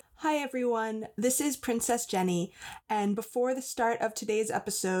Hi everyone, this is Princess Jenny, and before the start of today's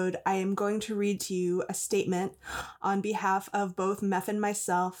episode, I am going to read to you a statement on behalf of both Meph and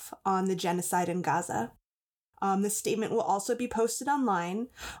myself on the genocide in Gaza. This statement will also be posted online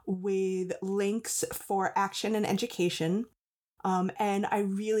with links for action and education. And I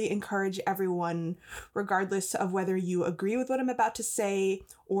really encourage everyone, regardless of whether you agree with what I'm about to say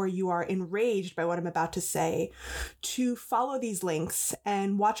or you are enraged by what I'm about to say, to follow these links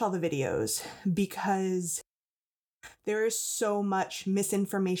and watch all the videos, because there is so much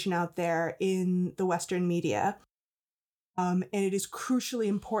misinformation out there in the Western media. And it is crucially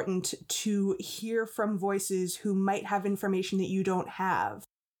important to hear from voices who might have information that you don't have,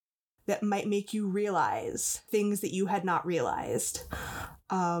 that might make you realize things that you had not realized.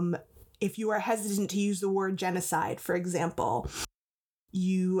 If you are hesitant to use the word genocide, for example,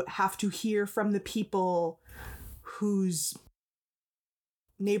 you have to hear from the people whose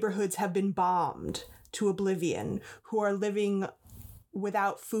neighborhoods have been bombed to oblivion, who are living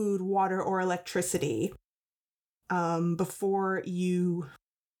without food, water, or electricity. Before you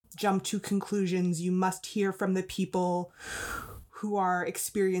jump to conclusions, you must hear from the people who are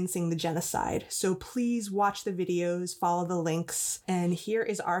experiencing the genocide. So please watch the videos, follow the links, and here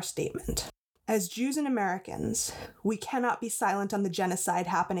is our statement. As Jews and Americans, we cannot be silent on the genocide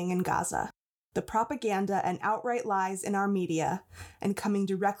happening in Gaza. The propaganda and outright lies in our media, and coming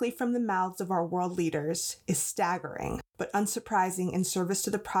directly from the mouths of our world leaders, is staggering, but unsurprising in service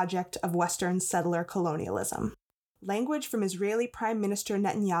to the project of Western settler colonialism. Language from Israeli Prime Minister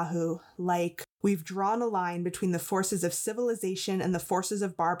Netanyahu, like, "We've drawn a line between the forces of civilization and the forces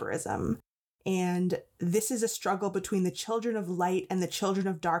of barbarism," and "This is a struggle between the children of light and the children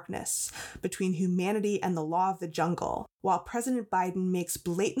of darkness, between humanity and the law of the jungle," while President Biden makes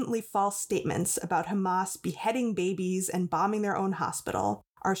blatantly false statements about Hamas beheading babies and bombing their own hospital,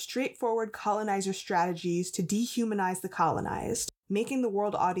 are straightforward colonizer strategies to dehumanize the colonized, making the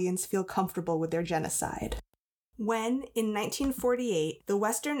world audience feel comfortable with their genocide. When, in 1948, the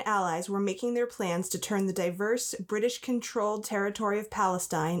Western Allies were making their plans to turn the diverse British-controlled territory of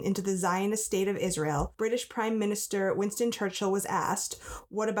Palestine into the Zionist state of Israel, British Prime Minister Winston Churchill was asked,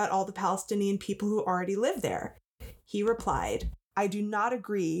 "What about all the Palestinian people who already live there?" He replied, "I do not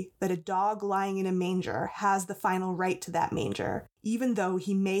agree that a dog lying in a manger has the final right to that manger, even though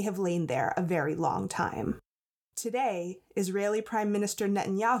he may have lain there a very long time." Today, Israeli Prime Minister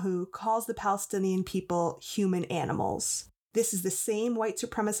Netanyahu calls the Palestinian people human animals. This is the same white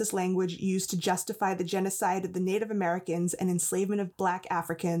supremacist language used to justify the genocide of the Native Americans and enslavement of Black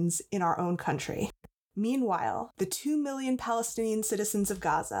Africans in our own country. Meanwhile, the 2 million Palestinian citizens of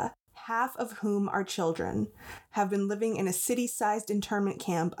Gaza, half of whom are children, have been living in a city-sized internment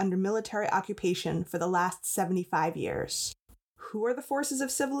camp under military occupation for the last 75 years. Who are the forces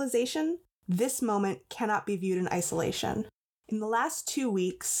of civilization? This moment cannot be viewed in isolation. In the last 2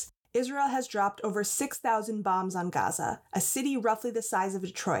 weeks, Israel has dropped over 6,000 bombs on Gaza, a city roughly the size of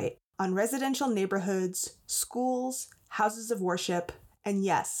Detroit, on residential neighborhoods, schools, houses of worship, and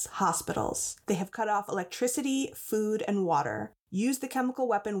yes, hospitals. They have cut off electricity, food, and water, used the chemical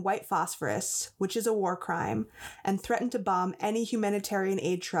weapon white phosphorus, which is a war crime, and threatened to bomb any humanitarian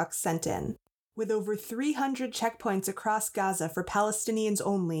aid trucks sent in. With over 300 checkpoints across Gaza for Palestinians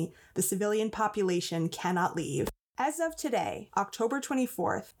only, the civilian population cannot leave. As of today, October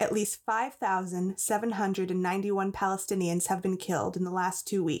 24th, at least 5,791 Palestinians have been killed in the last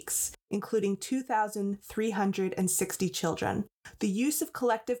 2 weeks, including 2,360 children. The use of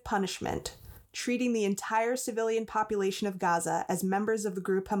collective punishment, treating the entire civilian population of Gaza as members of the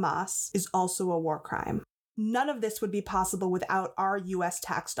group Hamas, is also a war crime. None of this would be possible without our U.S.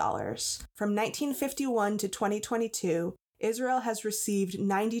 tax dollars. From 1951 to 2022, Israel has received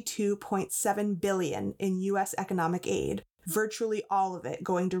 $92.7 billion in U.S. economic aid, virtually all of it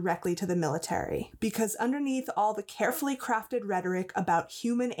going directly to the military. Because underneath all the carefully crafted rhetoric about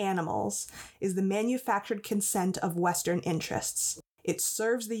human animals is the manufactured consent of Western interests. It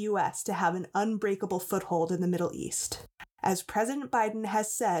serves the U.S. to have an unbreakable foothold in the Middle East. As President Biden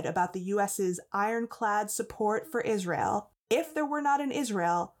has said about the U.S.'s ironclad support for Israel, if there were not an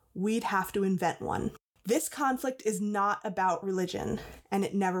Israel, we'd have to invent one. This conflict is not about religion, and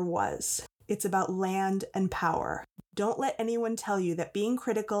it never was. It's about land and power. Don't let anyone tell you that being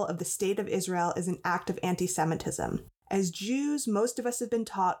critical of the state of Israel is an act of anti-Semitism. As Jews, most of us have been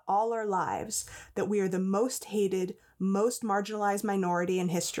taught all our lives that we are the most hated, most marginalized minority in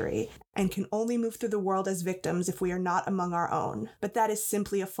history, and can only move through the world as victims if we are not among our own. But that is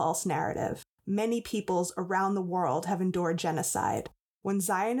simply a false narrative. Many peoples around the world have endured genocide. When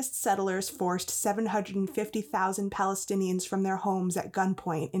Zionist settlers forced 750,000 Palestinians from their homes at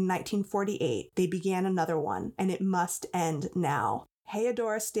gunpoint in 1948, they began another one, and it must end now.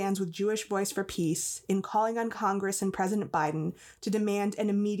 Hayadora stands with Jewish Voice for Peace in calling on Congress and President Biden to demand an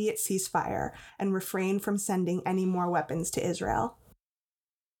immediate ceasefire and refrain from sending any more weapons to Israel.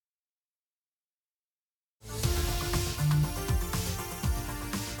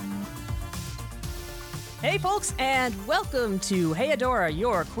 Hey folks, and welcome to Hayadora,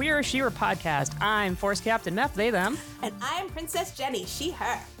 your Queer She-Ra podcast. I'm Force Captain Meth, they, them. And I'm Princess Jenny, she,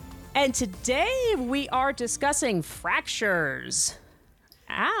 her. And today we are discussing fractures.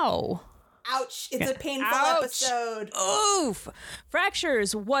 Ow. Ouch, it's a painful Ouch. episode. Oof.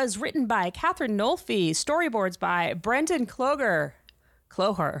 Fractures was written by Catherine Nolfi, storyboards by Brendan Cloher.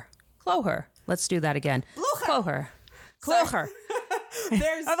 Let's do that again. Cloher.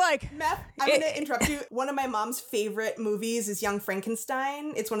 There's I'm like, Meth, I'm going to interrupt you. One of my mom's favorite movies is Young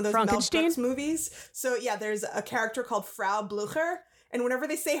Frankenstein. It's one of those Mel Brooks movies. So yeah, there's a character called Frau Blucher. And whenever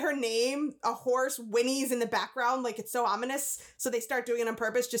they say her name, a horse whinnies in the background like it's so ominous. So they start doing it on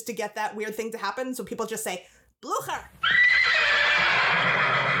purpose just to get that weird thing to happen. So people just say, Blucher.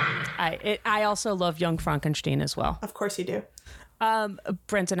 I also love Young Frankenstein as well. Of course you do.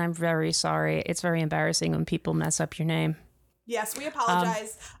 Brenton, I'm very sorry. It's very embarrassing when people mess up your name. Yes, we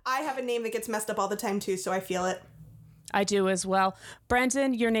apologize. I have a name that gets messed up all the time too, so I feel it. I do as well.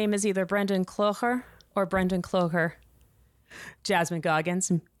 Brendan, your name is either Brendan Cloher or Brendan Cloher. Jasmine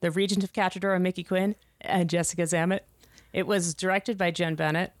Goggins, the Regent of Cachadora, Mickey Quinn, and Jessica Zamet. It was directed by Jen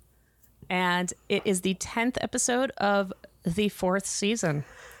Bennett, and it is the 10th episode of the 4th season.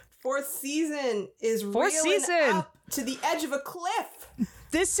 Fourth season is reeling up to the edge of a cliff.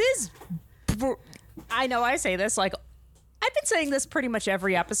 This is... I know I say this like... I've been saying this pretty much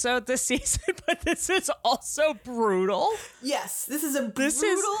every episode this season, but this is also brutal. Yes, this is a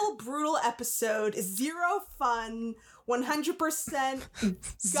brutal episode. Zero fun, 100%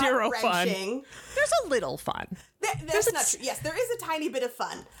 zero fun. There's a little fun. That's not true. Yes, there is a tiny bit of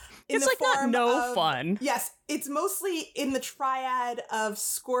fun. It's like not no fun. Yes, it's mostly in the triad of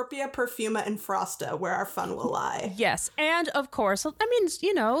Scorpia, Perfuma, and Frosta where our fun will lie. Yes, and of course, I mean,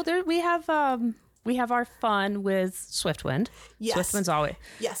 you know, we have our fun with Swiftwind. Yes. Swiftwind's always.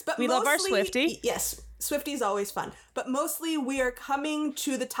 Yes, but we love our Swiftie. Yes, Swiftie's always fun. But mostly we are coming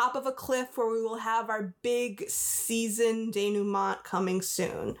to the top of a cliff where we will have our big season denouement coming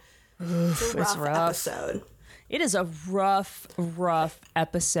soon. It's a rough episode. It is a rough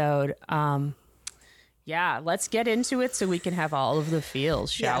episode. Yeah, let's get into it so we can have all of the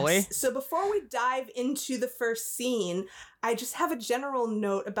feels, shall we? So before we dive into the first scene, I just have a general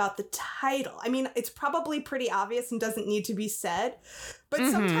note about the title. I mean, it's probably pretty obvious and doesn't need to be said, but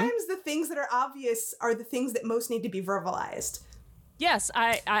sometimes the things that are obvious are the things that most need to be verbalized. Yes,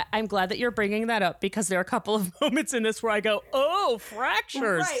 I'm glad that you're bringing that up because there are a couple of moments in this where I go, oh,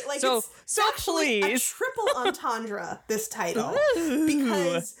 fractures. Right, like so actually please. A triple entendre, this title,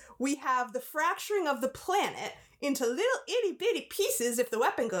 because we have the fracturing of the planet into little itty bitty pieces if the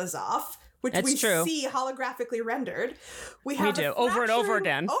weapon goes off, which we see holographically rendered. We do, over and over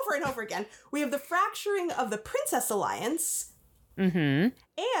again. Over and over again. We have the fracturing of the Princess Alliance. Mm-hmm.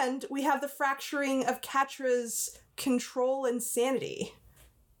 And we have the fracturing of Catra's control and sanity.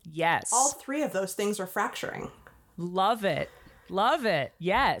 Yes. All three of those things are fracturing. Love it.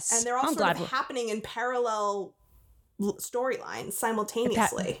 Yes. And they're all sort of happening in parallel storylines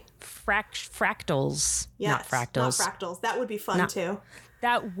simultaneously. Fractals. Yes, not fractals. Not fractals. That would be fun too.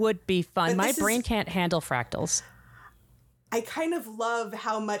 That would be fun. My brain can't handle fractals. I kind of love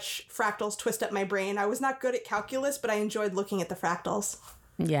how much fractals twist up my brain. I was not good at calculus, but I enjoyed looking at the fractals.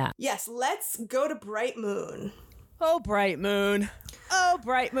 Yeah. Yes, let's go to Bright Moon. Oh, Bright Moon.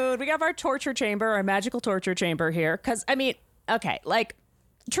 We have our torture chamber, our magical torture chamber here. Because, I mean, okay, like,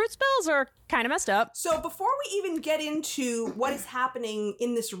 truth spells are kind of messed up. So before we even get into what is happening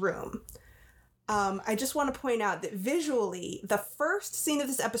in this room, I just want to point out that visually, the first scene of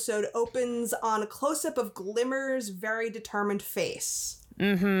this episode opens on a close-up of Glimmer's very determined face.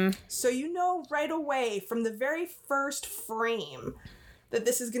 Mm-hmm. So you know right away from the very first frame that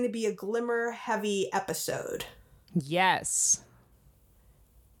this is going to be a Glimmer-heavy episode. Yes.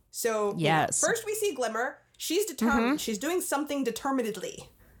 So yes. First we see Glimmer. She's determined. Mm-hmm. She's doing something determinedly.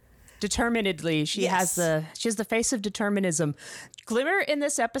 She has the face of determinism. Glimmer in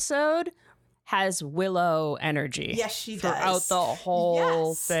this episode has Willow energy. Yes, she throughout does. the whole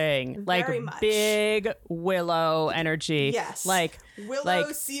Yes, thing. Like very much. big Willow energy. Yes. Like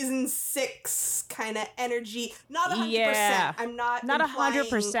Willow season 6 kind of energy. Not 100%. Yeah. I'm not Not implying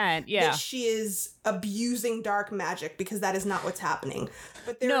 100%, yeah. that she is abusing dark magic, because that is not what's happening.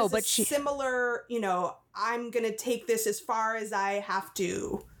 But there is a similar, I'm going to take this as far as I have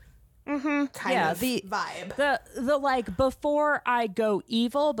to kind of vibe. The like before I go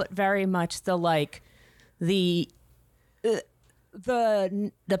evil, but very much the like the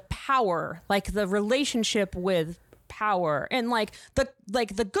power, like the relationship with power, and like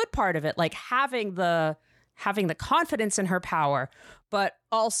the good part of it, like having the confidence in her power, but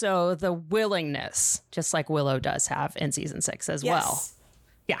also the willingness, just like Willow does have in season 6 as well.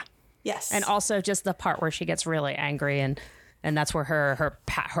 Yeah. Yes. And also just the part where she gets really angry, and that's where her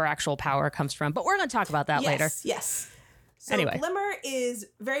actual power comes from. But we're going to talk about that later. Yes. So anyway. Glimmer is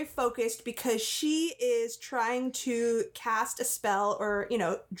very focused because she is trying to cast a spell or,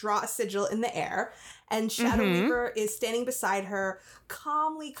 draw a sigil in the air. And Shadow Weaver is standing beside her,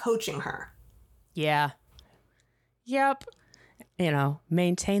 calmly coaching her. Yeah. Yep.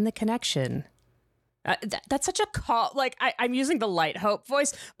 Maintain the connection. That's such a call. Like, I'm using the Light Hope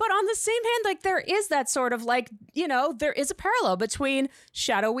voice, but on the same hand, like, there is that sort of like, there is a parallel between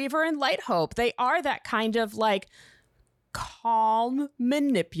Shadow Weaver and Light Hope. They are that kind of like calm,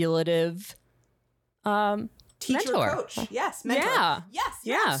 manipulative teacher mentor. Coach. Yes, mentor. Yeah. Yes,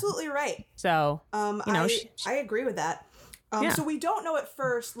 you're absolutely right. So, I agree with that. So we don't know at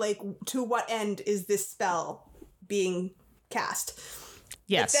first, like, to what end is this spell being cast.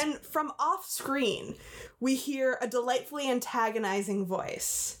 Yes. But then from off screen, we hear a delightfully antagonizing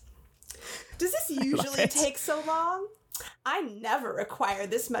voice. Does this usually take so long? I never require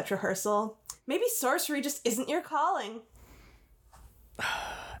this much rehearsal. Maybe sorcery just isn't your calling.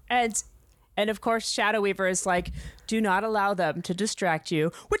 And of course, Shadow Weaver is like, do not allow them to distract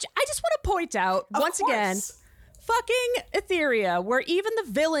you, which I just want to point out once again, fucking Etheria, where even the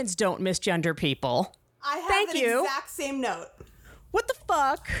villains don't misgender people. I have the exact same note. What the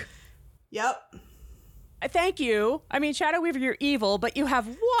fuck? Yep. Thank you. I mean, Shadow Weaver, you're evil, but you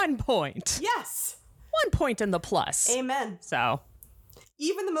have 1 point. Yes. 1 point in the plus. Amen. So.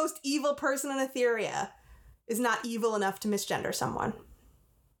 Even the most evil person in Etheria is not evil enough to misgender someone.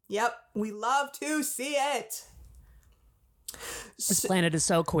 Yep. We love to see it. This planet is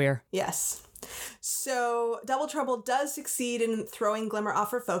so queer. Yes. So Double Trouble does succeed in throwing Glimmer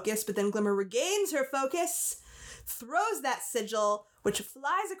off her focus, but then Glimmer regains her focus, throws that sigil, which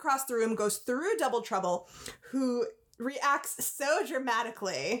flies across the room, goes through Double Trouble, who reacts so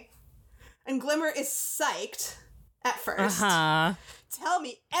dramatically. And Glimmer is psyched at first. Tell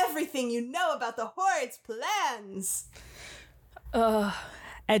me everything you know about the Horde's plans.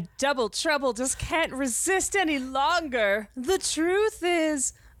 And Double Trouble just can't resist any longer. The truth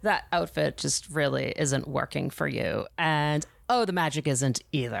is, that outfit just really isn't working for you. And, the magic isn't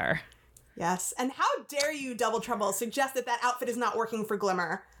either. Yes, and how dare you, Double Trouble, suggest that outfit is not working for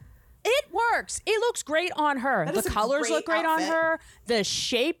Glimmer? It works. It looks great on her. The colors look great on her. The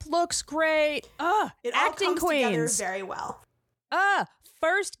shape looks great. It all acting comes queens. together very well.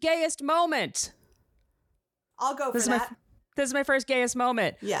 First gayest moment. I'll go for that. This is my first gayest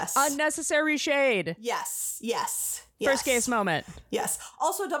moment. Yes. Unnecessary shade. Yes. First gayest moment. Yes.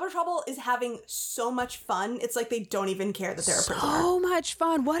 Also, Double Trouble is having so much fun. It's like they don't even care that they're a prisoner. So much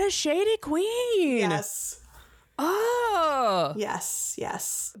fun. What a shady queen. Yes. Oh.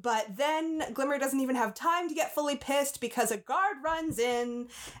 Yes. But then Glimmer doesn't even have time to get fully pissed because a guard runs in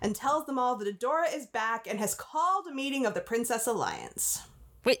and tells them all that Adora is back and has called a meeting of the Princess Alliance.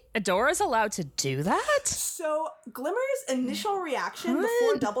 Wait, Adora's allowed to do that? So Glimmer's initial reaction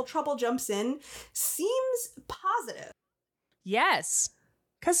before Double Trouble jumps in seems positive. Yes,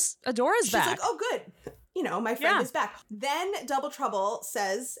 because Adora's back. She's like, oh, good. My friend is back. Then Double Trouble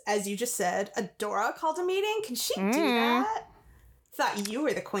says, as you just said, Adora called a meeting? Can she do that? Thought you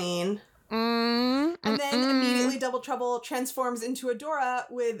were the queen. And then immediately Double Trouble transforms into Adora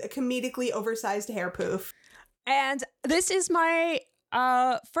with a comedically oversized hair poof. And this is my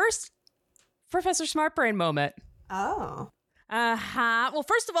first Professor Smartbrain moment. Oh. Well,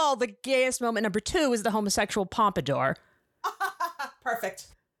 first of all, the gayest moment number 2 is the homosexual pompadour. Perfect.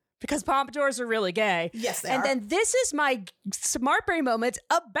 Because pompadours are really gay. Yes, they are. And then this is my Smartbrain moment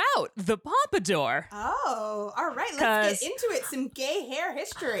about the pompadour. Oh, all right. Let's get into it. Some gay hair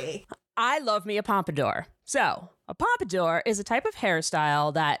history. I love me a pompadour. So, a pompadour is a type of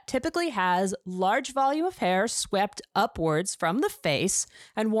hairstyle that typically has large volume of hair swept upwards from the face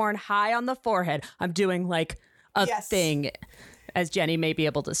and worn high on the forehead. I'm doing like a thing. as Jenny may be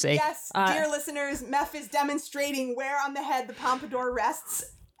able to see. Yes, dear listeners, Meph is demonstrating where on the head the pompadour rests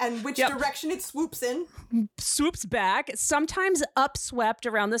and which direction it swoops in. Swoops back, sometimes upswept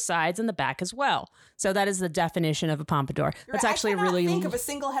around the sides and the back as well. So that is the definition of a pompadour. That's actually I cannot really... think of a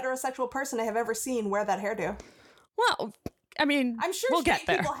single heterosexual person I have ever seen wear that hairdo. Well, I mean, I'm sure we'll straight get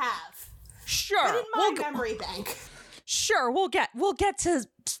there. people have. Sure. But in my memory bank. Sure, we'll get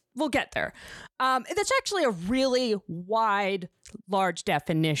there. That's actually a really wide, large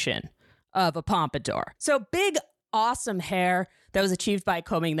definition of a pompadour. So big, awesome hair that was achieved by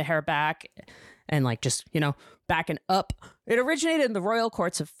combing the hair back and like just, back and up. It originated in the royal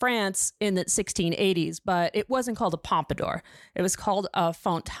courts of France in the 1680s, but it wasn't called a pompadour. It was called a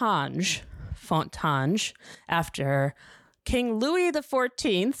fontange, after King Louis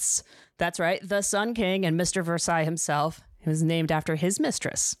XIV. That's right, the Sun King and Mr. Versailles himself. He was named after his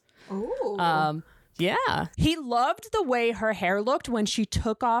mistress. Ooh. Yeah. He loved the way her hair looked when she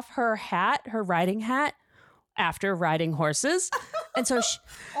took off her hat, her riding hat, after riding horses. And so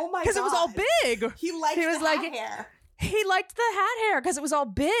oh my god. Because it was all big. He liked the hat hair. He liked the hat hair because it was all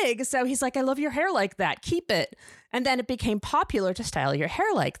big. So he's like, I love your hair like that. Keep it. And then it became popular to style your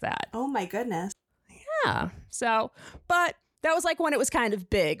hair like that. Oh my goodness. Yeah. So, but that was like when it was kind of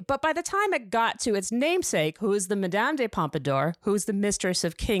big. But by the time it got to its namesake, who is the Madame de Pompadour, who was the mistress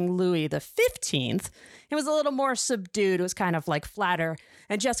of King Louis XV, it was a little more subdued. It was kind of like flatter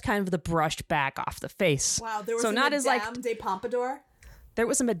and just kind of the brushed back off the face. Wow, there was so a not Madame as de Pompadour? There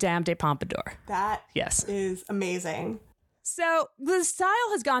was a Madame de Pompadour. That yes. is amazing. So the style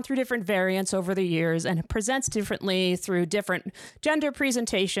has gone through different variants over the years and presents differently through different gender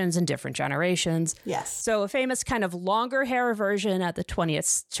presentations and different generations. Yes. So a famous kind of longer hair version at the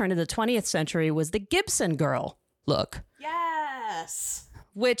turn of the 20th century was the Gibson girl look. Yes.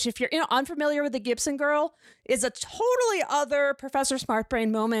 Which, if you're unfamiliar with the Gibson girl, is a totally other Professor Smartbrain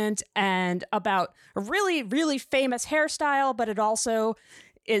moment and about a really, really famous hairstyle, but it also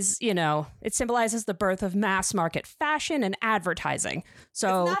is, it symbolizes the birth of mass market fashion and advertising.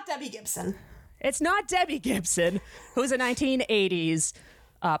 So it's not Debbie Gibson. It's not Debbie Gibson, who's a 1980s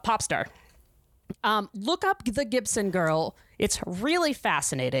pop star. Look up the Gibson girl. It's really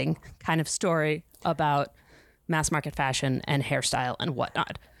fascinating kind of story about mass market fashion and hairstyle and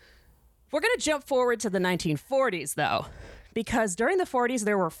whatnot. We're going to jump forward to the 1940s, though, because during the 40s,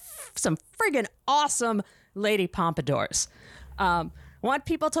 there were some friggin' awesome lady pompadours. I want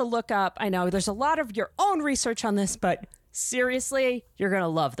people to look up. I know there's a lot of your own research on this, but seriously, you're going to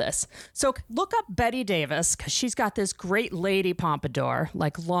love this. So look up Betty Davis, because she's got this great lady pompadour,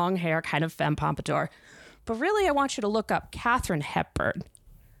 like long hair, kind of femme pompadour. But really, I want you to look up Katharine Hepburn.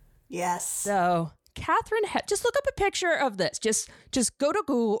 Yes. So just look up a picture of this. Just go to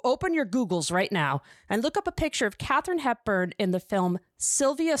Google, open your Googles right now, and look up a picture of Katharine Hepburn in the film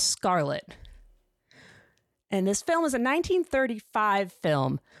Sylvia Scarlett. And this film is a 1935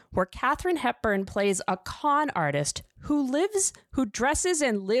 film where Katharine Hepburn plays a con artist who dresses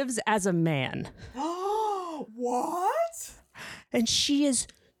and lives as a man. Oh, what? And she is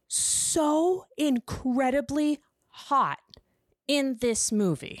so incredibly hot in this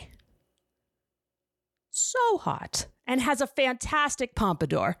movie. So hot. And has a fantastic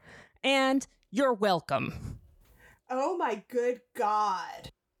pompadour. And you're welcome. Oh my good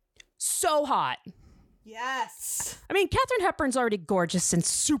God. So hot. Yes. I mean, Katharine Hepburn's already gorgeous and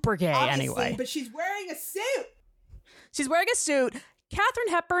super gay. Obviously, anyway. But she's wearing a suit. She's wearing a suit. Katharine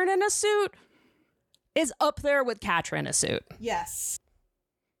Hepburn in a suit is up there with Catra in a suit. Yes.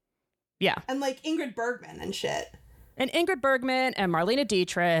 Yeah. And like Ingrid Bergman and shit. And Ingrid Bergman and Marlene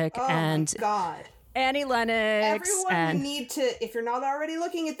Dietrich and my God. Annie Lennox. Everyone, you need to, if you're not already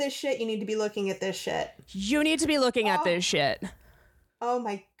looking at this shit, you need to be looking at this shit. You need to be looking at this shit. Oh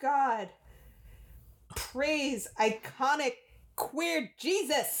my God. Praise iconic queer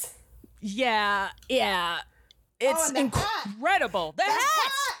Jesus. Yeah. It's incredible. The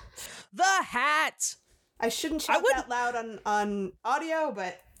hat. The hat. I shouldn't shout that loud on audio,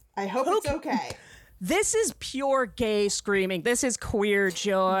 but I hope it's okay. This is pure gay screaming. This is queer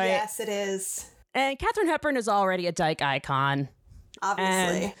joy. Yes, it is. And Katharine Hepburn is already a dyke icon.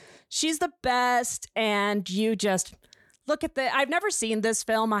 Obviously. And she's the best. And you just look at I've never seen this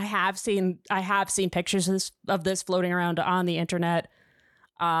film. I have seen pictures of this floating around on the internet.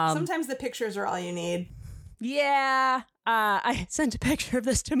 Sometimes the pictures are all you need. Yeah. I sent a picture of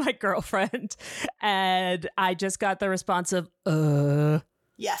this to my girlfriend and I just got the response of,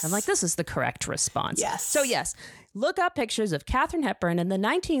 Yes. I'm like, this is the correct response. Yes. So yes, look up pictures of Katharine Hepburn in the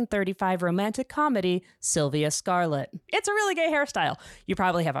 1935 romantic comedy Sylvia Scarlett. It's a really gay hairstyle. You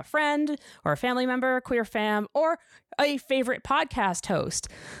probably have a friend or a family member, queer fam, or a favorite podcast host.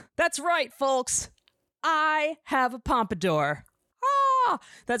 That's right, folks. I have a pompadour. Ah,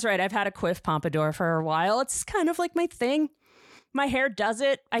 that's right. I've had a quiff pompadour for a while. It's kind of like my thing. My hair does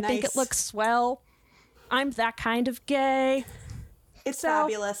it. I think it looks swell. I'm that kind of gay. It's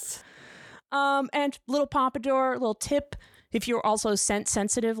fabulous. And little pompadour, little tip. If you're also scent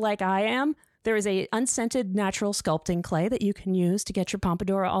sensitive like I am, there is a unscented natural sculpting clay that you can use to get your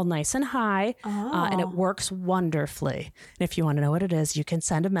pompadour all nice and high. And it works wonderfully. And if you want to know what it is, you can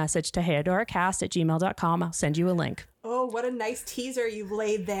send a message to heyadoracast@gmail.com. I'll send you a link. Oh, what a nice teaser you've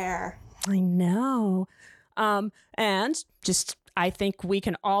laid there. I know. And just, I think we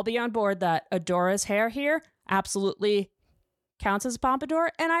can all be on board that Adora's hair here absolutely counts as a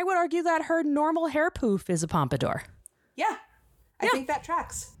pompadour. And I would argue that her normal hair poof is a pompadour. Yeah, I think that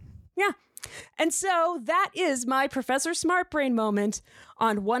tracks. Yeah. And so that is my Professor Smartbrain moment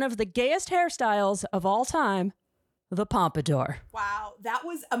on one of the gayest hairstyles of all time, the pompadour. Wow, that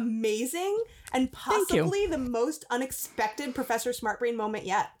was amazing and possibly the most unexpected Professor Smartbrain moment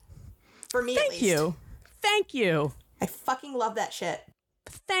yet. For me, at least. Thank you. I fucking love that shit.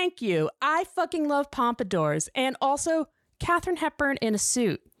 Thank you. I fucking love pompadours. And also Katharine Hepburn in a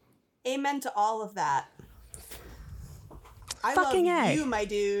suit. Amen to all of that. I Fucking love A. you, my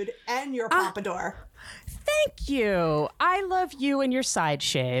dude, and your pompadour. Thank you. I love you and your side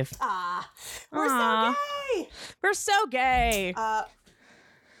shave. We're so gay. We're so gay.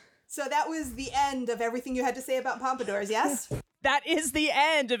 So that was the end of everything you had to say about pompadours, yes? That is the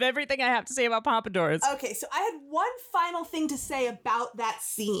end of everything I have to say about pompadours. Okay, so I had one final thing to say about that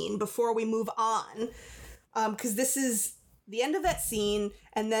scene before we move on. Because this is the end of that scene,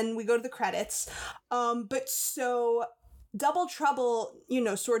 and then we go to the credits. But so Double Trouble,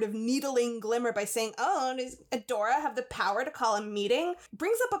 sort of needling Glimmer by saying, oh, does Adora have the power to call a meeting?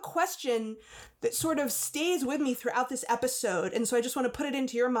 Brings up a question that sort of stays with me throughout this episode. And so I just want to put it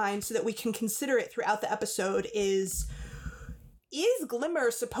into your mind so that we can consider it throughout the episode is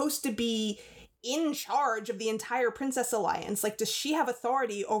Glimmer supposed to be in charge of the entire Princess Alliance? Like, does she have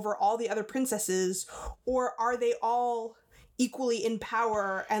authority over all the other princesses, or are they all equally in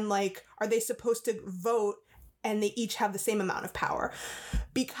power, and like, are they supposed to vote and they each have the same amount of power?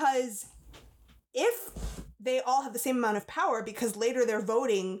 Because if they all have the same amount of power, because later they're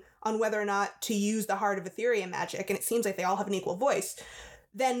voting on whether or not to use the Heart of Etheria magic, and it seems like they all have an equal voice,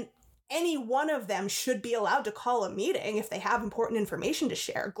 then any one of them should be allowed to call a meeting if they have important information to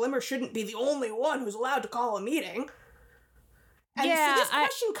share. Glimmer shouldn't be the only one who's allowed to call a meeting. And so this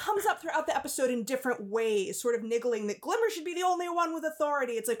question comes up throughout the episode in different ways, sort of niggling that Glimmer should be the only one with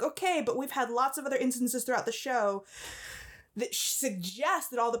authority. It's like, okay, but we've had lots of other instances throughout the show that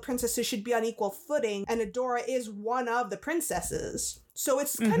suggest that all the princesses should be on equal footing, and Adora is one of the princesses. So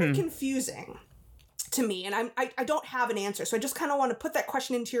it's kind of confusing to me, and I don't have an answer. So I just kind of want to put that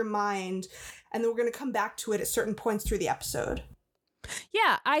question into your mind, and then we're going to come back to it at certain points through the episode.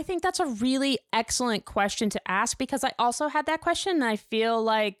 Yeah, I think that's a really excellent question to ask, because I also had that question, and I feel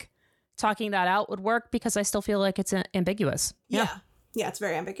like talking that out would work because I still feel like it's ambiguous. Yeah, it's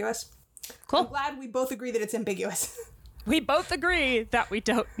very ambiguous. Cool. I'm glad we both agree that it's ambiguous. We both agree that we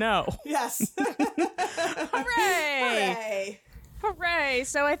don't know. Yes. Hooray! Hooray! Hooray!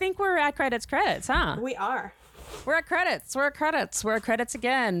 So I think we're at credits, huh? We are. We're at credits. We're at credits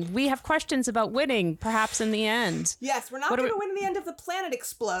again. We have questions about winning, perhaps in the end. Yes, we're not going to win in the end if the planet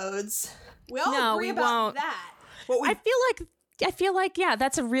explodes. We all agree about that. I feel like, yeah,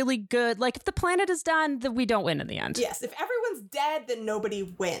 that's a really good, like, if the planet is done, then we don't win in the end. Yes, if everyone's dead, then nobody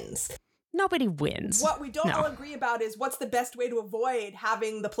wins. Nobody wins. What we don't all agree about is what's the best way to avoid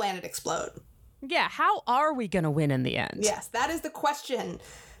having the planet explode. Yeah, how are we going to win in the end? Yes, that is the question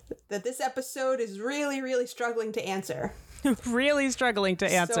that this episode is really, really struggling to answer. Really struggling to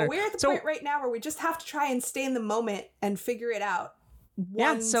answer. So we're at the point right now where we just have to try and stay in the moment and figure it out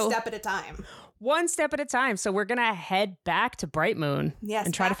one step at a time. One step at a time. So we're going to head back to Bright Moon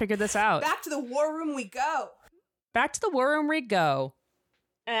and try to figure this out. Back to the war room we go. Back to the war room we go.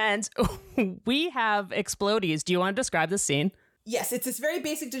 And we have explodies. Do you want to describe this scene? Yes, it's this very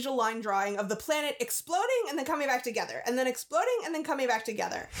basic digital line drawing of the planet exploding and then coming back together, and then exploding and then coming back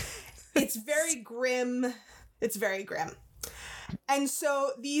together. It's very grim. It's very grim. And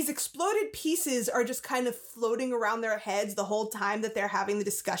so these exploded pieces are just kind of floating around their heads the whole time that they're having the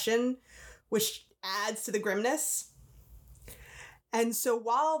discussion, which adds to the grimness. And so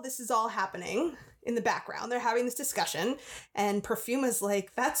while this is all happening in the background, they're having this discussion, and Perfuma's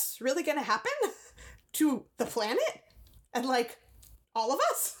like, that's really gonna happen? to the planet? And, like, all of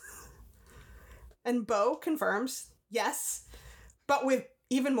us? And Bo confirms, yes, but with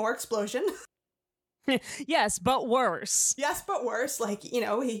even more explosion. Yes, but worse. Yes, but worse. Like, you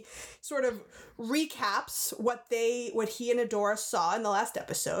know, he sort of recaps what he and Adora saw in the last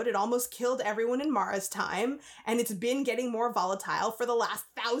episode. It almost killed everyone in Mara's time, and it's been getting more volatile for the last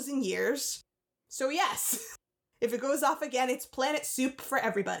 1,000 years. So yes, if it goes off again, it's planet soup for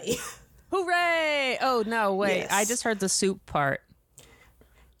everybody. Hooray! Oh, no, wait. Yes. I just heard the soup part.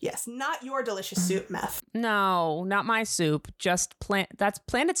 Yes, not your delicious soup, Meth. No, not my soup. Just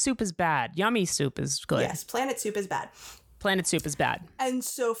planet soup is bad. Yummy soup is good. Yes, planet soup is bad. Planet soup is bad. And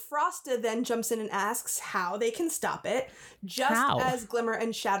so Frosta then jumps in and asks how they can stop it, just as Glimmer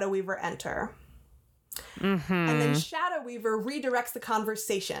and Shadow Weaver enter. Mm-hmm. And then Shadow Weaver redirects the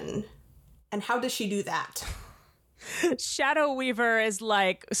conversation. And how does she do that? Shadow Weaver is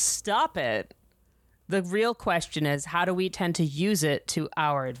like, stop it. The real question is, how do we tend to use it to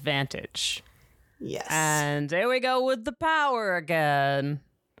our advantage? Yes. And there we go with the power again.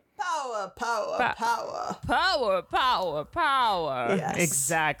 Power. Power. Yes.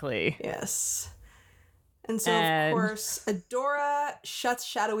 Exactly. Yes. And so, of course, Adora shuts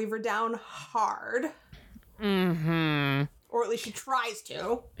Shadow Weaver down hard. Mm-hmm. Or at least she tries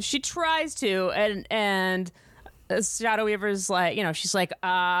to. She tries to, and Shadow Weaver's like, you know, she's like,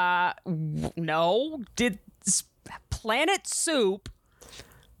 no, planet soup?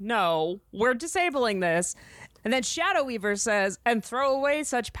 No, we're disabling this. And then Shadow Weaver says, and throw away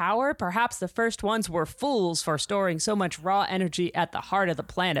such power? Perhaps the first ones were fools for storing so much raw energy at the heart of the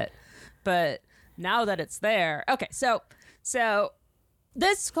planet. But now that it's there. Okay, so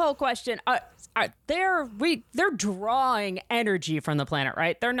this whole question, they're drawing energy from the planet,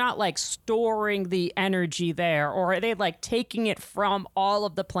 right? They're not like storing the energy there, or are they like taking it from all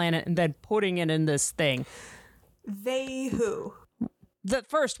of the planet and then putting it in this thing? They who? The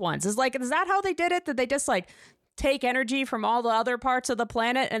first ones. Is that how they did it? Did they just like take energy from all the other parts of the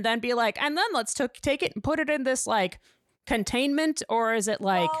planet and then be like, and then let's take it and put it in this like containment? Or is it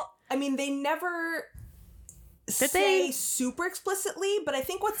like... Well, I mean, they never... say super explicitly, but I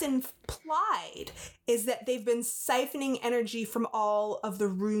think what's implied is that they've been siphoning energy from all of the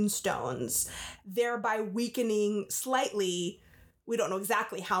rune stones, thereby weakening slightly, we don't know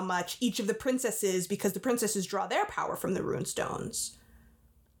exactly how much, each of the princesses, because the princesses draw their power from the rune stones.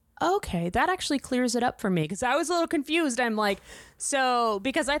 Okay, that actually clears it up for me, because I was a little confused. I'm like, so,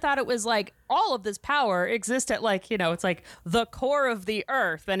 because I thought it was like all of this power exists at like, you know, it's like the core of the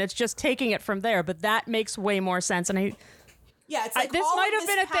earth and it's just taking it from there. But that makes way more sense. And it's like this might have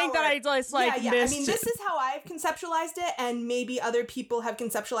been a thing that I just like missed. I mean, this is how I've conceptualized it, and maybe other people have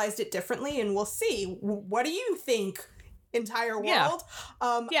conceptualized it differently, and we'll see. What do you think, entire world?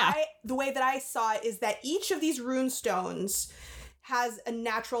 The way that I saw it is that each of these rune stones has a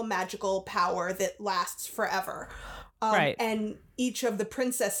natural magical power that lasts forever. Right. And each of the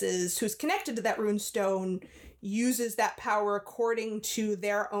princesses who's connected to that rune stone uses that power according to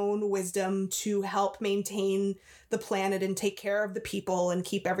their own wisdom to help maintain the planet and take care of the people and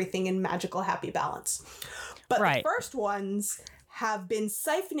keep everything in magical, happy balance. But the first ones have been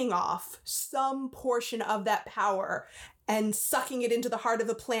siphoning off some portion of that power and sucking it into the heart of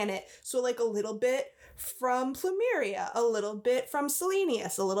the planet. So like a little bit from Plumeria, a little bit from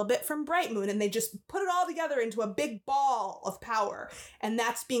Selenius, a little bit from Bright Moon, and they just put it all together into a big ball of power. And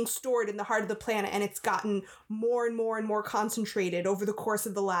that's being stored in the heart of the planet, and it's gotten more and more and more concentrated over the course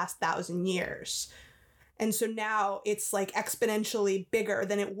of the last 1,000 years. And so now it's like exponentially bigger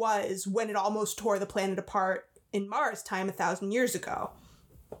than it was when it almost tore the planet apart in Mars time 1,000 years ago.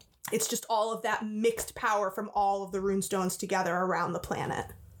 It's just all of that mixed power from all of the runestones together around the planet.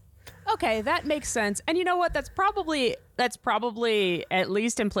 Okay, that makes sense. And you know what? That's probably at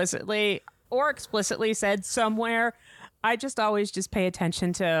least implicitly or explicitly said somewhere. I just always just pay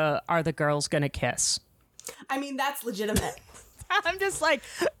attention to, are the girls gonna kiss? I mean, that's legitimate. I'm just like,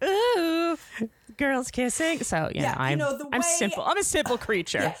 ooh, girls kissing. So I'm simple. I'm a simple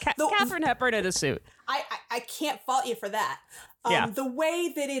creature. Katharine Hepburn in a suit. I can't fault you for that. The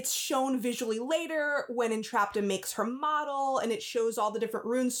way that it's shown visually later when Entrapta makes her model and it shows all the different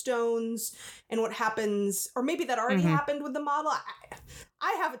rune stones and what happens, or maybe that already happened with the model.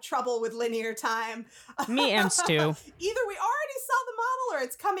 I have trouble with linear time. Me and Stu. Either we already saw the model or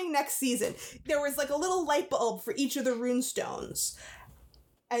it's coming next season. There was like a little light bulb for each of the rune stones.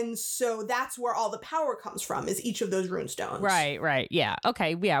 And so that's where all the power comes from, is each of those runestones. Right. Yeah.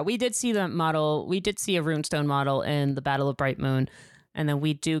 Okay. Yeah. We did see the model. We did see a runestone model in the Battle of Bright Moon. And then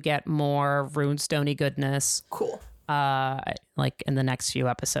we do get more runestoney goodness. Cool. Like like in the next few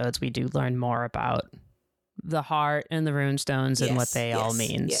episodes, we do learn more about the heart and the runestones and what they all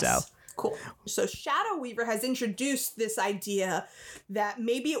mean. So cool. So Shadow Weaver has introduced this idea that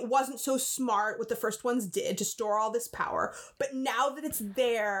maybe it wasn't so smart what the first ones did to store all this power, but now that it's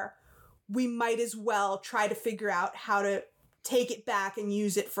there, we might as well try to figure out how to take it back and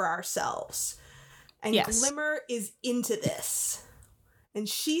use it for ourselves. And Glimmer is into this. And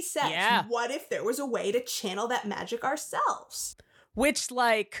she says, what if there was a way to channel that magic ourselves? Which,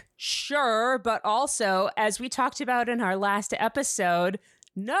 like, sure, but also, as we talked about in our last episode,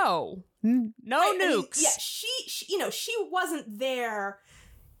 no nukes. I mean, she wasn't there.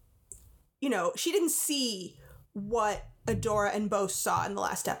 She didn't see what Adora and Bo saw in the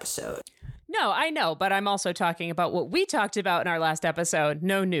last episode. No, I know, but I'm also talking about what we talked about in our last episode.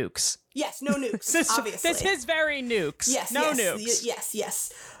 No nukes. Yes, no nukes, obviously. This is very nukes. Yes, nukes.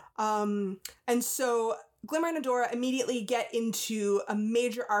 Yes. And so Glimmer and Adora immediately get into a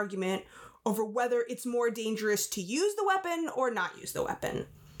major argument over whether it's more dangerous to use the weapon or not use the weapon.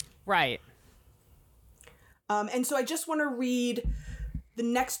 Right. And so I just want to read the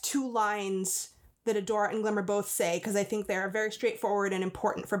next two lines that Adora and Glimmer both say, because I think they're very straightforward and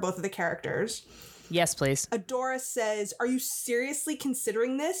important for both of the characters. Yes, please. Adora says, "Are you seriously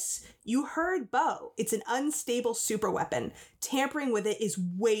considering this? You heard Bo. It's an unstable super weapon. Tampering with it is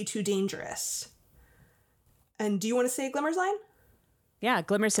way too dangerous." And do you want to say Glimmer's line? Yeah,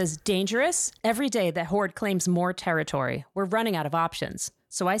 Glimmer says, "Dangerous? Every day that Horde claims more territory. We're running out of options.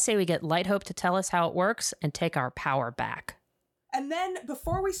 So I say we get Lighthope to tell us how it works and take our power back." And then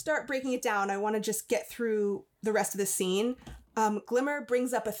before we start breaking it down, I want to just get through the rest of the scene. Glimmer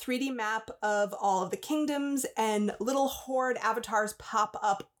brings up a 3D map of all of the kingdoms, and little Horde avatars pop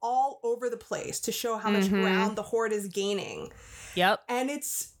up all over the place to show how much ground the Horde is gaining. Yep. And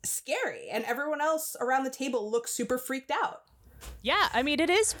it's scary, and everyone else around the table looks super freaked out. Yeah, I mean, it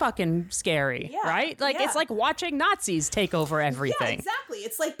is fucking scary, right? Like, it's like watching Nazis take over everything. Yeah, exactly.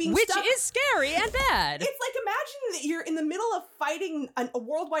 It's like being Which stuck. is scary and bad. It's like, imagine that you're in the middle of fighting a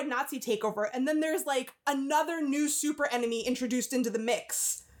worldwide Nazi takeover, and then there's like another new super enemy introduced into the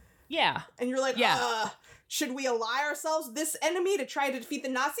mix. Yeah. And you're like, should we ally ourselves with this enemy to try to defeat the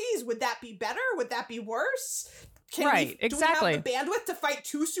Nazis? Would that be better? Would that be worse? Do we have the bandwidth to fight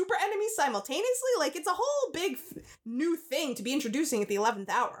two super enemies simultaneously? Like, it's a whole big new thing to be introducing at the 11th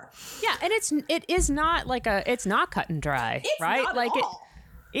hour. Yeah, and it is not like it's not cut and dry, right? Not like at all.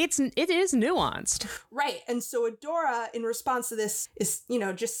 it is nuanced. Right. And so Adora, in response to this, is,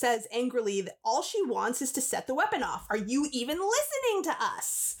 just says angrily that all she wants is to set the weapon off. Are you even listening to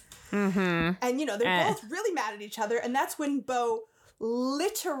us? Mm-hmm. And, they're both really mad at each other. And that's when Bo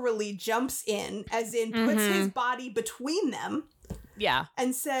literally jumps in, as in puts his body between them. Yeah.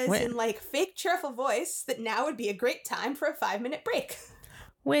 And says in like fake cheerful voice that now would be a great time for a 5-minute break.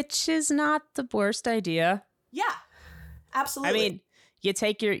 Which is not the worst idea. Yeah. Absolutely. I mean, you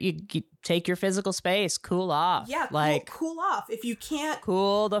take your physical space, cool off. Yeah, cool off. If you can't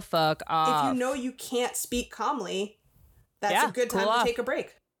cool the fuck off. If you know you can't speak calmly, that's a good time to take a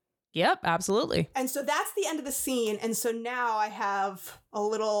break. Yep, absolutely. And so that's the end of the scene. And so now I have a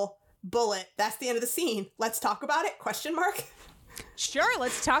little bullet. That's the end of the scene. Let's talk about it? ? Sure,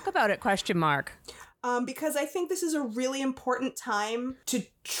 let's talk about it? ? Because I think this is a really important time to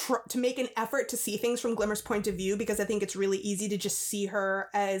make an effort to see things from Glimmer's point of view, because I think it's really easy to just see her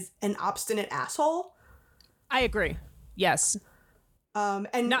as an obstinate asshole. I agree. Yes.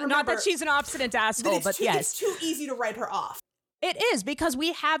 And not that she's an obstinate asshole, but yes. It's too easy to write her off. It is, because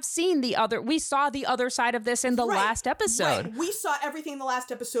we have seen we saw the other side of this in the last episode. Right. We saw everything in the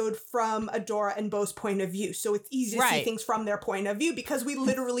last episode from Adora and Bo's point of view. So it's easy to see things from their point of view, because we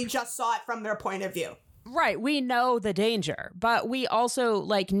literally just saw it from their point of view. Right. We know the danger, but we also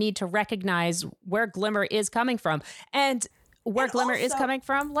need to recognize where Glimmer is coming from. And Glimmer is coming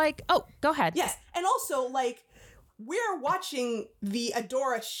from, oh, go ahead. Yes. And also, we're watching the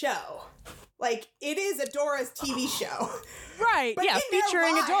Adora show. It is Adora's TV show. Right, but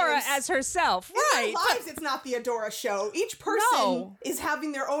featuring Adora as herself. Right. In their lives, it's not the Adora show. Each person is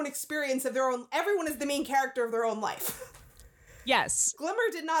having their own experience of their own. Everyone is the main character of their own life. Yes. Glimmer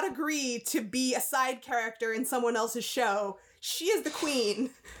did not agree to be a side character in someone else's show. She is the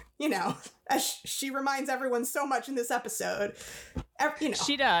queen, as she reminds everyone so much in this episode.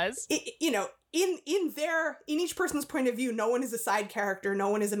 She does. In each person's point of view, no one is a side character, no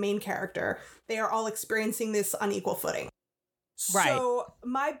one is a main character. They are all experiencing this on equal footing. Right. So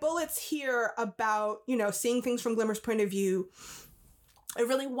my bullets here about, seeing things from Glimmer's point of view I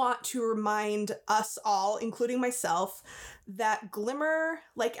really want to remind us all, including myself, that Glimmer,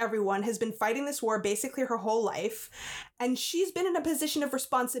 like everyone, has been fighting this war basically her whole life, and she's been in a position of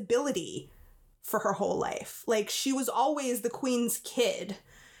responsibility for her whole life. Like, she was always the queen's kid,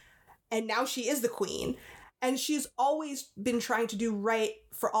 and now she is the queen, and she's always been trying to do right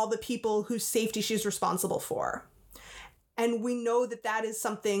for all the people whose safety she's responsible for. And we know that that is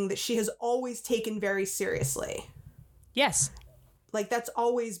something that she has always taken very seriously. Yes. Like, that's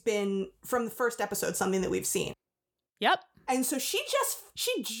always been, from the first episode, something that we've seen. Yep. And so she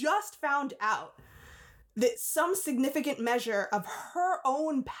just found out that some significant measure of her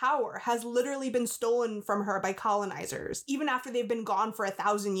own power has literally been stolen from her by colonizers, even after they've been gone for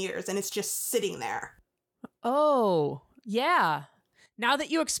 1,000 years, and it's just sitting there. Oh, yeah. Now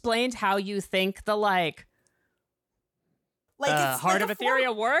that you explained how you think the, it's Heart like of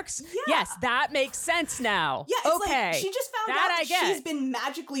Etheria works? Yeah. Yes, that makes sense now. Yeah, it's okay. like she just found out that she's been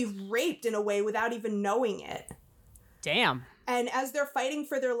magically raped in a way without even knowing it. Damn. And as they're fighting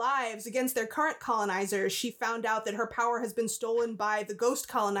for their lives against their current colonizers, she found out that her power has been stolen by the ghost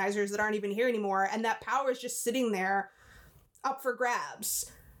colonizers that aren't even here anymore, and that power is just sitting there up for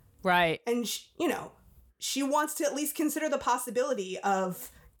grabs. Right. And, she wants to at least consider the possibility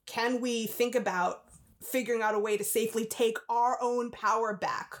of, can we think about figuring out a way to safely take our own power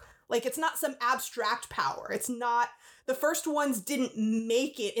back? Like, it's not some abstract power. It's not, the first ones didn't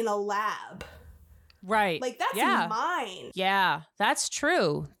make it in a lab. Right. Like, that's mine. Yeah, that's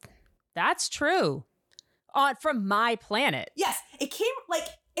true. That's true. From my planet. Yes, it came,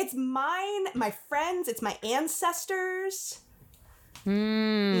 it's mine, my friends, it's my ancestors. You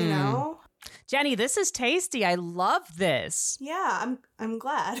know? Jenny, this is tasty. I love this. Yeah, I'm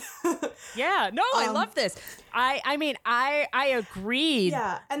glad. Yeah, no, I love this. I agreed.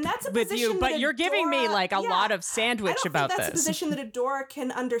 Yeah, and that's a with position you, but you're giving me a lot of sandwich about this. That's a position that Adora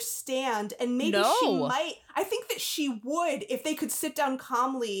can understand, and maybe she might. I think that she would if they could sit down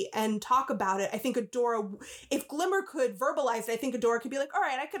calmly and talk about it. I think Adora, if Glimmer could verbalize it, I think Adora could be like, all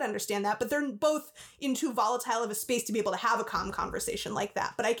right, I could understand that, but they're both in too volatile of a space to be able to have a calm conversation like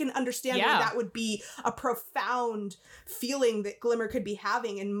that. But I can understand why that would be a profound feeling that Glimmer could be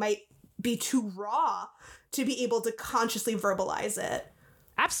having and might be too raw to be able to consciously verbalize it.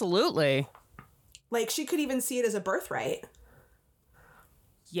 Absolutely. Like, she could even see it as a birthright.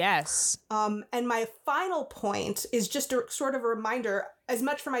 Yes. And my final point is just a sort of a reminder, as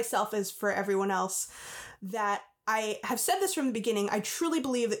much for myself as for everyone else, that I have said this from the beginning. I truly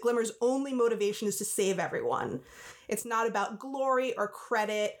believe that Glimmer's only motivation is to save everyone. It's not about glory or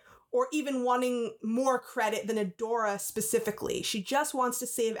credit or even wanting more credit than Adora specifically. She just wants to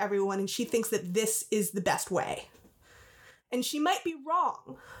save everyone, and she thinks that this is the best way. And she might be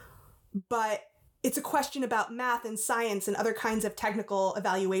wrong, but it's a question about math and science and other kinds of technical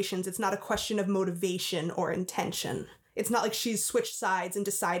evaluations. It's not a question of motivation or intention. It's not like she's switched sides and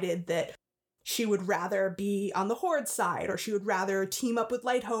decided that she would rather be on the Horde side, or she would rather team up with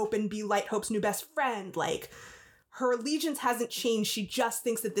Light Hope and be Light Hope's new best friend. Like, her allegiance hasn't changed. She just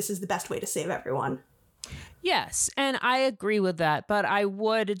thinks that this is the best way to save everyone. Yes, and I agree with that, but I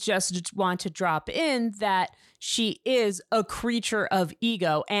would just want to drop in that she is a creature of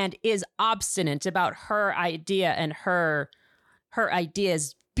ego and is obstinate about her idea and her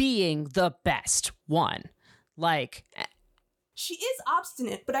ideas being the best one. Like, she is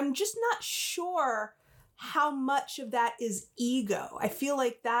obstinate, but I'm just not sure how much of that is ego. I feel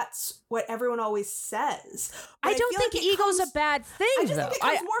like that's what everyone always says. But I don't think like ego's a bad thing, I just though. think it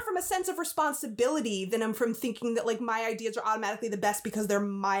comes more from a sense of responsibility than I'm from thinking that, like, my ideas are automatically the best because they're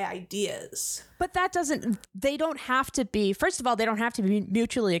my ideas. But that they don't have to be, first of all, they don't have to be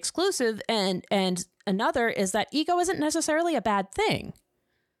mutually exclusive. And another is that ego isn't necessarily a bad thing.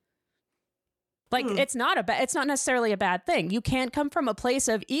 Like, it's not necessarily a bad thing. You can't come from a place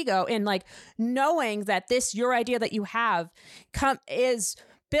of ego in, like, knowing that your idea that you have is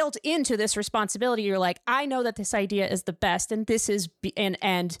built into this responsibility. You're like, I know that this idea is the best, and this is,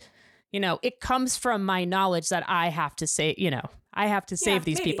 and it comes from my knowledge that I have to say, I have to save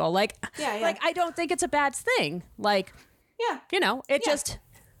these people. Like, like, I don't think it's a bad thing. Like, just,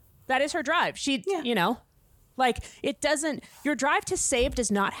 that is her drive. She, like, your drive to save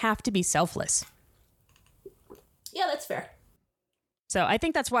does not have to be selfless. Yeah, that's fair. So I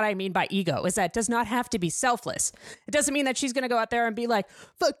think that's what I mean by ego, is that it does not have to be selfless. It doesn't mean that she's going to go out there and be like,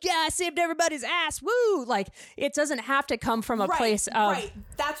 fuck yeah, I saved everybody's ass, woo! Like, it doesn't have to come from a place of... Right,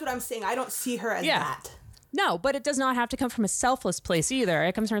 that's what I'm saying. I don't see her as that. No, but it does not have to come from a selfless place either.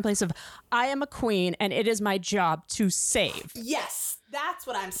 It comes from a place of, I am a queen, and it is my job to save. Yes, that's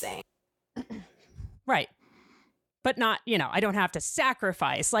what I'm saying. Right. but not, I don't have to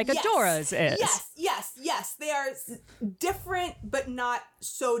sacrifice like Adora's is. Yes. They are different, but not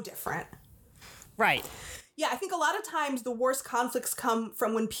so different. Right. Yeah, I think a lot of times the worst conflicts come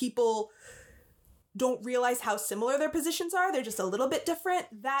from when people don't realize how similar their positions are. They're just a little bit different.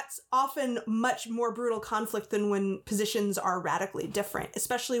 That's often much more brutal conflict than when positions are radically different,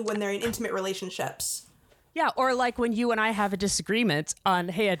 especially when they're in intimate relationships. Yeah, or like when you and I have a disagreement on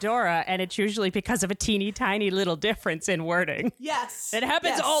Hey Adora, and it's usually because of a teeny tiny little difference in wording. Yes. It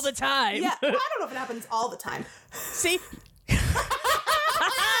happens all the time. Yeah, well, I don't know if it happens all the time. See?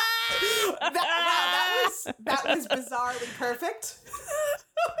 That was bizarrely perfect.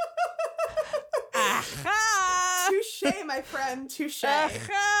 Touche, my friend. Touche. Touche.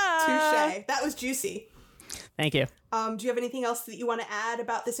 That was juicy. Thank you. Do you have anything else that you want to add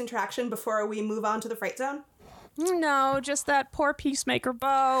about this interaction before we move on to the Fright Zone? No, just that poor Peacemaker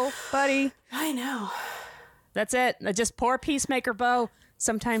Bo, buddy. I know. That's it. Just poor Peacemaker Bo.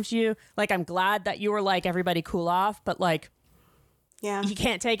 Sometimes I'm glad that you were like, everybody cool off, but yeah, you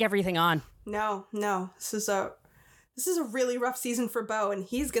can't take everything on. No. This is a really rough season for Bo, and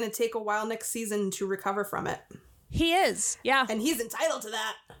he's going to take a while next season to recover from it. He is, yeah. And he's entitled to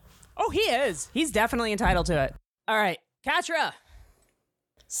that. Oh, he is. He's definitely entitled to it. All right, Catra.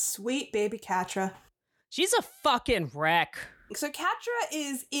 Sweet baby Catra. She's a fucking wreck. So Catra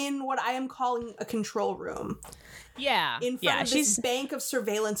is in what I am calling a control room. Yeah. In front of this bank of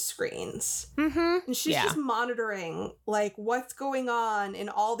surveillance screens. Mm-hmm. And she's just monitoring, what's going on in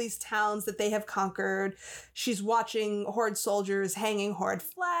all these towns that they have conquered. She's watching Horde soldiers hanging Horde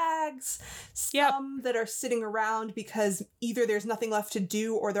flags. Some that are sitting around because either there's nothing left to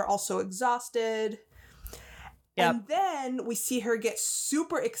do or they're also exhausted. Yep. And then we see her get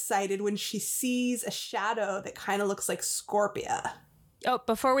super excited when she sees a shadow that kind of looks like Scorpia. Oh,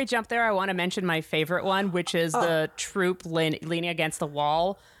 before we jump there, I want to mention my favorite one, which is the troop leaning against the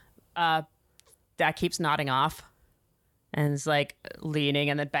wall that keeps nodding off. And is leaning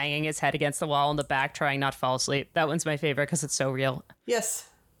and then banging his head against the wall in the back, trying not to fall asleep. That one's my favorite because it's so real. Yes.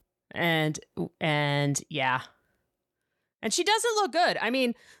 And yeah. And she doesn't look good. I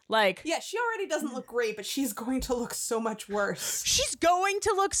mean, yeah, she already doesn't look great, but she's going to look so much worse. She's going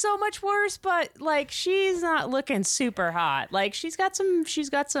to look so much worse, but, she's not looking super hot. She's got some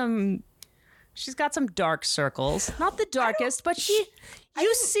dark circles. Not the darkest, but you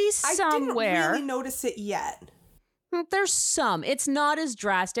see somewhere. I didn't really notice it yet. There's some. It's not as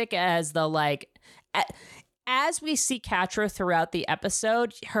drastic as the, as we see Catra throughout the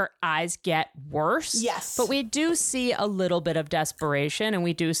episode, her eyes get worse. Yes. But we do see a little bit of desperation, and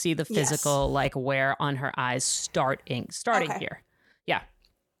we do see the physical, wear on her eyes starting here. Yeah.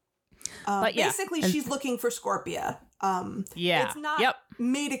 But basically, she's looking for Scorpia. It's not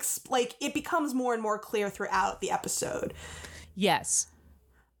made it becomes more and more clear throughout the episode. Yes.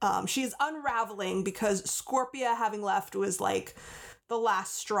 She's unraveling because Scorpia having left was the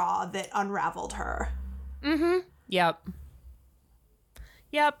last straw that unraveled her. Mm-hmm. Yep.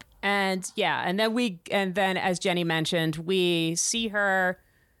 And then as Jenny mentioned, we see her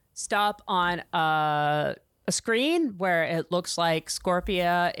stop on a screen where it looks like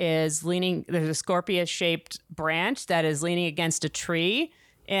Scorpia is leaning. There's a Scorpia-shaped branch that is leaning against a tree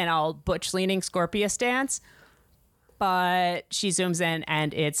in all butch leaning Scorpia stance. But she zooms in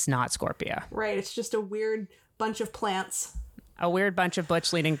and it's not Scorpia. Right. It's just a weird bunch of plants. A weird bunch of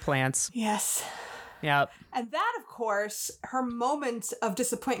butch leaning plants. Yes. Yep. And that, of course, her moment of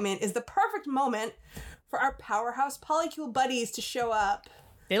disappointment is the perfect moment for our powerhouse polycule buddies to show up.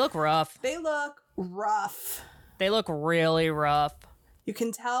 They look rough. They look rough. They look really rough. You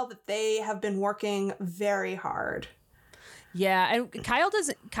can tell that they have been working very hard. Yeah, and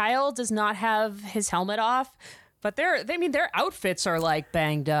Kyle does not have his helmet off, but their outfits are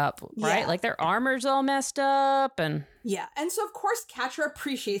banged up, right? Yeah. Their armor's all messed up and yeah, and so of course Catra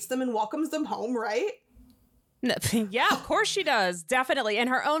appreciates them and welcomes them home, right? Yeah, of course she does, definitely, in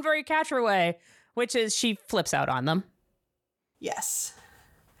her own very Catra way, which is she flips out on them. Yes.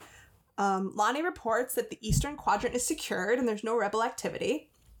 Lonnie reports that the Eastern Quadrant is secured and there's no rebel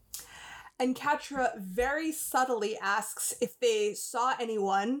activity. And Catra very subtly asks if they saw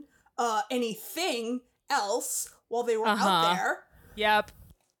anything else while they were out there. Yep.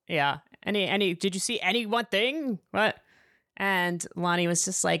 Yeah. Did you see any one thing? What? And Lonnie was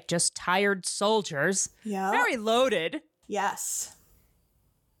just tired soldiers. Yeah. Very loaded. Yes.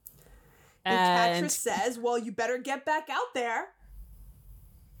 And Catra says, well, you better get back out there.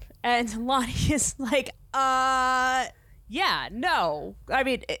 And Lonnie is Yeah, no. I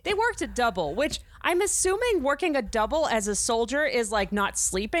mean, they worked a double, which I'm assuming working a double as a soldier is like not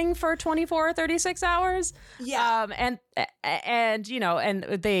sleeping for 24 or 36 hours. Yeah. And you know, and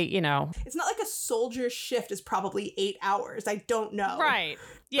they, you know. It's not like a soldier shift is probably 8 hours. I don't know. Right.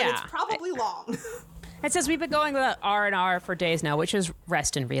 Yeah. But it's probably long. It says we've been going with R&R for days now, which is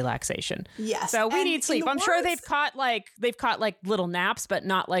rest and relaxation. Yes. So we And need sleep. in the I'm sure words- they've caught like little naps, but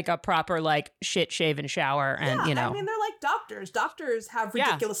not like a proper like shit shave and shower and you know. I mean, they're like doctors. Doctors have Yeah.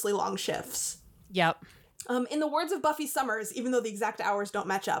 ridiculously long shifts. Yep. In the words of Buffy Summers, even though the exact hours don't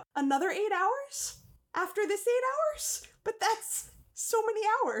match up, another 8 hours after this 8 hours? But that's so many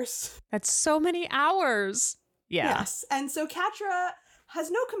hours. That's so many hours. Yeah. Yes. And so Catra has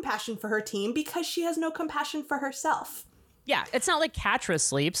no compassion for her team because she has no compassion for herself. Yeah, it's not like Catra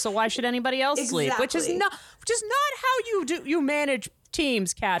sleeps, so why should anybody else sleep? Which is Exactly. not how you manage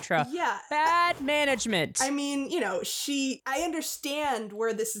teams, Catra. Yeah. Bad management. I mean, you know, I understand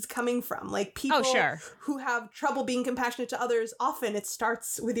where this is coming from. Like, people sure. who have trouble being compassionate to others, often it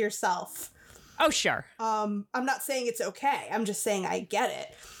starts with yourself. Oh, sure. I'm not saying it's okay. I'm just saying I get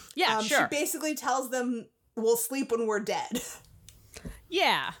it. Yeah, sure. She basically tells them, we'll sleep when we're dead.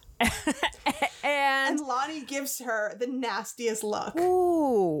 Yeah. And Lonnie gives her the nastiest look.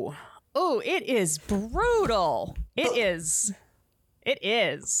 Ooh, it is brutal. It is.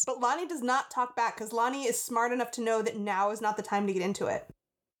 But Lonnie does not talk back because Lonnie is smart enough to know that now is not the time to get into it.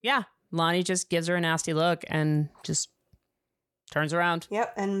 Yeah. Lonnie just gives her a nasty look and just turns around.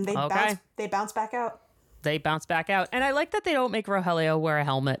 Yep, and they Okay. bounce back out. They bounce back out. And I like that they don't make Rogelio wear a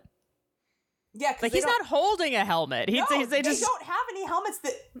helmet. Yeah, because Like, he's not holding a helmet. No, They just don't have any helmets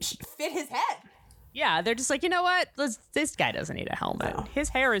that fit his head. Yeah, they're just like, you know what? This guy doesn't need a helmet. No. His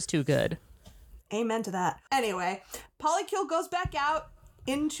hair is too good. Amen to that. Anyway, Polykill goes back out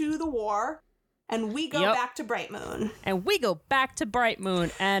into the war, and we go Yep. back to Bright Moon. And we go back to Bright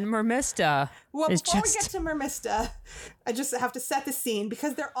Moon, and Mermista Well, is before just... we get to Mermista, I just have to set the scene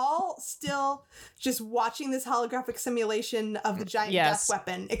because they're all still just watching this holographic simulation of the giant Yes. death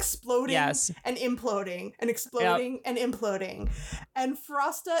weapon exploding Yes. and imploding and exploding and imploding. And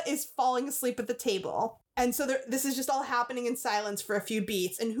Frosta is falling asleep at the table. And so this is just all happening in silence for a few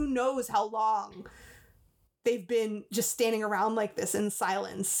beats. And who knows how long they've been just standing around like this in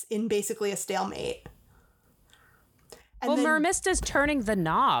silence in basically a stalemate. And Well, then- Mermista's turning the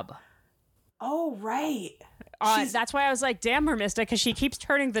knob. Oh, right. That's why I was like, damn, Mermista, because she keeps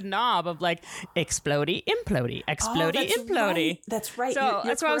turning the knob of like, explodey, implodey, explodey, that's implodey. Right. That's right. So You're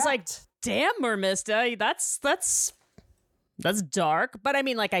that's why I was like, correct. damn, Mermista, that's dark. But I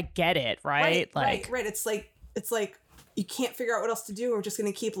mean, like, I get it, right? Right. It's like you can't figure out what else to do. We're just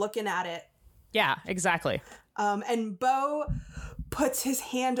gonna keep looking at it. Yeah, exactly. And Bo puts his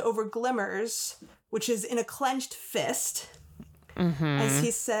hand over Glimmer's, which is in a clenched fist, as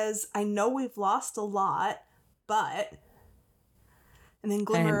he says, "I know we've lost a lot, but..." And then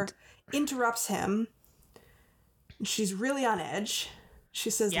Glimmer interrupts him. And she's really on edge. She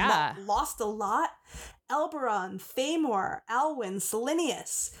says, Yeah. Lost a lot? Elberon, Thamor, Alwyn,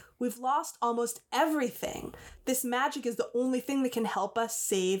 Selenius. We've lost almost everything. This magic is the only thing that can help us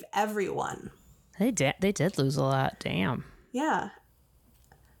save everyone." They did lose a lot. Damn. Yeah.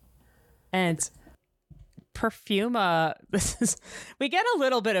 And Perfuma, we get a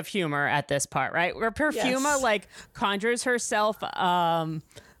little bit of humor at this part, right? Where Perfuma Yes. like conjures herself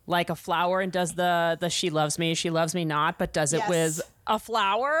like a flower and does the she loves me not, but does it Yes. with a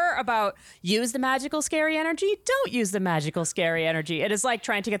flower about use the magical scary energy, don't use the magical scary energy. It is like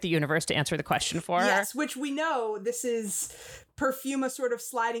trying to get the universe to answer the question for her. Yes, which we know this is Perfuma sort of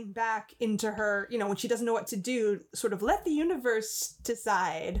sliding back into her, when she doesn't know what to do, sort of let the universe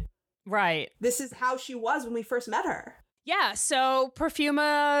decide. Right. This is how she was when we first met her. Yeah, so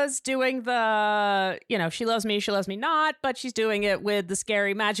Perfuma's doing the, she loves me not, but she's doing it with the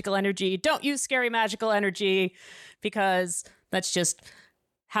scary magical energy. Don't use scary magical energy because that's just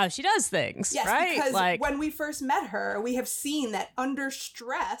how she does things, Yes, right? because when we first met her, we have seen that under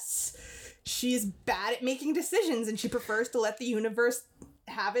stress, she's bad at making decisions and she prefers to let the universe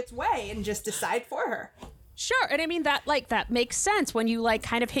have its way and just decide for her. Sure, and I mean that makes sense when you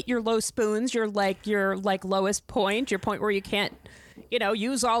kind of hit your low spoons, your lowest point, your point where you can't,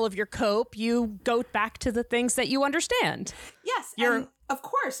 use all of your cope. You go back to the things that you understand. Yes, and of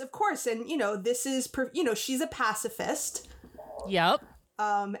course, and this is she's a pacifist. Yep.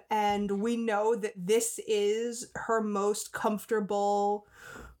 And we know that this is her most comfortable,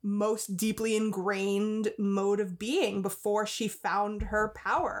 most deeply ingrained mode of being before she found her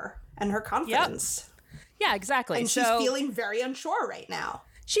power and her confidence. Yeah, exactly. And she's feeling very unsure right now.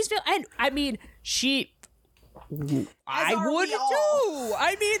 And I mean, I are would we all. too.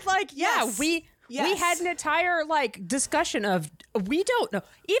 I mean, like, Yes. we had an entire like discussion of we don't know.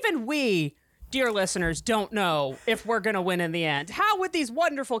 Even we, dear listeners, don't know if we're gonna win in the end. How would these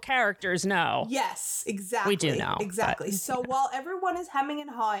wonderful characters know? Yes, exactly. We do know, Exactly. but- So while everyone is hemming and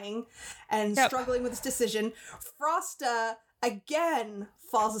hawing and Yep. struggling with this decision, Frosta again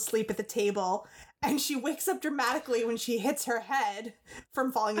falls asleep at the table, and she wakes up dramatically when she hits her head from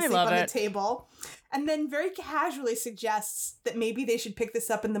falling asleep love on the it. table, and then very casually suggests that maybe they should pick this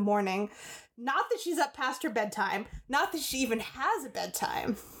up in the morning. Not that she's up past her bedtime, not that she even has a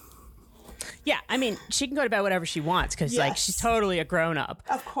bedtime. Yeah, I mean, she can go to bed whatever she wants because like Yes. she's totally a grown up.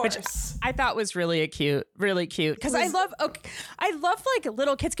 Of Which course. I thought was really cute. Because I love like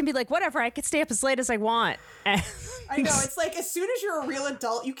little kids can be like, whatever, I could stay up as late as I want. And I know, it's like as soon as you're a real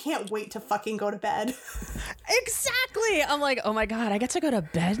adult, you can't wait to fucking go to bed. exactly. I'm like, oh my God, I get to go to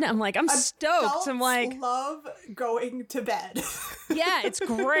bed now. I'm like, I'm stoked. I'm like, Adults love going to bed. yeah, it's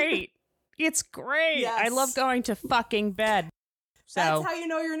great. It's great. I Yes. love going to fucking bed. That's So, how you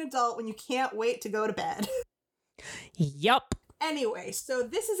know you're an adult, when you can't wait to go to bed. yup. Anyway, so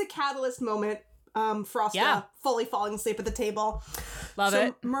this is a catalyst moment. Frosta Yeah. fully falling asleep at the table. Love so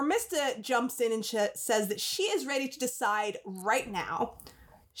it. Mermista jumps in and says that she is ready to decide right now.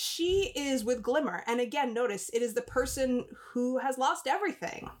 She is with Glimmer. And again, notice it is the person who has lost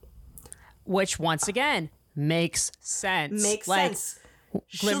everything. Which once again makes sense. Makes like, sense.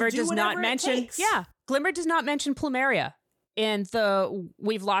 Glimmer She'll do does not whatever it mention. takes. Yeah, Glimmer does not mention Plumeria in the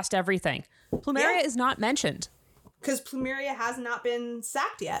 "We've lost everything." Plumeria Yeah. is not mentioned. Because Plumeria has not been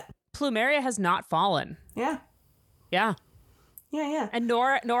sacked yet. Plumeria has not fallen. Yeah. Yeah, Yeah. and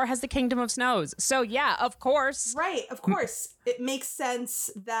nor has the Kingdom of Snows. So yeah, of course. Right, of course. It makes sense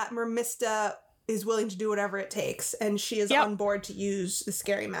that Mermista is willing to do whatever it takes, and she is Yep. on board to use the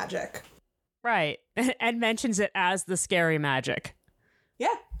scary magic. Right, and mentions it as the scary magic,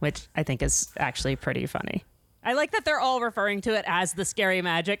 Yeah. which I think is actually pretty funny. I like that they're all referring to it as the scary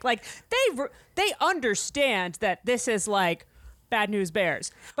magic. Like they understand that this is like bad news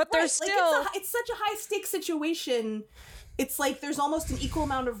bears, but they're Right, still like it's such a high stakes situation. It's like there's almost an equal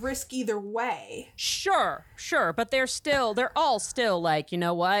amount of risk either way. sure, but they're all still like, you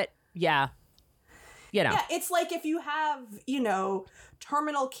know what? Yeah. You know. Yeah, it's like if you have,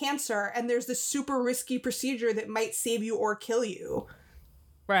 terminal cancer and there's this super risky procedure that might save you or kill you.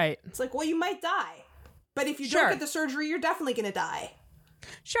 Right. It's like, well, you might die. But if you Sure. don't get the surgery, you're definitely going to die.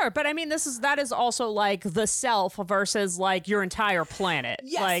 Sure, but I mean that is also like the self versus like your entire planet.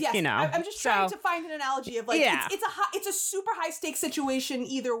 Yes, like, yes. you know. I'm just trying so- to find an analogy of like Yeah. it's a super high stakes situation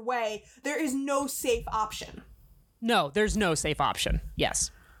either way. There is no safe option. No, there's no safe option. Yes.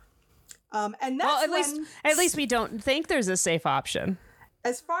 And that's Well, at least we don't think there's a safe option.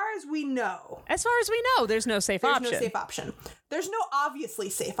 as far as we know, As far as we know, there's no safe there's option. no safe option. There's no obviously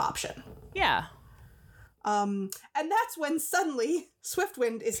safe option. Yeah. And that's when suddenly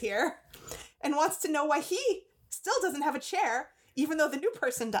Swiftwind is here and wants to know why he still doesn't have a chair, even though the new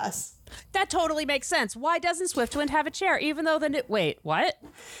person does. That totally makes sense. Why doesn't Swiftwind have a chair even though wait, what?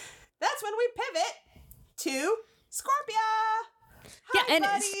 That's when we pivot to Scorpia. Yeah, Hi, and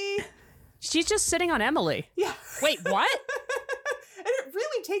buddy. She's just sitting on Emily. Yeah. Wait, what? And it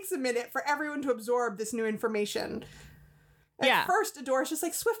really takes a minute for everyone to absorb this new information. At Yeah. first, Adora's just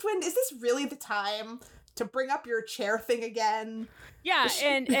like, Swiftwind, is this really the time to bring up your chair thing again? Yeah,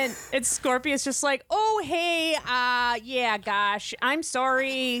 and Scorpia's just like, oh hey, yeah, gosh, I'm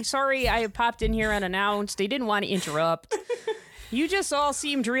sorry I popped in here unannounced. I didn't want to interrupt. You just all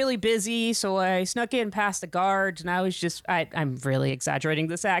seemed really busy, so I snuck in past the guards, and I was just I'm really exaggerating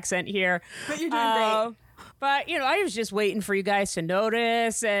this accent here. But you're doing great. But, I was just waiting for you guys to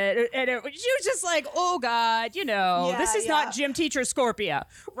notice, and she was just like, oh, God, Yeah, this is not gym teacher Scorpia,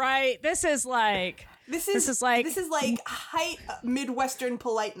 right? This is like... This is like height Midwestern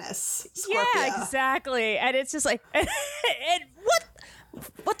politeness. Scorpia. Yeah, exactly. And it's just like, and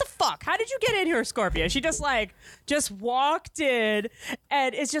what the fuck? How did you get in here, Scorpia? She just walked in,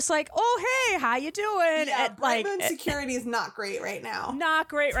 and it's just like, oh hey, how you doing? Yeah, and, Bright Moon security is not great right now. not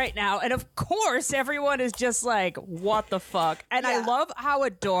great right now. And of course, everyone is just like, what the fuck? And I Yeah. love how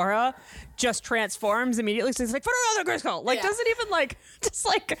Adora just transforms immediately. So it's like, for another Grayskull. Like, Yeah. doesn't even like, just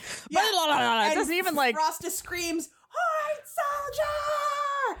like, Yeah. blah, blah, blah, blah. And Doesn't even like, Frosta screams, "Hard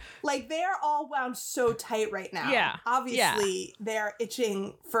soldier!" Like they're all wound so tight right now. Yeah. Obviously, they're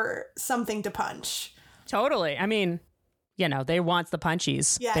itching for something to punch. totally. I mean, they want the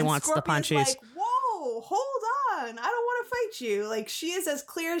punchies. Yeah, they and want the Scorpia's punchies. like, "Whoa, hold on! I don't want to fight you." Like she is as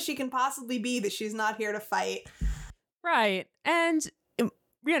clear as she can possibly be that she's not here to fight. Right. And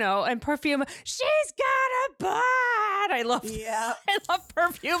and Perfume, she's got a butt. I love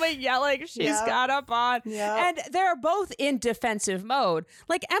Perfume yelling, she's got a butt. And they're both in defensive mode.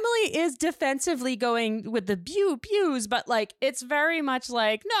 Like, Emily is defensively going with the pews, but like, it's very much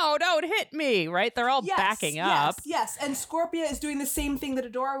like, no, don't hit me, right? They're all backing up. Yes. And Scorpia is doing the same thing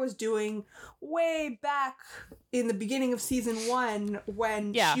that Adora was doing way back in the beginning of season 1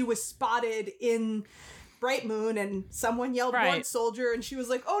 when she was spotted in Bright Moon and someone yelled Ward Soldier and she was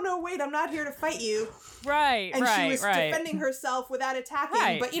like, oh no, wait, I'm not here to fight you. Right, and she was defending herself without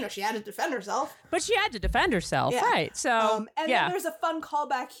attacking, but she had to defend herself. Right? So, and then there's a fun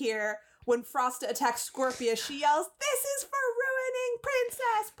callback here when Frosta attacks Scorpia. She yells, "This is for ruining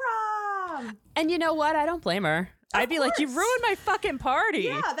Princess Prom!" And you know what? I don't blame her. I'd be like, you ruined my fucking party.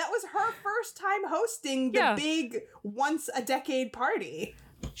 Yeah, that was her first time hosting the big once a decade party.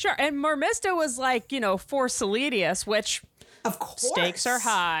 Sure, and Mermista was like, for Celedius, which of course stakes are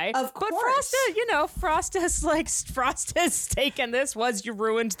high. Of course. But Frosta's stake in this was you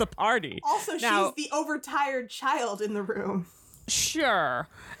ruined the party. Also, she's the overtired child in the room. Sure.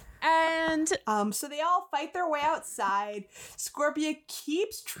 And so they all fight their way outside. Scorpia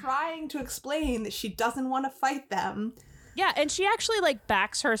keeps trying to explain that she doesn't want to fight them. Yeah, and she actually like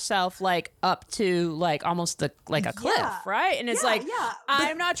backs herself like up to like almost like a cliff, right? And it's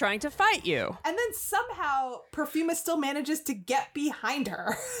I'm not trying to fight you. And then somehow Perfuma still manages to get behind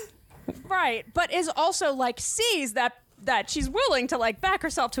her. Right, but is also like sees that she's willing to like back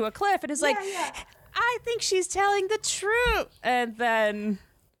herself to a cliff and is like, I think she's telling the truth. And then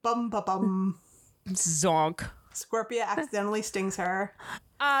bum zonk. Scorpia accidentally stings her.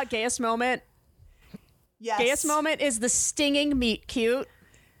 Gayest moment. Yes. Gayest moment is the stinging meet cute.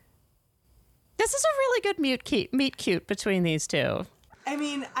 This is a really good meet cute between these two. I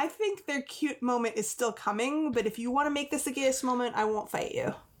mean, I think their cute moment is still coming, but if you want to make this the gayest moment, I won't fight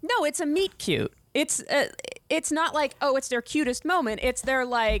you. No, it's a meet cute. It's not like, oh, it's their cutest moment. It's their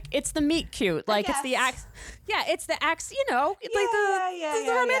like, it's the meet cute. Like it's the act. Yeah, it's the acts. The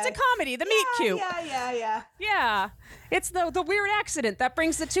romantic comedy, the meet cute. Yeah. It's the weird accident that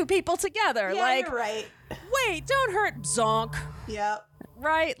brings the two people together. Yeah, like, you're right. Wait, don't hurt zonk. Yep.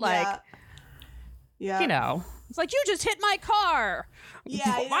 Right? Like, yeah. It's like, you just hit my car. Yeah.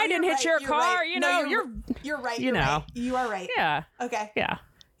 I didn't hit your car. Right. You're right. You are right. Yeah. Okay. Yeah.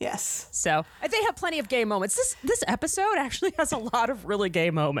 Yes. So they have plenty of gay moments. This episode actually has a lot of really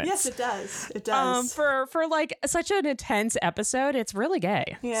gay moments. Yes, it does. It does. For like such an intense episode, it's really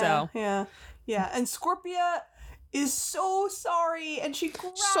gay. Yeah. So. Yeah. And Scorpia is so sorry, and she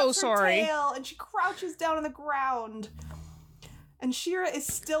grabs her tail and she crouches down on the ground. And She-Ra is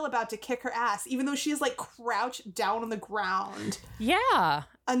still about to kick her ass, even though she is like crouched down on the ground. Yeah.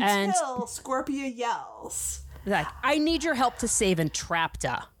 Until Scorpia yells, like, I need your help to save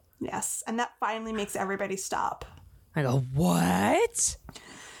Entrapta. Yes, and that finally makes everybody stop. I go, what?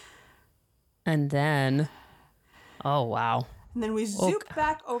 And then, oh, wow. And then we zoop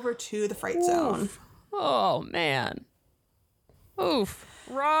back over to the Fright Zone. Oh, man. Oof.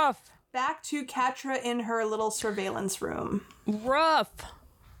 Rough. Back to Catra in her little surveillance room. Rough.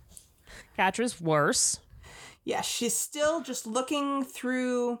 Catra's worse. Yeah, she's still just looking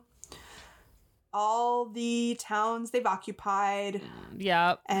through all the towns they've occupied.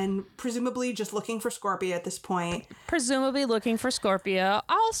 Yep. And presumably just looking for Scorpia at this point. Presumably looking for Scorpia.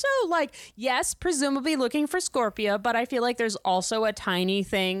 Also, like, yes, presumably looking for Scorpia, but I feel like there's also a tiny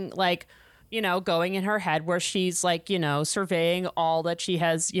thing, like, going in her head where she's like, surveying all that she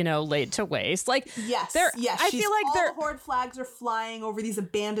has, laid to waste. Like, yes. I feel like all the Horde flags are flying over these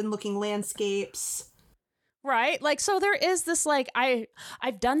abandoned looking landscapes. Right? Like, so there is this, like, I've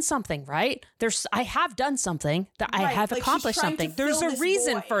done something, right? I have done something, that I have accomplished something. There's a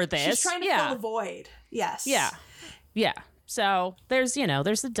reason for this. She's trying to fill a void. Yes. Yeah. So there's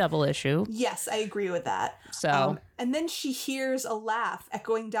the double issue. Yes, I agree with that. So. And then she hears a laugh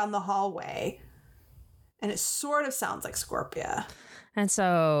echoing down the hallway. And it sort of sounds like Scorpia. And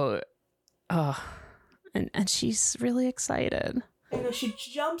so, and she's really excited. And she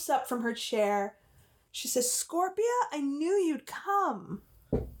jumps up from her chair. She says, Scorpia, I knew you'd come.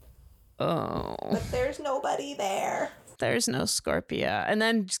 Oh. But there's nobody there. There's no Scorpia. And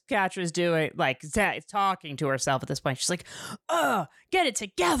then Catra's doing, like, talking to herself at this point. She's like, get it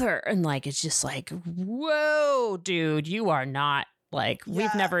together. And, like, it's just like, whoa, dude, you are not, like,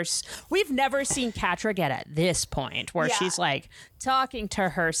 we've never seen Catra get at this point where she's, like, talking to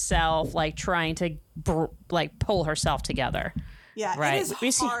herself, like, trying to, pull herself together. Yeah, right. It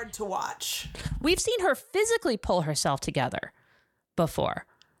is hard to watch. We've seen her physically pull herself together before.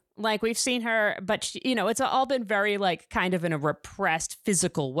 Like, we've seen her, but, she, you know, it's all been very, like, kind of in a repressed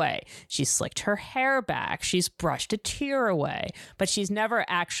physical way. She's slicked her hair back. She's brushed a tear away. But she's never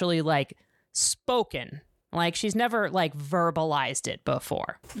actually, like, spoken. Like, she's never, like, verbalized it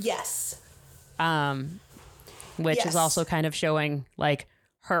before. Yes. Which Yes. is also kind of showing, like,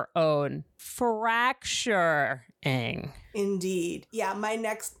 her own fracturing. Indeed. Yeah, my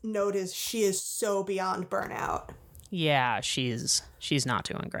next note is she is so beyond burnout. Yeah, she's not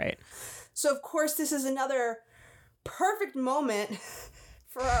doing great. So, of course, this is another perfect moment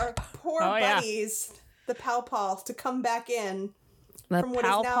for our poor buddies, the Pal Pals, to come back in The from what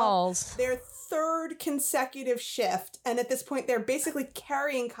is Pal now Pals. their third consecutive shift. And at this point, they're basically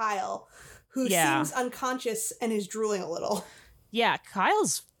carrying Kyle, who seems unconscious and is drooling a little. Yeah,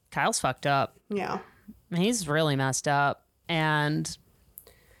 Kyle's fucked up. Yeah. He's really messed up. And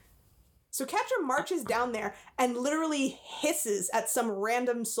So Catra marches down there and literally hisses at some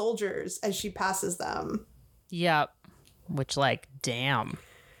random soldiers as she passes them. yep. Which, like, damn.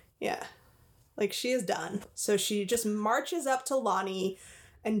 Yeah. Like, she is done. So she just marches up to Lonnie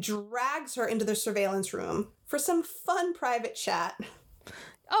and drags her into the surveillance room for some fun private chat.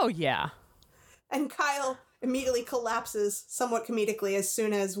 Oh, yeah. And Kyle immediately collapses somewhat comedically as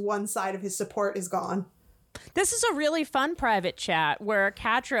soon as one side of his support is gone. This is a really fun private chat where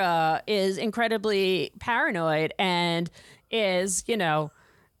Catra is incredibly paranoid and is, you know,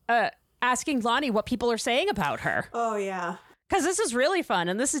 asking Lonnie what people are saying about her. Oh, yeah. Because this is really fun.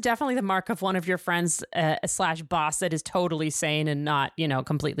 And this is definitely the mark of one of your friends / boss that is totally sane and not, you know,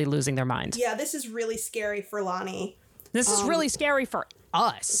 completely losing their mind. Yeah, this is really scary for Lonnie. This is really scary for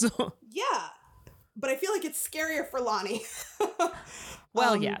us. Yeah. But I feel like it's scarier for Lonnie.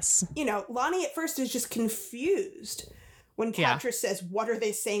 Well, yes. You know, Lonnie at first is just confused when Catra says, "What are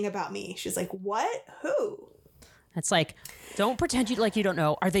they saying about me?" She's like, "What? Who?" It's like, don't pretend you don't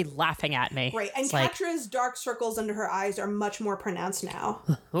know. Are they laughing at me? Right. And it's like, Catra's dark circles under her eyes are much more pronounced now.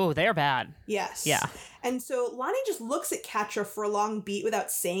 oh, they're bad. Yes. Yeah. And so Lonnie just looks at Catra for a long beat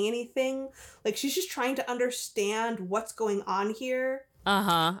without saying anything. Like, she's just trying to understand what's going on here.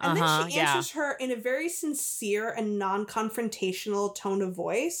 And then she answers her in a very sincere and non-confrontational tone of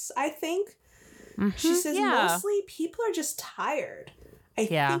voice, I think. She says, mostly people are just tired. I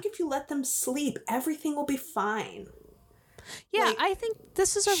think if you let them sleep, everything will be fine. Yeah, Like, I think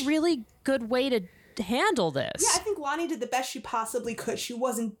this is a really good way to handle this. Yeah, I think Lonnie did the best she possibly could. She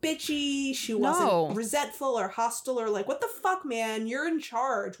wasn't bitchy. She wasn't resentful or hostile or like, what the fuck, man? You're in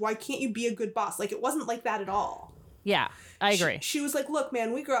charge. Why can't you be a good boss? Like, it wasn't like that at all. Yeah, I agree. She was like, look,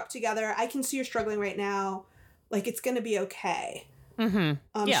 man, we grew up together. I can see you're struggling right now. Like, it's going to be okay. She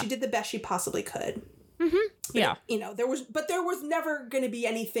did the best she possibly could. But, you know, there was never going to be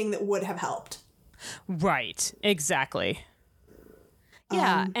anything that would have helped. Right. Exactly.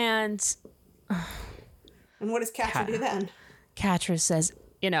 Yeah. And what does Catra do then? Catra says,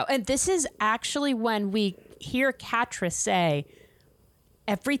 you know, and this is actually when we hear Catra say,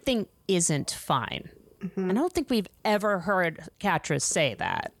 everything isn't fine. I don't think we've ever heard Catra say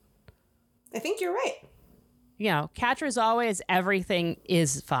that. I think you're right. You know, Catra's always, everything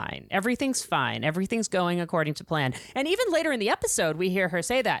is fine. Everything's fine. Everything's going according to plan. And even later in the episode, we hear her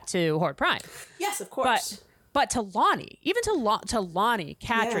say that to Horde Prime. Yes, of course. But to Lonnie, even to Lonnie,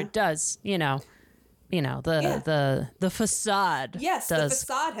 Catra does, the facade. Yes, the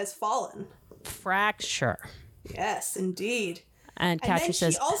facade has fallen. Fracture. Yes, indeed. And Catra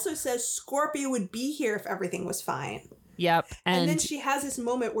says, she also says Scorpia would be here if everything was fine. Yep. And then she has this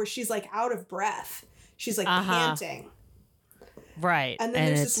moment where she's like out of breath. She's like panting. Right. And then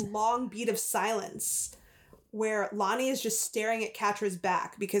there's this long beat of silence where Lonnie is just staring at Catra's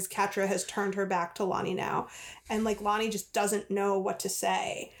back because Catra has turned her back to Lonnie now. And like Lonnie just doesn't know what to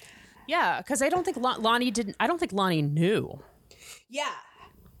say. Yeah, because I don't think Lonnie knew. Yeah.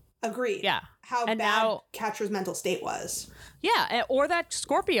 Agreed. Yeah. How and bad now, Catra's mental state was. Yeah, or that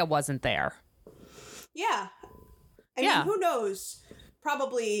Scorpia wasn't there. Yeah. I mean, who knows?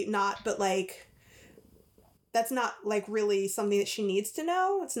 Probably not, but like, that's not like really something that she needs to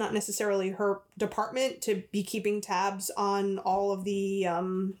know. It's not necessarily her department to be keeping tabs on all of the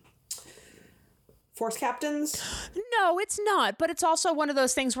force captains. No, it's not. But it's also one of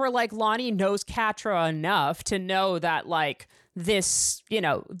those things where like Lonnie knows Catra enough to know that like this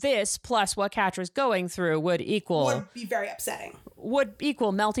plus what Catra's going through would be very upsetting. Would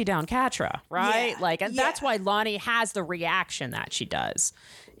equal melting down Catra, right? Yeah. That's why Lonnie has the reaction that she does.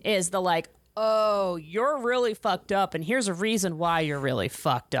 Is the like, oh, you're really fucked up, and here's a reason why you're really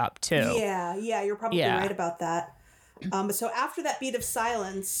fucked up too. Yeah, you're probably right about that. So after that beat of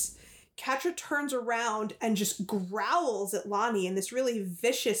silence, Catra turns around and just growls at Lonnie in this really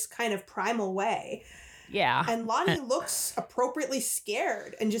vicious kind of primal way. Yeah. And Lonnie looks appropriately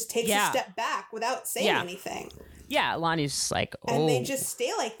scared and just takes a step back without saying anything. Yeah, Lonnie's just like, oh. And they just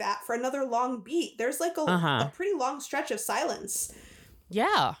stay like that for another long beat. There's like a pretty long stretch of silence.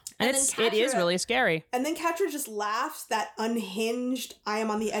 Yeah. And it is really scary. And then Catra just laughs, that unhinged, I am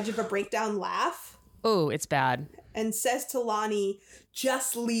on the edge of a breakdown laugh. Oh, it's bad. And says to Lonnie,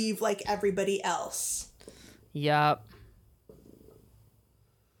 just leave like everybody else. Yup.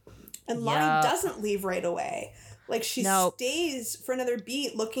 And Lonnie doesn't leave right away. Like, she stays for another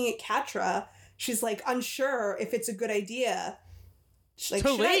beat looking at Catra. She's, like, unsure if it's a good idea. She's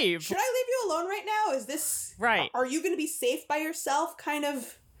like, leave. Should I leave you alone right now? Is this... Right. Are you going to be safe by yourself kind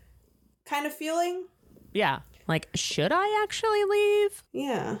of feeling? Yeah. Like, should I actually leave?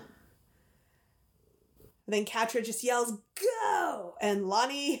 Yeah. And then Catra just yells, go! And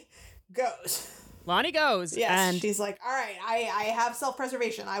Lonnie goes. Lonnie goes. Yes, and she's like, all right, I have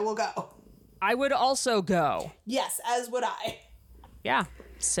self-preservation. I will go. I would also go. Yes, as would I. Yeah.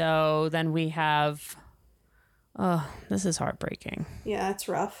 So then we have... Oh, this is heartbreaking. Yeah, it's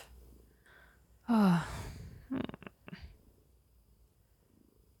rough. And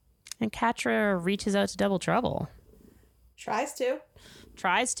Catra reaches out to Double Trouble. Tries to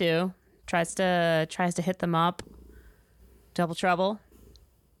hit them up. Double Trouble,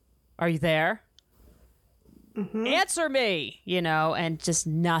 are you there? Mm-hmm. Answer me, and just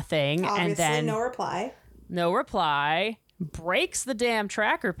nothing. Obviously, and then no reply. Breaks the damn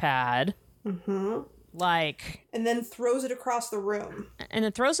tracker pad. Mm-hmm. And then throws it across the room.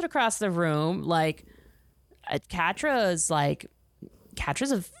 Catra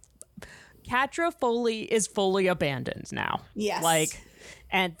is fully abandoned now. Yes.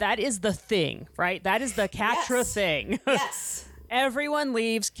 And that is the thing, right? That is the Catra thing. Yes. Everyone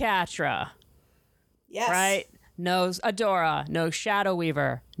leaves Catra. Yes. Right? No Adora, no Shadow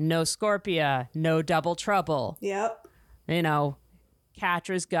Weaver, no Scorpia, no Double Trouble. Yep.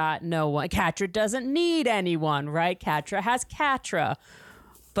 Catra's got no one. Catra doesn't need anyone, right? Catra has Catra.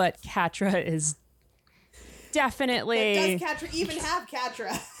 But Catra is definitely... But does Catra even have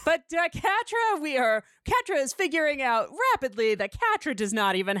Catra? But Catra is figuring out rapidly that Catra does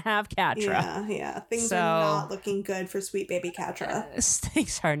not even have Catra. Yeah. Things are not looking good for sweet baby Catra.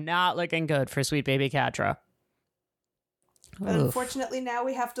 Things are not looking good for sweet baby Catra. But unfortunately, now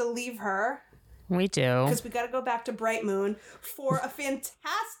we have to leave her. We do. Because we got to go back to Bright Moon for a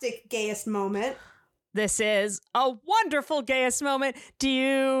fantastic gayest moment. This is a wonderful gayest moment. Do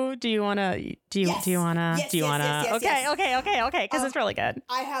you want to? Yes. Okay. Because it's really good.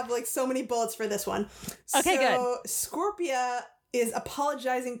 I have so many bullets for this one. Okay, good. Scorpia is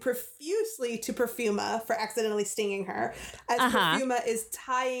apologizing profusely to Perfuma for accidentally stinging her, as Perfuma is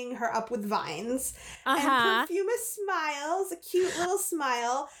tying her up with vines. And Perfuma smiles, a cute little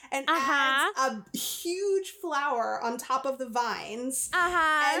smile, and adds a huge flower on top of the vines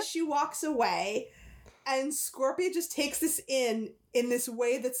as she walks away. And Scorpia just takes this in this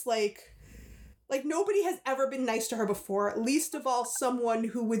way that's like nobody has ever been nice to her before, least of all someone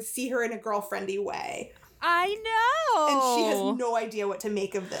who would see her in a girlfriendy way. I know. And she has no idea what to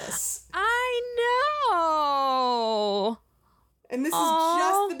make of this. I know. And this is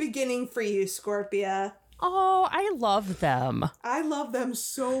just the beginning for you, Scorpia. Oh, I love them. I love them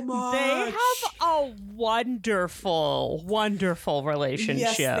so much. They have a wonderful, wonderful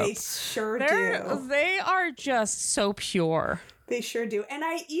relationship. Yes, they sure do. They are just so pure. They sure do. And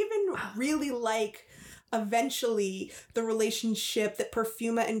I even really like eventually the relationship that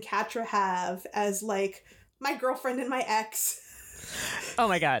Perfuma and Catra have as my girlfriend and my ex. Oh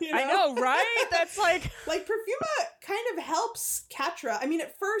my god. I know, right? That's Perfuma kind of helps Catra. I mean,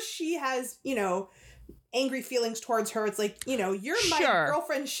 at first she has, angry feelings towards her. It's you're my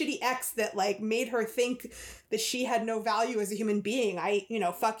girlfriend's shitty ex that made her think that she had no value as a human being.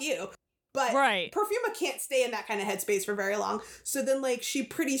 Fuck you. But Perfuma can't stay in that kind of headspace for very long. So then she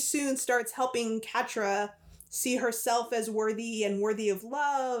pretty soon starts helping Catra see herself as worthy of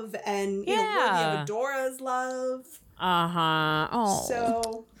love and worthy of Adora's love.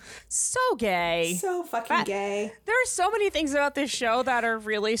 Oh. So gay. So fucking gay. There are so many things about this show that are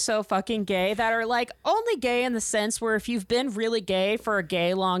really so fucking gay, that are only gay in the sense where if you've been really gay for a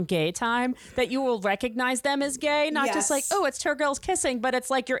gay long gay time, that you will recognize them as gay. Not just it's two girls kissing, but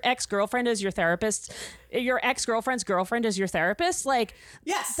it's your ex-girlfriend is your therapist. Your ex-girlfriend's girlfriend is your therapist.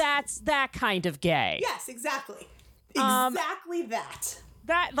 Yes. That's that kind of gay. Yes, exactly. Exactly that.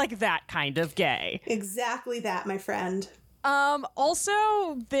 That kind of gay. Exactly that, my friend. Also,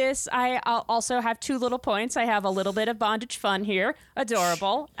 I'll also have two little points. I have a little bit of bondage fun here.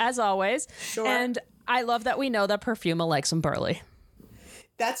 Adorable, as always. Sure. And I love that we know that Perfuma likes some burly.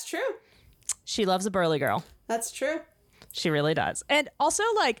 That's true. She loves a burly girl. That's true. She really does. And also,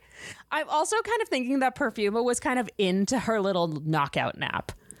 like, I'm also kind of thinking that Perfuma was kind of into her little knockout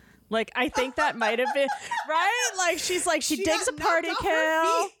nap. Like, I think that might have been, right? Like, she digs a party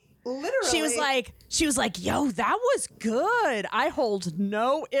kill. Literally. She was like, yo, that was good. I hold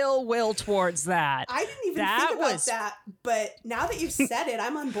no ill will towards that. I didn't even think about that, but now that you've said it,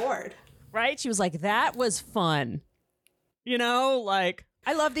 I'm on board. Right? She was like, that was fun. You know, like,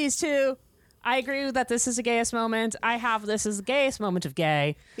 I love these two. I agree that this is a gayest moment. I have this as the gayest moment of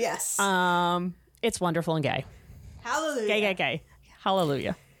gay. Yes. It's wonderful and gay. Hallelujah. Gay.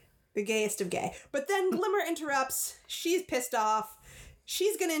 Hallelujah. The gayest of gay. But then Glimmer interrupts. She's pissed off.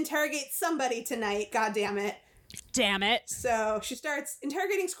 She's going to interrogate somebody tonight. God damn it. Damn it. So she starts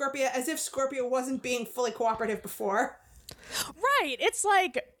interrogating Scorpia as if Scorpia wasn't being fully cooperative before. Right. It's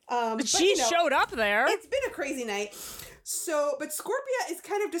like she showed up there. It's been a crazy night. So, but Scorpia is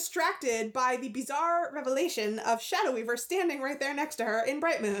kind of distracted by the bizarre revelation of Shadow Weaver standing right there next to her in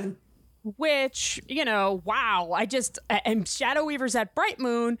Bright Moon. Which, you know, wow. And Shadow Weaver's at Bright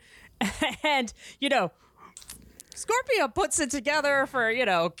Moon. And, you know, Scorpia puts it together for, you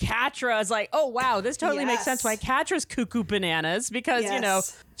know, Catra is like, oh, wow, this totally makes sense why Catra's cuckoo bananas. Because, you know,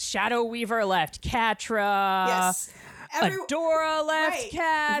 Shadow Weaver left Catra. Yes. Adora left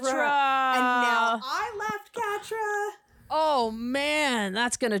Catra. And now I left Catra. Oh, man,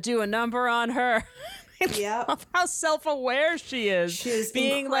 that's going to do a number on her. Yeah. Of how self-aware she is. She is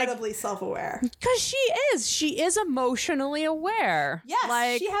being incredibly self-aware. Because she is emotionally aware. Yes,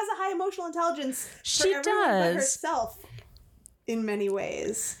 like, she has a high emotional intelligence for she everyone does. but herself in many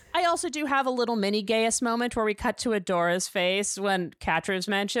ways. I also do have a little mini gayest moment where we cut to Adora's face when Catra is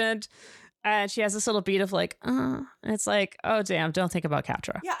mentioned. And she has this little beat of like, and it's like, oh, damn, don't think about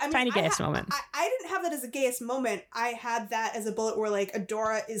Catra. Yeah, I mean, tiny gayest moment. I didn't have that as a gayest moment. I had that as a bullet where, like,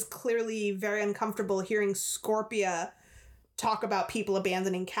 Adora is clearly very uncomfortable hearing Scorpia talk about people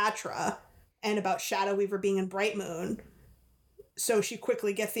abandoning Catra and about Shadow Weaver being in Bright Moon. So she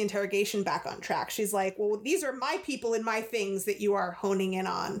quickly gets the interrogation back on track. She's like, well, these are my people and my things that you are honing in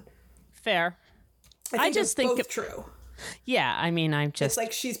on. Fair. I just think both true. Yeah, I mean, It's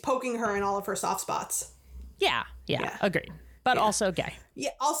like she's poking her in all of her soft spots. Yeah, agreed. But also gay. Yeah,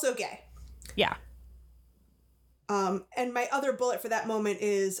 also gay. Yeah. And my other bullet for that moment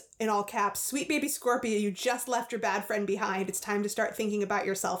is, in all caps, sweet baby Scorpia, you just left your bad friend behind. It's time to start thinking about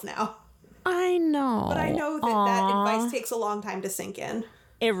yourself now. I know. But I know that advice takes a long time to sink in.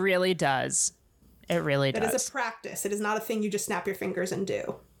 It really does. It really does. It is a practice. It is not a thing you just snap your fingers and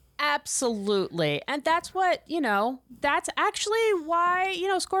do. Absolutely. And that's what, you know, that's actually why, you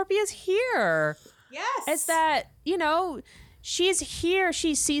know, Scorpia's here. Yes. It's that, you know, she's here.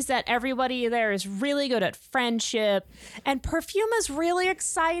 She sees that everybody there is really good at friendship. And Perfuma's really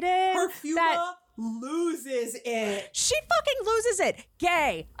excited. Perfuma loses it. She fucking loses it.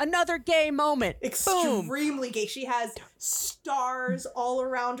 Gay. Another gay moment. Extremely gay. She has stars all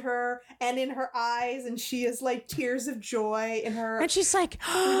around her and in her eyes, and she has like tears of joy in her. And she's like, in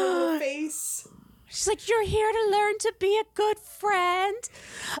her little face. She's like, you're here to learn to be a good friend.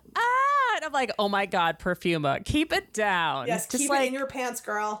 And I'm like, oh my God, Perfuma, keep it down. Yes, just keep like, it in your pants,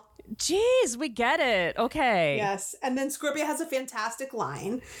 girl. Jeez, we get it. Okay. Yes. And then Scorpia has a fantastic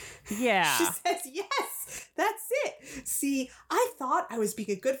line. Yeah. She says, yes, that's it. See, I thought I was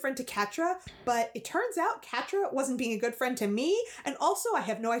being a good friend to Catra, but it turns out Catra wasn't being a good friend to me. And also, I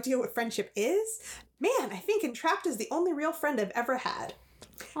have no idea what friendship is. Man, I think Entrapta is the only real friend I've ever had.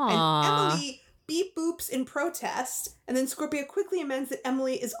 Aww. And Emily beep boops in protest. And then Scorpia quickly amends that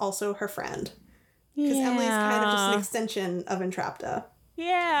Emily is also her friend. Because Emily's kind of just an extension of Entrapta.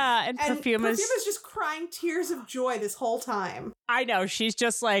 Yeah, and Perfuma's just crying tears of joy this whole time. I know, she's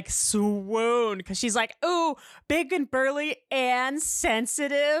just like swoon because she's like, ooh, big and burly and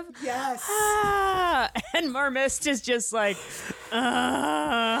sensitive. Yes. And Mermist is just like,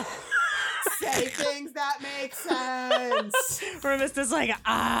 say things that make sense. Mermista's like,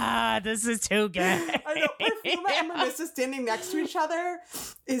 this is too good. I know, Perfuma and Mermista standing next to each other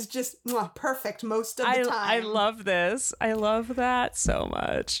is just perfect most of the time. I love this. I love that so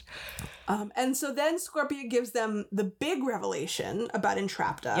much. And so then Scorpia gives them the big revelation about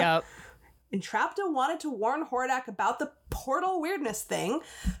Entrapta. Yep. Entrapta wanted to warn Hordak about the portal weirdness thing,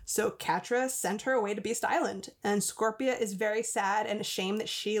 so Catra sent her away to Beast Island. And Scorpia is very sad and ashamed that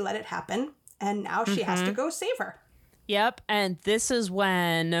she let it happen, and now she has to go save her. Yep, and this is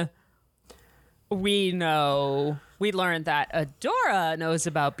when we learned that Adora knows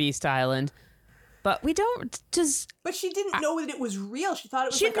about Beast Island, but we don't just. But she didn't know that it was real. She thought it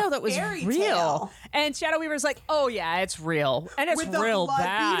was She like didn't know a that was fairy real. tale. And Shadow Weaver's like, oh yeah, it's real. And it's With the real blood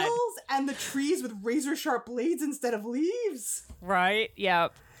bad. beetles and the trees with razor sharp blades instead of leaves. Right?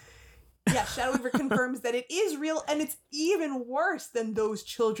 Yep. Yeah, Shadow Weaver confirms that it is real, and it's even worse than those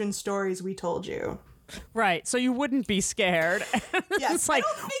children's stories we told you. Right. So you wouldn't be scared. Yes, It's like,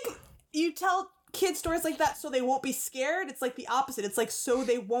 I don't think you tell kids stories like that so they won't be scared. It's like the opposite. It's like so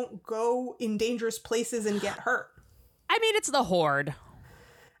they won't go in dangerous places and get hurt. I mean, it's the Horde.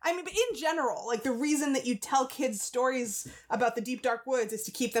 I mean, but in general, like the reason that you tell kids stories about the deep dark woods is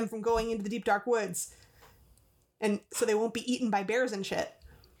to keep them from going into the deep dark woods. And so they won't be eaten by bears and shit.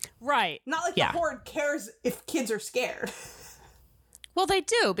 Right. Not like Yeah. the Horde cares if kids are scared. Well, they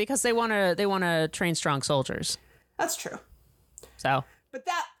do because they want to train strong soldiers. That's true. So, But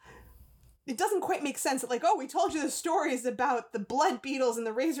that, it doesn't quite make sense that like, oh, we told you the stories about the blood beetles and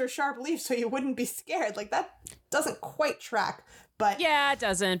the razor sharp leaves so you wouldn't be scared. Like that doesn't quite track. But yeah, it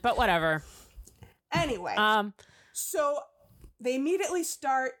doesn't, but whatever. anyway, so they immediately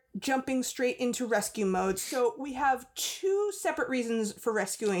start jumping straight into rescue mode. So we have two separate reasons for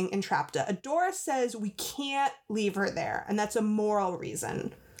rescuing Entrapta. Adora says we can't leave her there, and that's a moral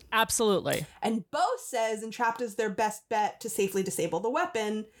reason. Absolutely. And Bo says Entrapta's their best bet to safely disable the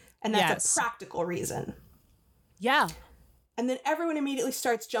weapon, and that's Yes. a practical reason. Yeah. And then everyone immediately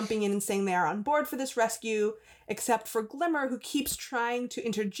starts jumping in and saying they are on board for this rescue, except for Glimmer, who keeps trying to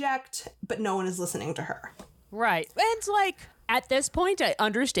interject, but no one is listening to her. Right. And like at this point, I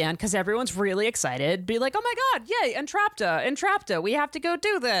understand because everyone's really excited. Be like, oh my God, yay, Entrapta, we have to go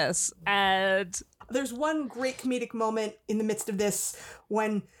do this. And There's one great comedic moment in the midst of this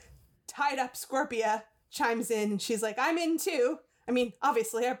when tied up Scorpia chimes in and she's like, I'm in too. I mean,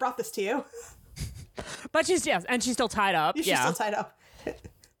 obviously, I brought this to you. but she's and she's still tied up. She's Yeah. still tied up.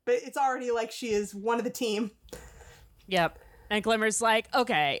 But it's already like she is one of the team. Yep. And Glimmer's like,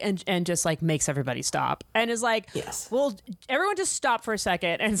 okay, and just like makes everybody stop and is like, Yes. well, everyone just stop for a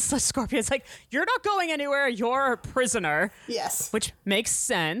second. And Scorpion's like, you're not going anywhere. You're a prisoner, Yes. which makes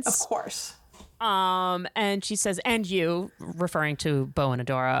sense. Of course. And she says, and you, referring to Bo and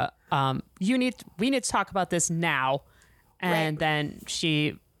Adora, we need to talk about this now. And Right. then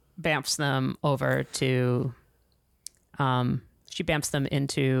she bamps them over to, she bamps them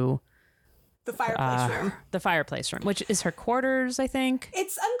into The fireplace room. the fireplace room, which is her quarters, I think.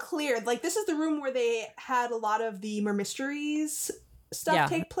 It's unclear. Like, this is the room where they had a lot of the Mer Mysteries stuff Yeah.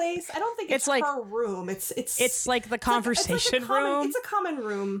 take place. I don't think it's like- her room. It's like the conversation room. It's a common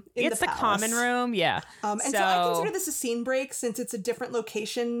room in It's the the palace. common room, yeah. And so I consider this a scene break since it's a different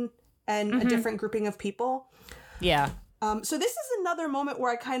location and a different grouping of people. yeah. So this is another moment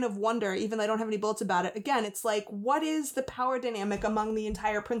where I kind of wonder, even though I don't have any bullets about it, again, it's like, what is the power dynamic among the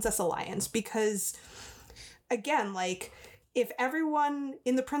entire Princess Alliance? Because, again, like, if everyone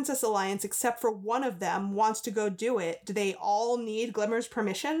in the Princess Alliance, except for one of them, wants to go do it, do they all need Glimmer's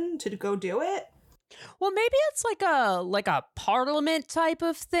permission to go do it? Well, maybe it's like a parliament type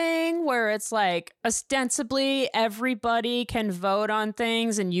of thing where it's like ostensibly everybody can vote on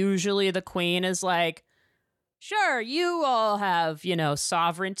things and usually the queen is like, sure, you all have,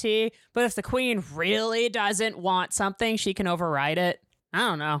 sovereignty, but if the queen really doesn't want something, she can override it. I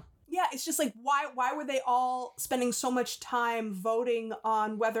don't know. Yeah, it's just like, why were they all spending so much time voting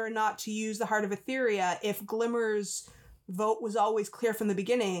on whether or not to use the Heart of Etheria if Glimmer's vote was always clear from the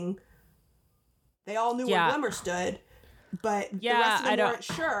beginning? They all knew where Glimmer stood, but the rest of them weren't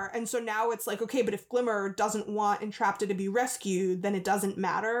sure. And so now it's like, okay, but if Glimmer doesn't want Entrapta to be rescued, then it doesn't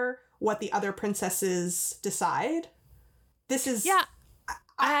matter what the other princesses decide. This is... Yeah.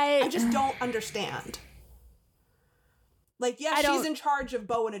 I just don't understand. Like, yeah, she's in charge of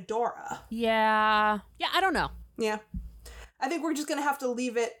Bo and Adora. Yeah. Yeah, I don't know. Yeah. I think we're just going to have to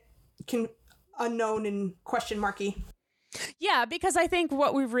leave it unknown and question marky. Yeah, because I think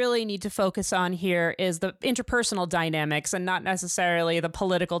what we really need to focus on here is the interpersonal dynamics and not necessarily the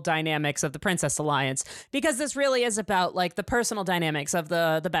political dynamics of the Princess Alliance, because this really is about like the personal dynamics of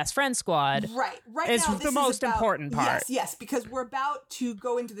the best friend squad. Right is now, the most important part. Yes, because we're about to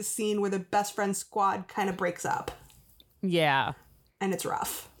go into the scene where the best friend squad kind of breaks up. Yeah. And it's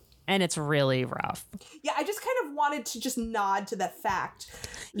rough. And it's really rough. Yeah, I just kind of wanted to just nod to that fact.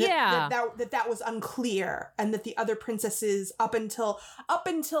 That was unclear, and that the other princesses up until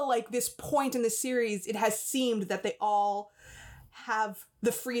like this point in the series, it has seemed that they all have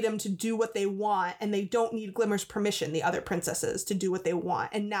the freedom to do what they want, and they don't need Glimmer's permission, the other princesses, to do what they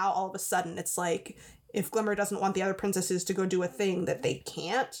want. And now all of a sudden it's like if Glimmer doesn't want the other princesses to go do a thing that they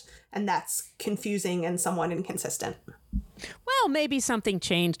can't, and that's confusing and somewhat inconsistent. Well, maybe something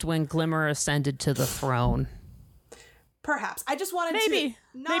changed when Glimmer ascended to the throne. Perhaps. I just wanted Maybe.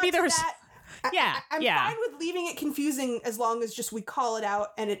 to nod Maybe to there's that. I'm yeah. fine with leaving it confusing as long as just we call it out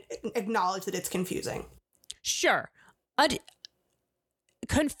and acknowledge that it's confusing. Sure.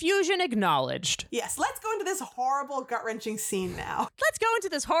 Confusion acknowledged. Yes, let's go into this horrible, gut-wrenching scene now. Let's go into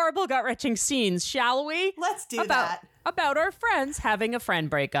this horrible, gut-wrenching scenes, shall we? Let's do that. About our friends having a friend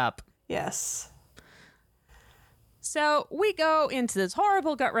breakup. Yes. So we go into this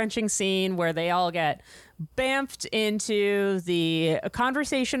horrible, gut-wrenching scene where they all get bamfed into the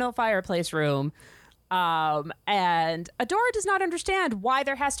conversational fireplace room. And Adora does not understand why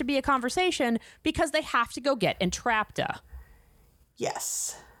there has to be a conversation because they have to go get Entrapta.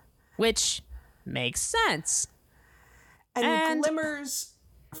 Yes. Which makes sense. And Glimmer's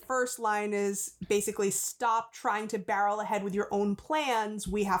first line is basically, stop trying to barrel ahead with your own plans.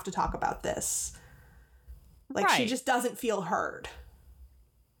 We have to talk about this. Like, right. She just doesn't feel heard.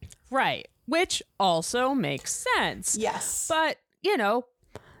 Right. Which also makes sense. Yes. But,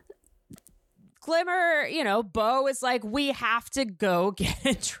 Glimmer, Bo is like, we have to go get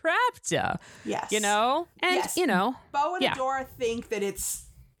Entrapta. Yes. And, yes. Bo and yeah. Adora think that it's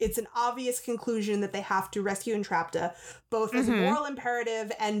an obvious conclusion that they have to rescue Entrapta, both as a moral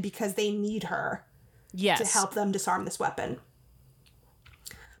imperative and because they need her to help them disarm this weapon.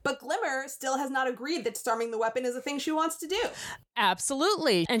 But Glimmer still has not agreed that disarming the weapon is a thing she wants to do.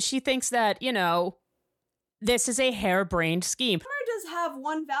 Absolutely. And she thinks that, this is a harebrained scheme. Glimmer does have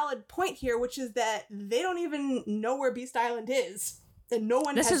one valid point here, which is that they don't even know where Beast Island is. And no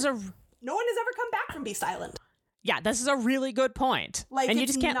one has ever come back from Beast Island. Yeah, this is a really good point. Like, and you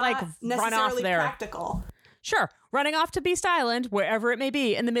just can't run off there. Practical. Sure. Running off to Beast Island, wherever it may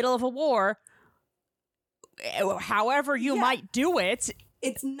be, in the middle of a war, however you might do it.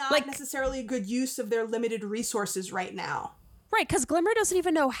 It's not necessarily a good use of their limited resources right now. Right, because Glimmer doesn't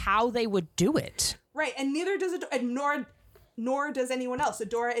even know how they would do it. Right, and neither does nor does anyone else.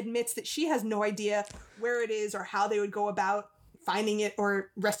 Adora admits that she has no idea where it is or how they would go about finding it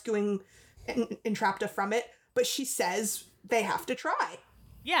or rescuing Entrapta from it, but she says they have to try.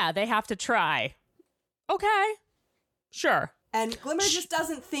 Yeah, they have to try. Okay, sure. And Glimmer just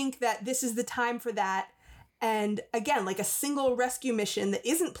doesn't think that this is the time for that. And again, like, a single rescue mission that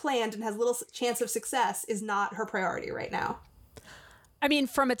isn't planned and has little chance of success is not her priority right now. I mean,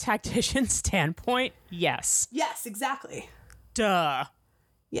 from a tactician standpoint, yes. Yes, exactly. Duh.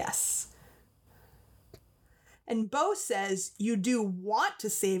 Yes. And Bo says, you do want to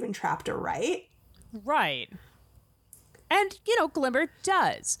save Entrapta, right? Right. And, Glimmer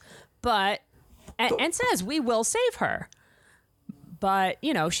does. But, and says, we will save her. But,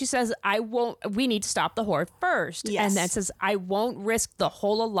 she says, we need to stop the Horde first. Yes. And then says, I won't risk the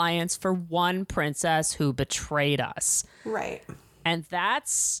whole alliance for one princess who betrayed us. Right. And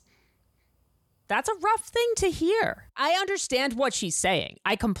that's a rough thing to hear. I understand what she's saying.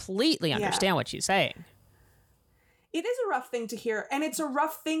 I completely understand what she's saying. It is a rough thing to hear. And it's a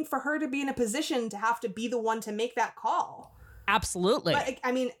rough thing for her to be in a position to have to be the one to make that call. Absolutely. But,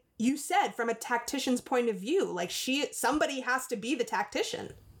 I mean, you said from a tactician's point of view, like, somebody has to be the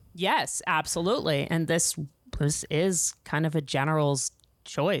tactician. Yes, absolutely. And this is kind of a general's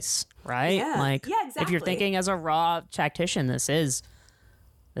choice, right? Yeah, exactly. If you're thinking as a raw tactician, this is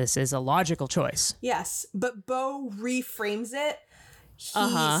a logical choice. Yes, but Bo reframes it. He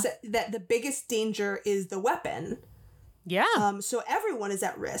said that the biggest danger is the weapon. Yeah. So everyone is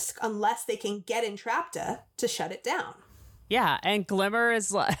at risk unless they can get Entrapta to shut it down. Yeah, and Glimmer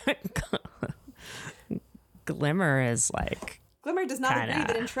is like... Glimmer does not agree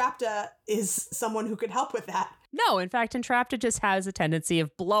that Entrapta is someone who could help with that. No, in fact, Entrapta just has a tendency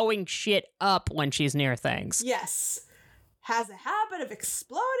of blowing shit up when she's near things. Yes. Has a habit of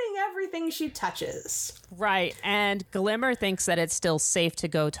exploding everything she touches. Right, and Glimmer thinks that it's still safe to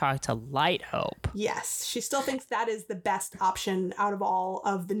go talk to Lighthope. Yes, she still thinks that is the best option out of all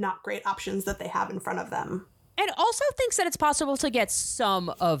of the not great options that they have in front of them. And also thinks that it's possible to get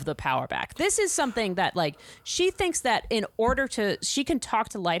some of the power back. This is something that, she thinks that she can talk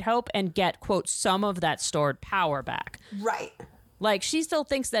to Lighthope and get, quote, some of that stored power back. Right. She still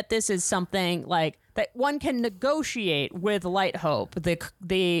thinks that this is something, that one can negotiate with Lighthope,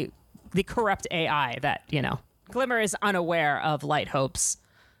 the corrupt AI that, Glimmer is unaware of Lighthope's,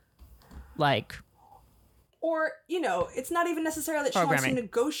 Or, it's not even necessarily that she wants to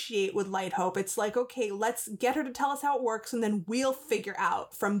negotiate with Lighthope. It's like, okay, let's get her to tell us how it works, and then we'll figure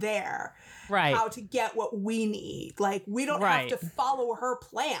out from there how to get what we need. We don't have to follow her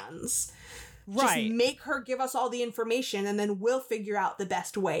plans. Right. Just make her give us all the information and then we'll figure out the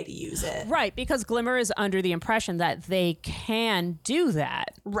best way to use it. Right, because Glimmer is under the impression that they can do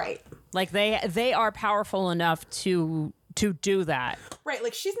that. Right. Like they are powerful enough to do that. Right,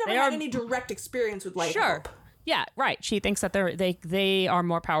 like she's never had any direct experience with Light Hope. Yeah, right. She thinks that they are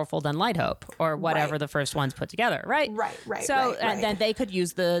more powerful than Light Hope or whatever the first ones put together, right? Right. So and then they could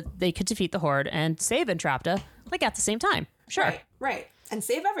defeat the Horde and save Entrapta like at the same time. Sure. Right. And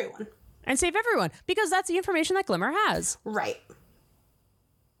save everyone. Because that's the information that Glimmer has. Right.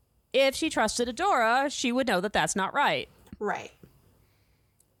 If she trusted Adora, she would know that that's not right. Right.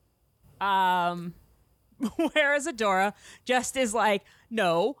 Whereas Adora just is like,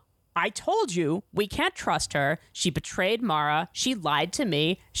 no, I told you we can't trust her. She betrayed Mara. She lied to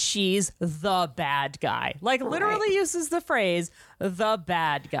me. She's the bad guy. Like literally uses the phrase, the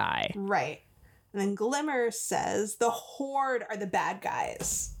bad guy. Right. And then Glimmer says the Horde are the bad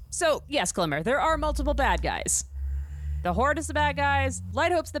guys. So, yes, Glimmer, there are multiple bad guys. The Horde is the bad guys.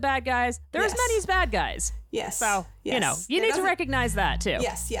 Light Hope's the bad guys. There's many bad guys. Yes. So, you need to recognize that, too.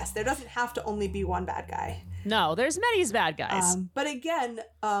 Yes. There doesn't have to only be one bad guy. No, there's many bad guys. But again,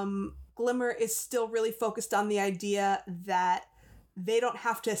 Glimmer is still really focused on the idea that they don't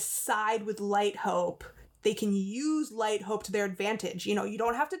have to side with Light Hope. They can use Light Hope to their advantage. You know, you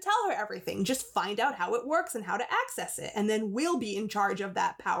don't have to tell her everything. Just find out how it works and how to access it. And then we'll be in charge of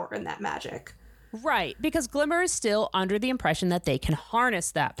that power and that magic. Right, because Glimmer is still under the impression that they can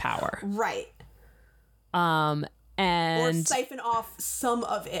harness that power. Right. And or siphon off some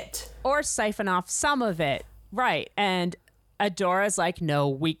of it. Right. And Adora's like, no,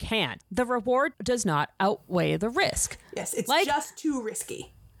 we can't. The reward does not outweigh the risk. Yes, it's like, just too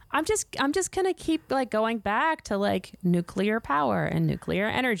risky. I'm just gonna keep like going back to like nuclear power and nuclear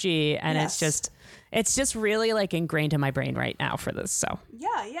energy, and it's just really like ingrained in my brain right now for this. So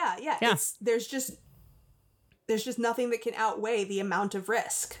yeah. There's just nothing that can outweigh the amount of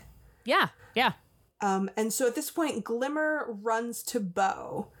risk. Yeah. And so at this point, Glimmer runs to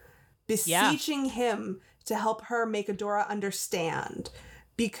Bo, beseeching him to help her make Adora understand.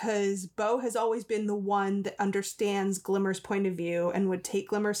 Because Bo has always been the one that understands Glimmer's point of view and would take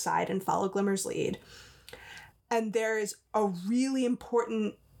Glimmer's side and follow Glimmer's lead. And there is a really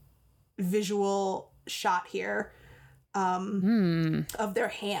important visual shot here of their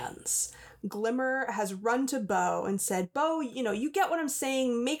hands. Glimmer has run to Bo and said, Bo, you get what I'm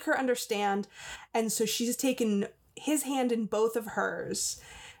saying, make her understand. And so she's taken his hand in both of hers.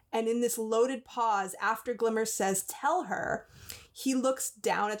 And in this loaded pause, after Glimmer says, tell her, he looks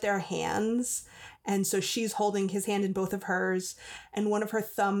down at their hands, and so she's holding his hand in both of hers, and one of her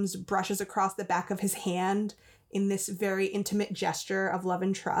thumbs brushes across the back of his hand in this very intimate gesture of love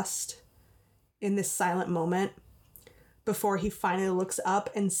and trust in this silent moment before he finally looks up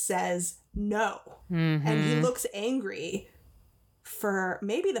and says no. Mm-hmm. And he looks angry for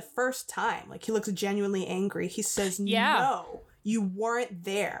maybe the first time. Like, he looks genuinely angry. He says, no, you weren't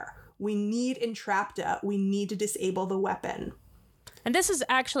there. We need Entrapta. We need to disable the weapon. And this is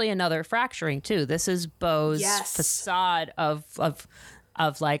actually another fracturing too. This is Bo's facade of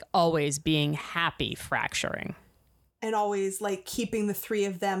like always being happy fracturing. And always like keeping the three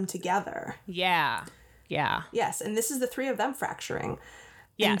of them together. Yeah. Yes, and this is the three of them fracturing.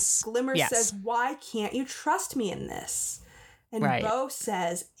 Yes. And Glimmer says, why can't you trust me in this? And Bo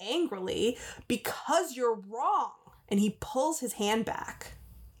says angrily, because you're wrong. And he pulls his hand back.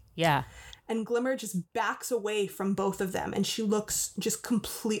 Yeah. And Glimmer just backs away from both of them, and she looks just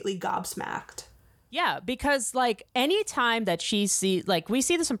completely gobsmacked. Yeah, because like any time that she sees, like we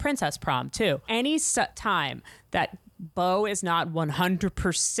see this in Princess Prom too. Any time that Bo is not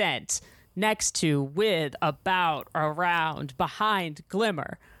 100% next to, with, about, around, behind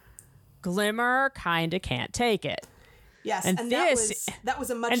Glimmer kind of can't take it. Yes, and that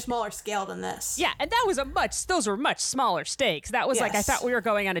was a much smaller scale than this. Yeah, and those were much smaller stakes. That was like, I thought we were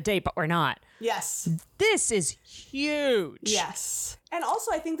going on a date, but we're not. Yes. This is huge. Yes. And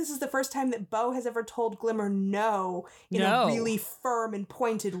also, I think this is the first time that Bo has ever told Glimmer no in a really firm and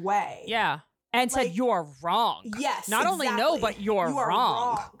pointed way. Yeah. And said, you're wrong. Yes, Not only no, but you're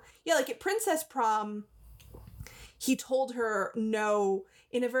wrong. Yeah, like at Princess Prom, he told her no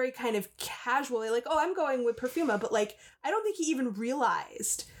in a very kind of casual way, like, oh, I'm going with Perfuma. But like, I don't think he even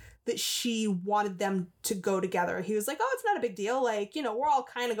realized that she wanted them to go together. He was like, oh, it's not a big deal. Like, we're all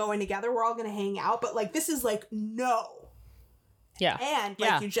kind of going together. We're all going to hang out. But like, this is like, no. Yeah. And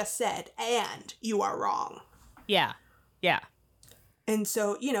like you just said, and you are wrong. Yeah. And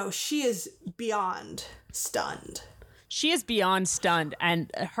so, she is beyond stunned. She is beyond stunned. And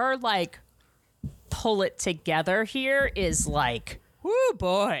her like pull it together here is like, whoo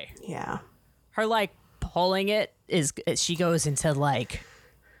boy. Yeah. Her like pulling it is she goes into like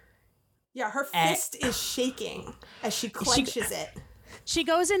Yeah, her fist is shaking as she clenches it. She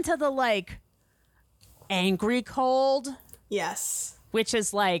goes into the like angry cold. Yes. Which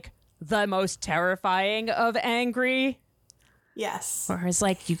is like the most terrifying of angry. Yes. Where it's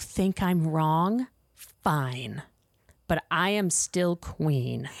like, you think I'm wrong? Fine. But I am still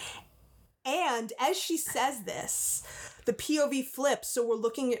queen. And as she says this, the POV flips, so we're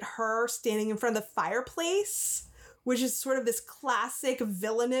looking at her standing in front of the fireplace, which is sort of this classic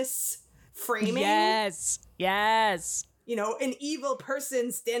villainous framing. Yes. Yes. You know, an evil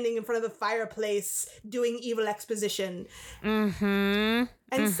person standing in front of the fireplace doing evil exposition. Mm-hmm.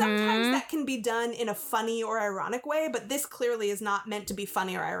 And sometimes that can be done in a funny or ironic way, but this clearly is not meant to be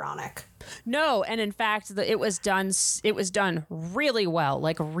funny or ironic. No, and in fact, it was done really well,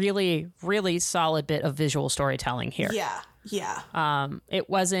 like a really, really solid bit of visual storytelling here. Yeah. It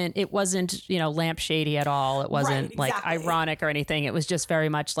wasn't, lampshady at all. It wasn't right, like exactly. ironic or anything. It was just very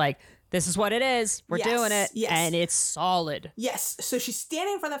much like, this is what it is. We're doing it. Yes. And it's solid. Yes. So she's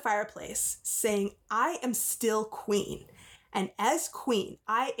standing in front of the fireplace saying, I am still queen. And as queen,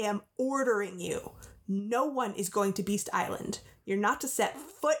 I am ordering you. No one is going to Beast Island. You're not to set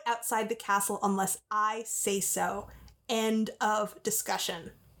foot outside the castle unless I say so. End of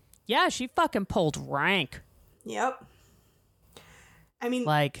discussion. Yeah, she fucking pulled rank. Yep. I mean,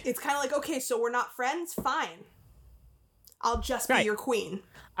 like, it's kind of like, okay, so we're not friends? Fine. I'll just be your queen.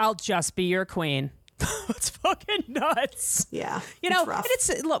 I'll just be your queen. It's fucking nuts. Yeah. It's rough. And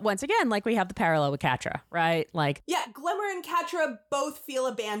it's, look, once again, like we have the parallel with Catra, right? Like, yeah, Glimmer and Catra both feel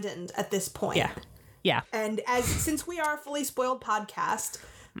abandoned at this point. Yeah. Yeah. And since we are a fully spoiled podcast,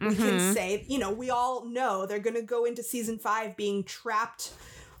 we can say, we all know they're going to go into season 5 being trapped,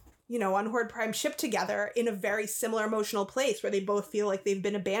 on Horde Prime ship together in a very similar emotional place where they both feel like they've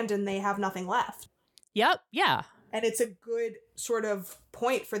been abandoned. They have nothing left. Yep. Yeah. And it's a good sort of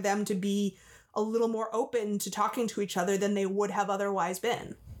point for them to be a little more open to talking to each other than they would have otherwise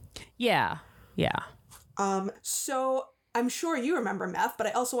been. Yeah. Yeah. So I'm sure you remember, Meth, but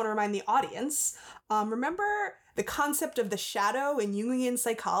I also want to remind the audience, remember the concept of the shadow in Jungian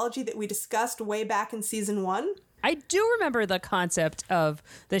psychology that we discussed way back in season 1? I do remember the concept of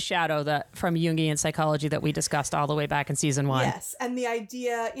the shadow that from Jungian psychology that we discussed all the way back in season 1. Yes, and the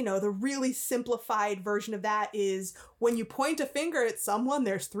idea, the really simplified version of that is when you point a finger at someone,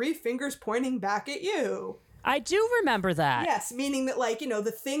 there's 3 fingers pointing back at you. I do remember that. Yes, meaning that,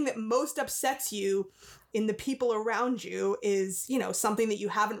 the thing that most upsets you in the people around you is, something that you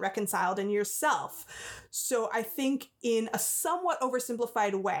haven't reconciled in yourself. So I think in a somewhat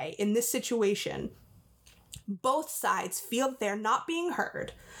oversimplified way, in this situation, both sides feel that they're not being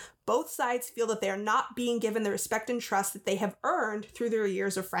heard. Both sides feel that they're not being given the respect and trust that they have earned through their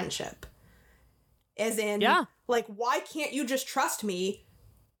years of friendship. As in, why can't you just trust me?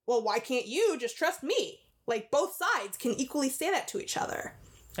 Well, why can't you just trust me? Both sides can equally say that to each other.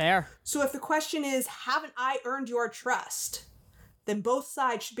 Fair. So if the question is, haven't I earned your trust? Then both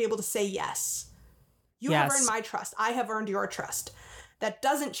sides should be able to say yes. You have earned my trust. I have earned your trust. That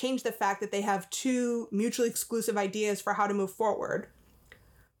doesn't change the fact that they have 2 mutually exclusive ideas for how to move forward.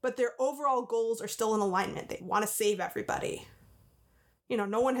 But their overall goals are still in alignment. They want to save everybody.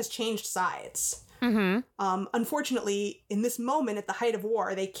 No one has changed sides. Mm-hmm. Unfortunately, in this moment, at the height of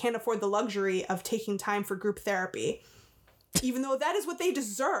war, they can't afford the luxury of taking time for group therapy. Even though that is what they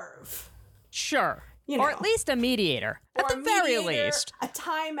deserve. Sure. Or at least a mediator. At the very least. A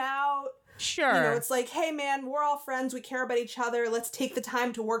timeout. Sure. It's like, hey, man, we're all friends. We care about each other. Let's take the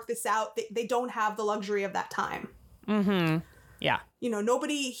time to work this out. They don't have the luxury of that time. Mm-hmm. Yeah.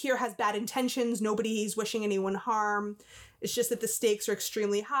 Nobody here has bad intentions. Nobody's wishing anyone harm. It's just that the stakes are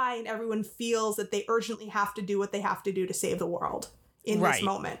extremely high and everyone feels that they urgently have to do what they have to do to save the world in this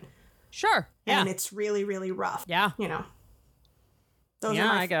moment. Sure. Yeah. And it's really, really rough. Yeah. Those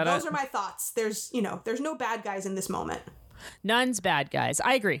I get those are my thoughts. There's no bad guys in this moment. None's bad guys.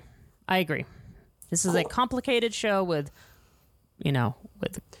 I agree. This is a complicated show with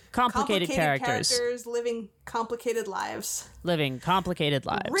complicated characters living complicated lives.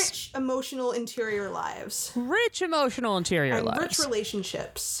 Rich emotional interior lives. Rich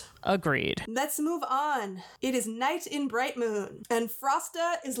relationships. Agreed. Let's move on. It is night in Bright Moon, and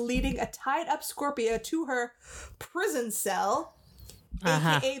Frosta is leading a tied-up Scorpia to her prison cell,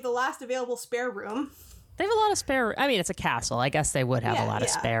 aka the last available spare room. They have a lot of spare. I mean, it's a castle. I guess they would have a lot of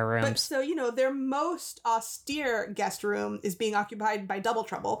spare rooms. But so, their most austere guest room is being occupied by Double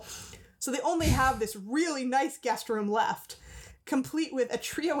Trouble. So they only have this really nice guest room left, complete with a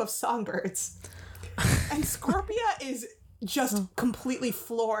trio of songbirds. And Scorpia is just completely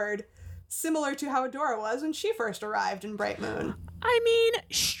floored, Similar to how Adora was when she first arrived in Bright Moon. I mean,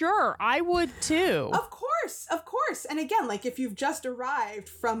 sure, I would too. Of course, of course. And again, like if you've just arrived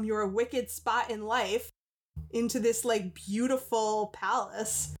from your wicked spot in life into this like beautiful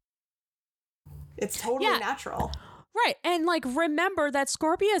palace, it's totally natural. Right. And like remember that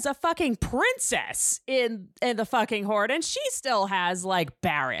Scorpia is a fucking princess in the fucking Horde, and she still has like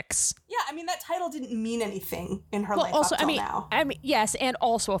barracks. Yeah, I mean that title didn't mean anything in her life also, up till now. I mean, yes, and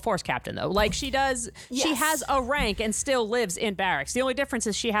also a force captain though. Like she does, she has a rank and still lives in barracks. The only difference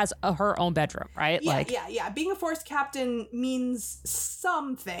is she has her own bedroom, right? Yeah, yeah. Being a force captain means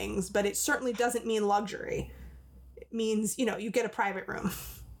some things, but it certainly doesn't mean luxury. It means, you know, you get a private room.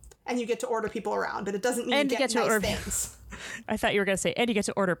 And you get to order people around, but it doesn't mean you get to nice order things. I thought you were going to say, and you get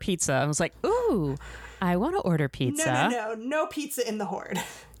to order pizza. I was like, ooh, I want to order pizza. No pizza in the Horde.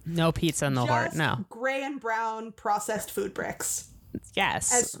 No pizza in the Horde, no. Gray and brown processed food bricks.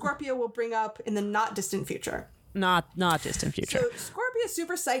 Yes. As Scorpia will bring up in the not distant future. Not distant future. So Scorpia's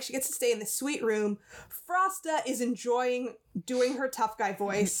super psyched. She gets to stay in this sweet room. Frosta is enjoying doing her tough guy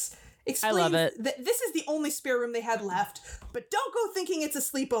voice. Explains I love it. That this is the only spare room they had left, but don't go thinking it's a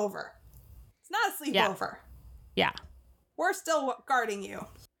sleepover. It's not a sleepover. Yeah. We're still guarding you.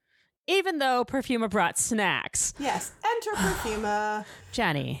 Even though Perfuma brought snacks. Yes. Enter Perfuma.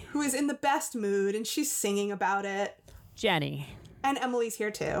 Jenny. Who is in the best mood, and she's singing about it. Jenny. And Emily's here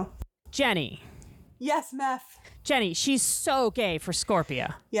too. Jenny. Yes, Meth. Jenny, she's so gay for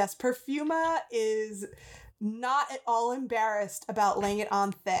Scorpia. Yes, Perfuma is not at all embarrassed about laying it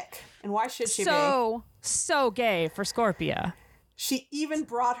on thick. And why should she be? So gay for Scorpia. She even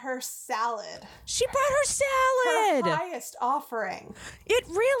brought her salad. She brought her salad. Her highest offering. It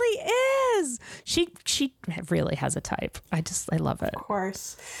really is. She really has a type. I love it. Of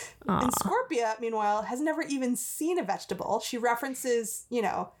course. And Scorpia, meanwhile, has never even seen a vegetable. She references, you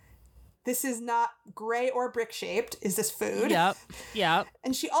know, this is not gray or brick shaped. Is this food? Yep.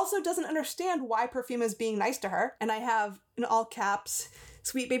 And she also doesn't understand why Perfuma is being nice to her. And I have, in all caps,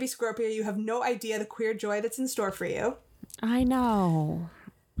 sweet baby Scorpia, you have no idea the queer joy that's in store for you. I know.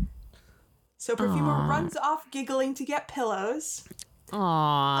 So Perfuma runs off giggling to get pillows.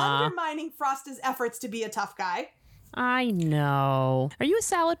 Aww. Undermining Frosta's efforts to be a tough guy. I know. Are you a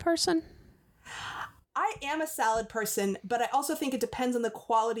salad person? I am a salad person, but I also think it depends on the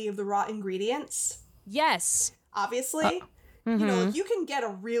quality of the raw ingredients. Yes. Obviously. You know, you can get a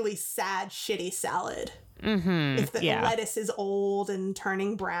really sad, shitty salad. If the lettuce is old and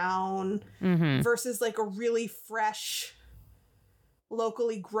turning brown versus like a really fresh,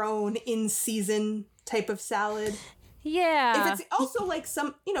 locally grown, in-season type of salad. Yeah. If it's also like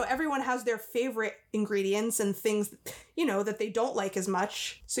some, you know, everyone has their favorite ingredients and things, you know, that they don't like as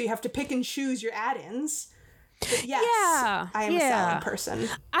much. So you have to pick and choose your add-ins. But yes, I am a salad person.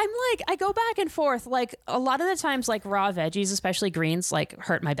 I'm like, I go back and forth. Like a lot of the times, like raw veggies, especially greens, like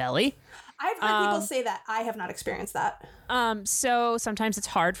hurt my belly. I've heard people say that. I have not experienced that. So sometimes it's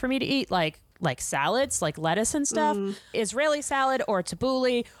hard for me to eat like salads, like lettuce and stuff. Israeli salad or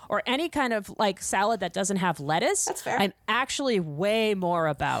tabbouleh or any kind of like salad that doesn't have lettuce. That's fair. I'm actually way more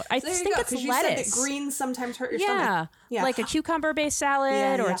about. I just think it's lettuce. You said that greens sometimes hurt your stomach. Yeah, like a cucumber-based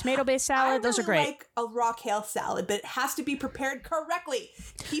salad or a tomato-based salad. Those are great. I like a raw kale salad, but it has to be prepared correctly.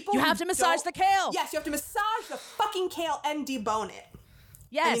 You have to massage the kale. Yes, you have to massage the fucking kale and debone it.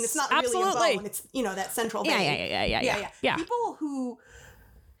 Yes, I mean, it's not really a bone. It's, you know, that central vein. Yeah. People who,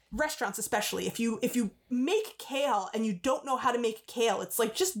 restaurants especially, if you make kale and you don't know how to make kale, it's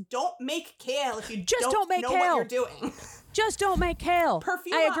like, just don't make kale if you don't know what you're doing. Just don't make kale.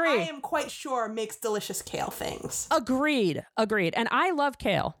 Perfuma, I agree. I am quite sure, makes delicious kale things. Agreed. And I love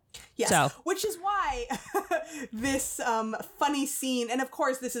kale. Yes, so. Which is why this funny scene, and of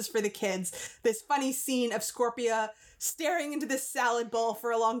course this is for the kids, this funny scene of Scorpia staring into this salad bowl for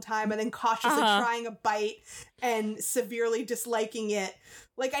a long time and then cautiously trying a bite and severely disliking it.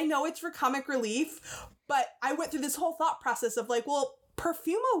 Like, I know it's for comic relief, but I went through this whole thought process of like, well,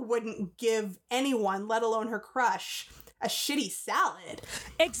 Perfuma wouldn't give anyone, let alone her crush, a shitty salad.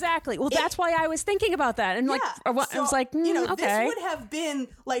 Exactly. Well, that's why I was thinking about that. And like, I was like, you know, okay. This would have been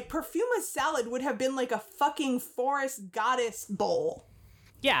like, Perfuma's salad would have been like a fucking forest goddess bowl.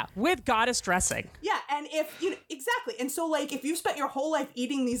 Yeah, with goddess dressing. Yeah, and if, you know, exactly. And so, like, if you've spent your whole life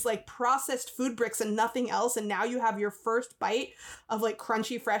eating these, like, processed food bricks and nothing else, and now you have your first bite of, like,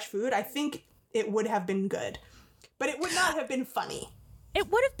 crunchy, fresh food, I think it would have been good. But it would not have been funny. It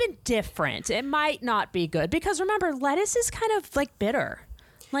would have been different. It might not be good. Because remember, lettuce is kind of, like, bitter.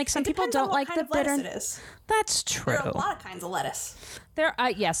 Like, some people don't like the bitter. It is. That's true. There are a lot of kinds of lettuce.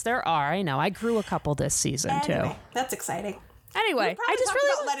 Yes, there are. I know. I grew a couple this season, too. That's exciting. Anyway, I just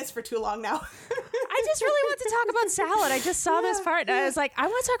really about lettuce for too long now. I just really want to talk about salad. I just saw this part. And I was like, I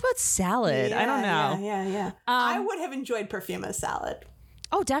want to talk about salad. I don't know. Yeah. I would have enjoyed Perfuma's salad.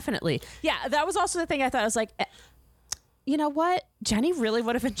 Oh, definitely. Yeah, that was also the thing I thought. I was like, you know what? Jenny really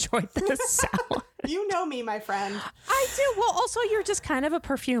would have enjoyed this salad. You know me, my friend. I do. Well, also, you're just kind of a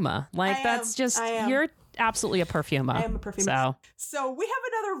perfumer. Like, you're absolutely a perfumer. I am a perfumer. So we have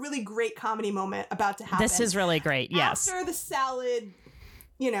another really great comedy moment about to happen. This is really great, yes. After the salad,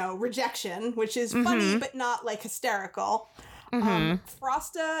 rejection, which is funny but not like hysterical,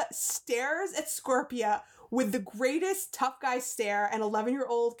 Frosta stares at Scorpia with the greatest tough guy stare an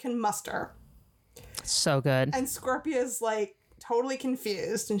 11-year-old can muster. So good. And Scorpia's like totally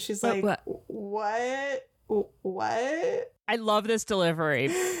confused, and she's like, What? I love this delivery.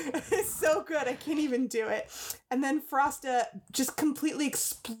 It's so good. I can't even do it. And then Frosta just completely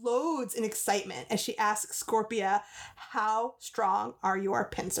explodes in excitement as she asks Scorpia, how strong are your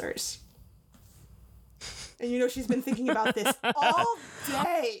pincers? And she's been thinking about this all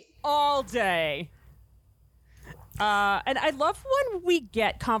day. All day. And I love when we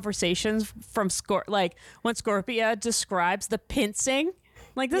get conversations from when Scorpia describes the pincing.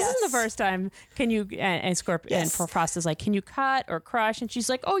 Like, this isn't the first time. Can you, and Scorpia, and Frosta's like, can you cut or crush? And she's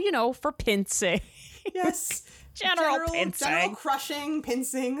like, oh, for pincing. Yes. General pincing. General crushing,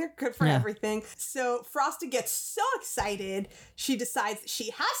 pincing. They're good for everything. So Frosta gets so excited, she decides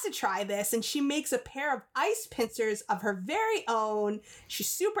she has to try this, and she makes a pair of ice pincers of her very own. She's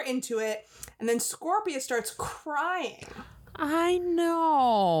super into it. And then Scorpia starts crying. I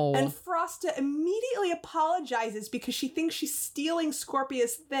know. And Frosta immediately apologizes because she thinks she's stealing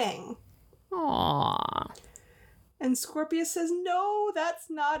Scorpia's thing. Aww. And Scorpia says, no, that's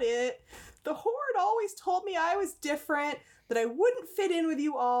not it. The Horde always told me I was different, that I wouldn't fit in with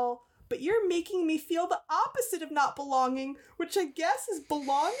you all, but you're making me feel the opposite of not belonging, which I guess is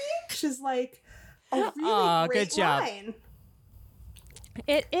belonging? Which is like a really great good job. line.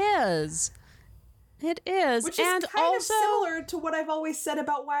 It is. It is. Which is kind of similar to what I've always said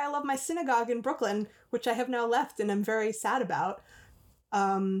about why I love my synagogue in Brooklyn, which I have now left and I'm very sad about.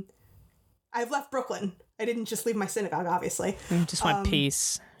 I've left Brooklyn. I didn't just leave my synagogue, obviously. You just want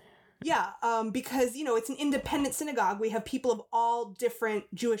peace. Yeah, because, it's an independent synagogue. We have people of all different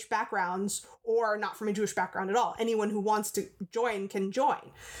Jewish backgrounds or not from a Jewish background at all. Anyone who wants to join can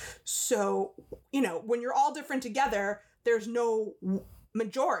join. So, when you're all different together, there's no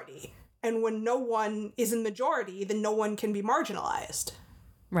majority. And when no one is in majority, then no one can be marginalized.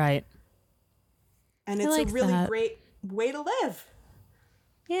 Right. And it's a really great way to live.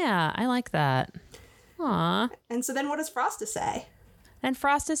 Yeah, I like that. Aw. And so then what does Frosta say? And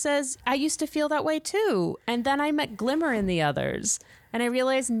Frosta says, I used to feel that way too. And then I met Glimmer in the others. And I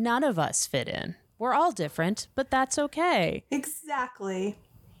realized none of us fit in. We're all different, but that's okay. Exactly.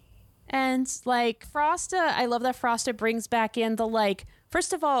 And Frosta, I love that Frosta brings back in the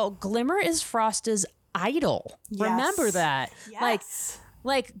first of all, Glimmer is Frosta's idol. Yes. Remember that. Yes.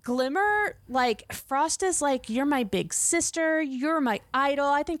 Glimmer, Frosta's you're my big sister. You're my idol.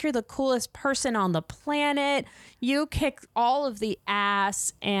 I think you're the coolest person on the planet. You kick all of the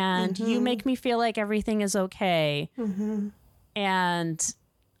ass and you make me feel like everything is okay. Mm-hmm. And,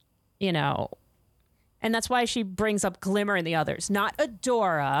 and that's why she brings up Glimmer and the others, not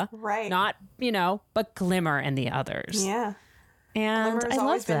Adora. Right. Not, but Glimmer and the others. Yeah. And Glimmer's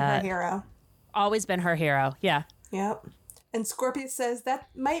always been her hero. Always been her hero. Yeah. Yep. And Scorpia says, that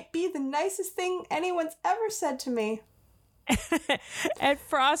might be the nicest thing anyone's ever said to me. And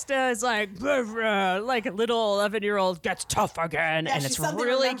Frosta is like a little 11-year-old gets tough again. Yeah, and it's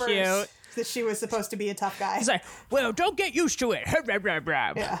really cute. That she was supposed to be a tough guy. He's like, well, don't get used to it.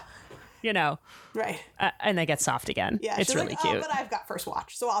 Yeah. Right. And they get soft again. Yeah. It's really cute. But I've got first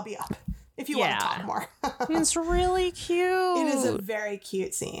watch, so I'll be up if you want to talk more. It's really cute. It is a very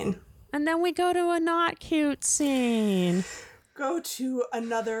cute scene. And then we go to a not cute scene. Go to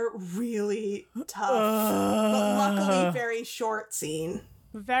another really tough, but luckily very short scene.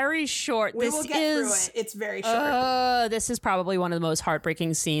 Very short. We will get through it. It's very short. This is probably one of the most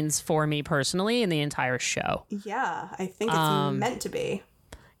heartbreaking scenes for me personally in the entire show. Yeah, I think it's meant to be.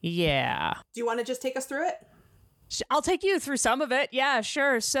 Yeah. Do you want to just take us through it? I'll take you through some of it. Yeah,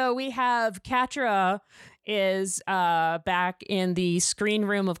 sure. So we have Catra is back in the screen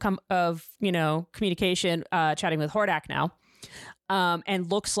room of communication, chatting with Hordak now,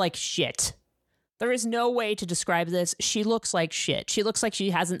 and looks like shit. There is no way to describe this. She looks like shit. She looks like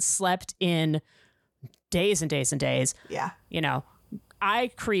she hasn't slept in days and days and days. Yeah.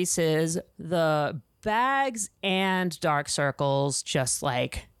 Eye creases, the bags and dark circles, just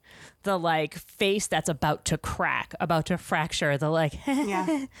the like face that's about to crack, about to fracture, the like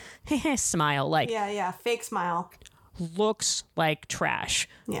Yeah. smile, like Yeah. Fake smile. looks like trash.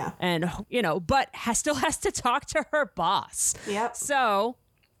 Yeah. And, but still has to talk to her boss. Yep. So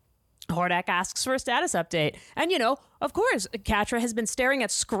Hordak asks for a status update. And, of course, Catra has been staring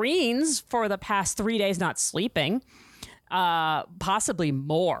at screens for the past 3 days, not sleeping, possibly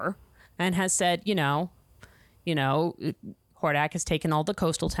more, and has said, Hordak has taken all the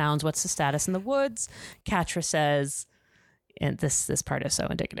coastal towns. What's the status in the woods? Catra says, and this part is so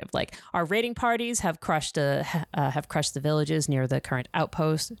indicative, like, our raiding parties have crushed the villages near the current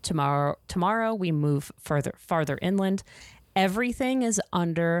outpost. Tomorrow we move farther inland. Everything is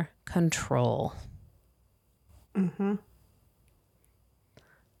under control. Mm-hmm.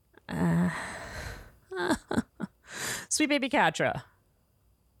 Sweet baby Catra.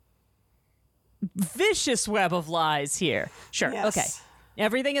 Vicious web of lies here. Sure. Yes. Okay.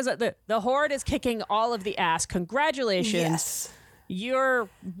 Everything is the horde is kicking all of the ass. Congratulations. Yes. You're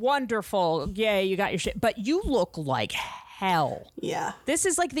wonderful. Yay, you got your shit. But you look like hell. Yeah. This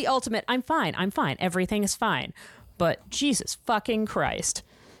is like the ultimate. I'm fine. Everything is fine. But Jesus fucking Christ.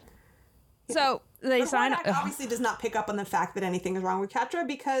 So they sign Hordak obviously does not pick up on the fact that anything is wrong with Catra,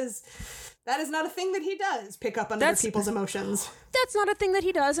 because that is not a thing that he does, pick up on other people's emotions. That's not a thing that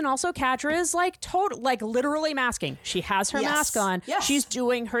he does. And also Catra is like literally masking. She has her mask on. Yes. She's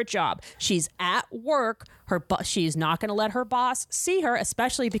doing her job. She's at work. She's not going to let her boss see her,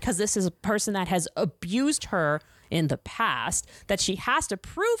 especially because this is a person that has abused her in the past, that she has to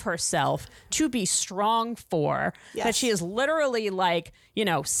prove herself to be strong for, that she is literally like,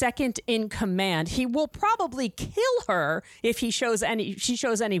 second in command. He will probably kill her if she shows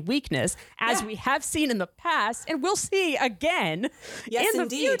any weakness, as we have seen in the past, and we'll see again in the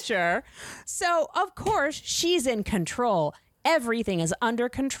future. So of course she's in control. Everything is under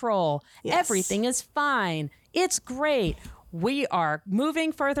control. Yes. Everything is fine. It's great. We are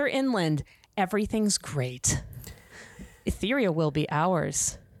moving further inland. Everything's great. Etheria will be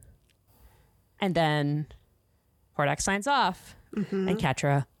ours. And then Hordak signs off, and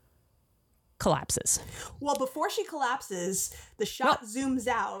Catra collapses. Well, before she collapses, the shot zooms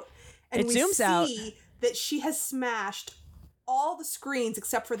out, and we zooms see out. that she has smashed all the screens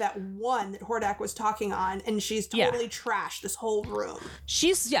except for that one that Hordak was talking on, and she's totally trashed this whole room.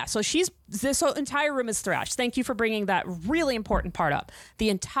 This whole entire room is thrashed. Thank you for bringing that really important part up. The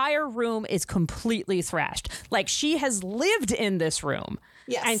entire room is completely thrashed. Like, she has lived in this room.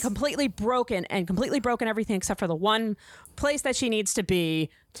 Yes. And completely broken everything except for the one place that she needs to be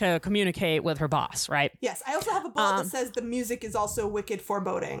to communicate with her boss, right? Yes. I also have a bullet that says the music is also wicked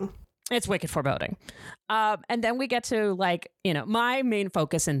foreboding. It's wicked foreboding. And then we get to my main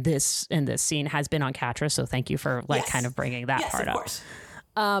focus in this scene has been on Catra. So thank you for kind of bringing that part up. Course.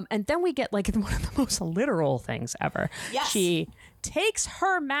 And then we get one of the most literal things ever. Yes. She takes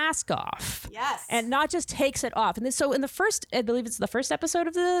her mask off. Yes. And not just takes it off. And so in the first, I believe it's the first episode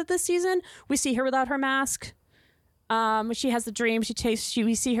of the season, we see her without her mask. She has the dream.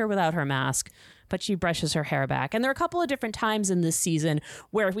 We see her without her mask, but she brushes her hair back. And there are a couple of different times in this season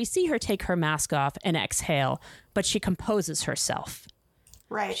where we see her take her mask off and exhale, but she composes herself.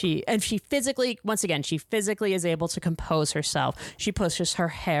 Right. She physically is able to compose herself. She pushes her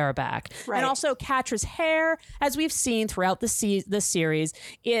hair back. Right. And also Catra's hair, as we've seen throughout the series,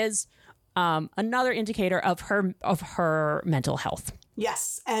 is another indicator of her mental health.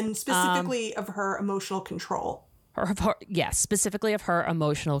 Yes. And specifically of her emotional control. Specifically of her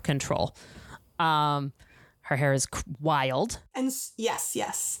emotional control. Her hair is wild. And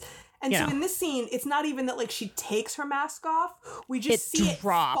yes. And so in this scene, it's not even that she takes her mask off. We just see it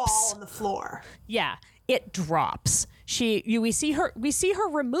fall on the floor. Yeah, it drops. We see her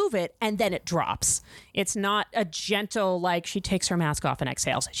remove it, and then it drops. It's not a gentle she takes her mask off and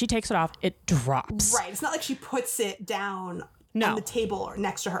exhales. She takes it off, it drops. Right. It's not like she puts it down on the table or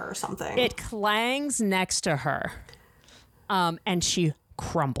next to her or something. It clangs next to her, and she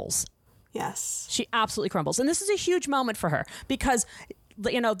crumbles. Yes. She absolutely crumbles. And this is a huge moment for her because,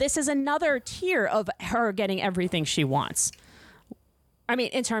 this is another tier of her getting everything she wants. I mean,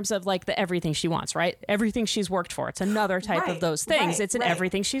 in terms of the everything she wants, right? Everything she's worked for. It's another type of those things. It's an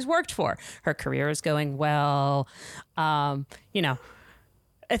everything she's worked for. Her career is going well. Etheria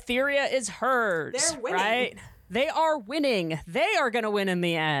is hers. They're winning. Right? They are winning. They are going to win in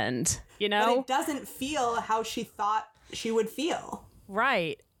the end, But it doesn't feel how she thought she would feel.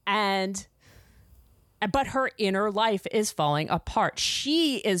 Right. But her inner life is falling apart.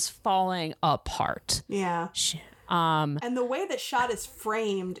 She is falling apart. Yeah. And the way that shot is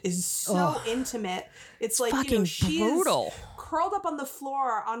framed is so intimate. It's fucking she brutal. is curled up on the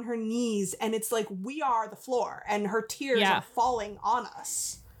floor on her knees, and it's like, we are the floor, and her tears are falling on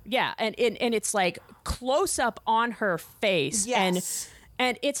us. Yeah, and it's like close up on her face. Yes.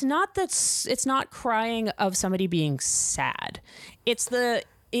 And it's not crying of somebody being sad. It's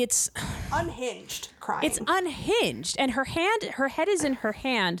unhinged crying. It's unhinged, and her head is in her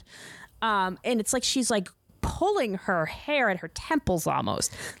hand, and it's like she's like pulling her hair at her temples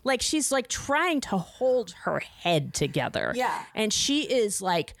almost, like she's like trying to hold her head together. Yeah, and she is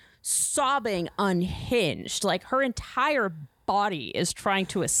like sobbing unhinged, like her entire body is trying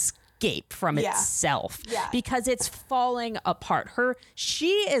to escape from itself because it's falling apart.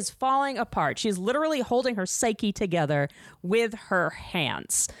 She is falling apart. She's literally holding her psyche together with her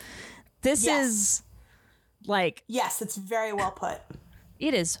hands. This is like, yes, it's very well put.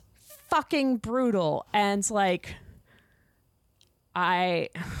 It is fucking brutal, and like I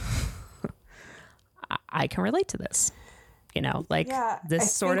can relate to this. You know, like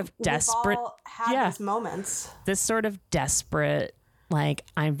this sort of desperate, we've all had these moments. This sort of desperate, like,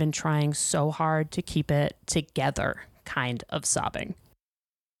 I've been trying so hard to keep it together kind of sobbing.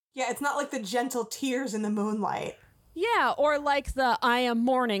 Yeah, it's not like the gentle tears in the moonlight. Yeah, or like the I am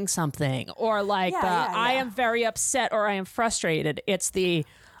mourning something, or like I am very upset, or I am frustrated. It's the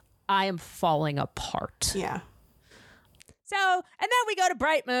I am falling apart. Yeah. So, and then we go to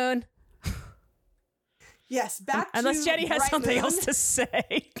Bright Moon. Yes, back to unless Jenny has something else to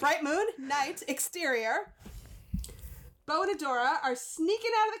say. Bright Moon, night, exterior. Bo and Adora are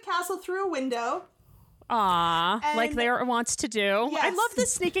sneaking out of the castle through a window. Aww, like they wants to do. Yes. I love the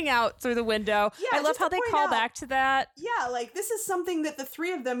sneaking out through the window. Yeah, I love how they call back to that. Yeah, like this is something that the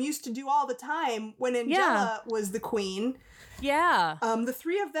three of them used to do all the time when Angela was the queen. Yeah. The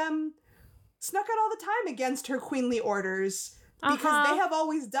three of them snuck out all the time against her queenly orders. Because they have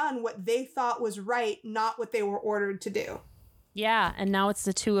always done what they thought was right, not what they were ordered to do. Yeah, and now it's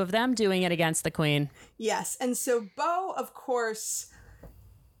the two of them doing it against the queen. Yes, and so Bo, of course,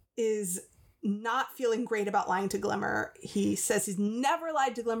 is not feeling great about lying to Glimmer. He says he's never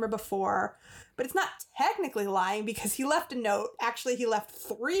lied to Glimmer before, but it's not technically lying because he left a note. Actually, he left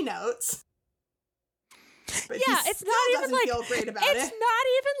 3 notes. But it's not even like feel great about it's it. not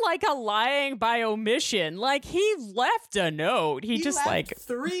even like a lying by omission. Like he left a note. He just left like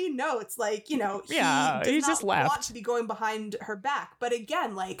 3 notes. Like, you know, he just left. Want to be going behind her back. But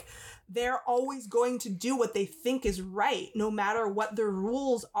again, like they're always going to do what they think is right, no matter what the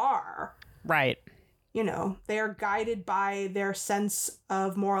rules are. Right. You know, they are guided by their sense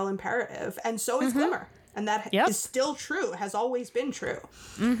of moral imperative, and so is Glimmer. And that is still true, has always been true.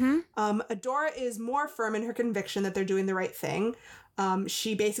 Adora is more firm in her conviction that they're doing the right thing.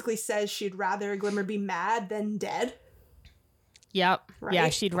 She basically says she'd rather Glimmer be mad than dead. Yep. Right? Yeah,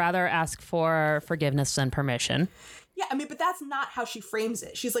 she'd rather ask for forgiveness than permission. Yeah, I mean, but that's not how she frames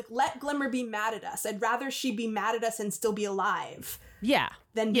it. She's like, let Glimmer be mad at us. I'd rather she be mad at us and still be alive. Yeah.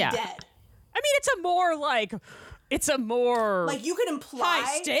 Than be dead. I mean, it's a more like you could imply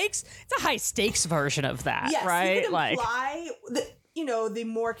high stakes. It's a high stakes version of that, yes, right? You could imply that, you know, the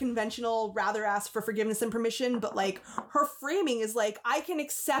more conventional rather ask for forgiveness than permission, but like her framing is like, I can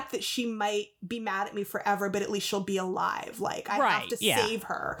accept that she might be mad at me forever, but at least she'll be alive. Like I have to save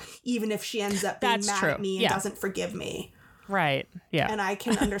her, even if she ends up being mad at me and doesn't forgive me. Right. Yeah. And I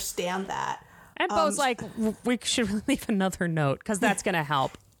can understand that. And Bo's like, we should leave another note because that's going to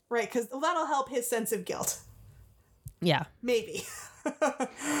help. Right, because that'll help his sense of guilt. Yeah. Maybe.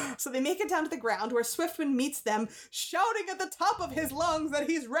 So they make it down to the ground where Swiftwind meets them, shouting at the top of his lungs that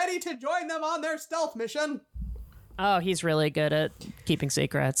he's ready to join them on their stealth mission. Oh, he's really good at keeping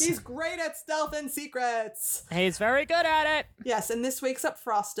secrets. He's great at stealth and secrets. He's very good at it. Yes, and this wakes up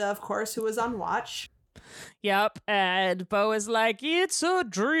Frosta, of course, who is on watch. Yep, and Bo is like, it's a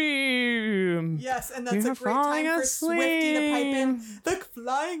dream. Yes, and that's a great time for Swifty to pipe in the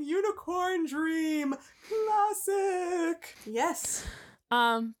flying unicorn dream. Classic. Yes.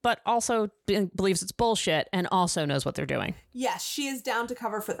 But also believes it's bullshit and also knows what they're doing. Yes, she is down to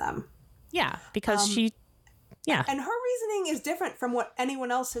cover for them. Yeah, because yeah. And her reasoning is different from what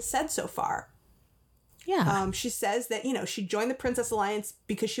anyone else has said so far. Yeah. She says that, you know, she joined the Princess Alliance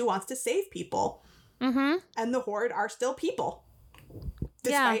because she wants to save people. Mm-hmm. And the Horde are still people,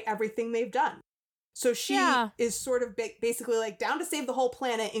 despite everything they've done. So she is sort of basically like down to save the whole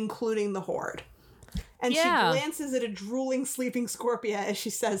planet, including the Horde. And she glances at a drooling, sleeping Scorpia as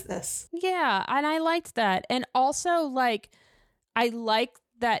she says this. Yeah, and I liked that. And also, like, I like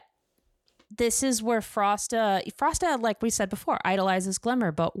that this is where Frosta, like we said before, idolizes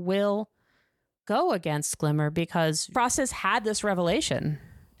Glimmer, but will go against Glimmer because Frosta's had this revelation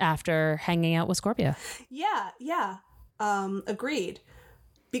after hanging out with Scorpia. Yeah. Agreed.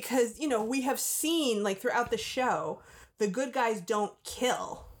 Because, you know, we have seen, like, throughout the show, the good guys don't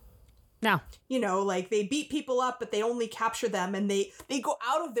kill. No. You know, like, they beat people up, but they only capture them, and they go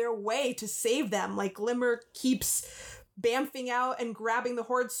out of their way to save them. Like, Glimmer keeps bamfing out and grabbing the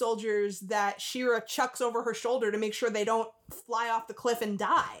Horde soldiers that She-Ra chucks over her shoulder to make sure they don't fly off the cliff and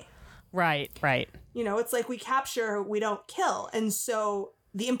die. Right. You know, it's like we capture, we don't kill. And so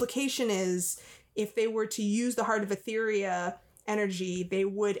the implication is if they were to use the Heart of Etheria energy, they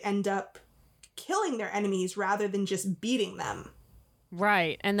would end up killing their enemies rather than just beating them.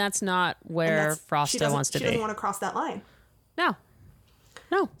 Right. And that's not where Frosta wants to be. She doesn't want to cross that line. No.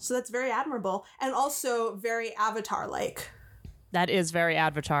 So that's very admirable and also very Avatar-like. That is very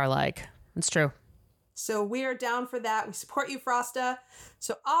Avatar-like. It's true. So we are down for that. We support you, Frosta.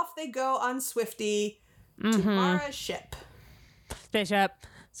 So off they go on Swifty to Mara's ship. Spaceship.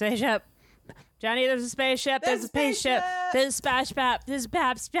 Johnny, there's a spaceship. There's a spaceship. There's a splash pap. There's a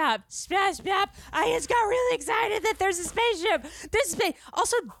splash pap. I just got really excited that there's a spaceship. There's a space.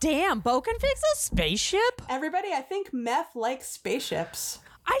 Also, damn, Bo can fix a spaceship? Everybody, I think Meph likes spaceships.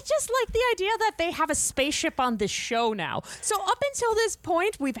 I just like the idea that they have a spaceship on this show now. So up until this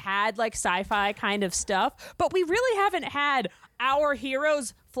point, we've had like sci-fi kind of stuff, but we really haven't had our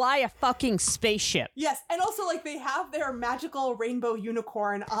heroes fly a fucking spaceship. Yes, and also like they have their magical rainbow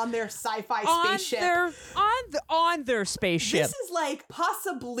unicorn on their sci-fi spaceship. On their spaceship. This is like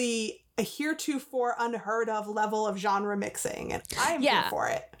possibly a heretofore unheard of level of genre mixing, and I'm here for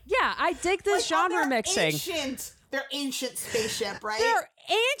it. Yeah, I dig this genre mixing. Their ancient spaceship, right? Their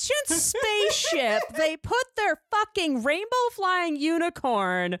ancient spaceship. They put their fucking rainbow flying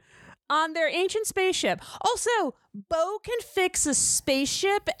unicorn on their ancient spaceship. Also, Bo can fix a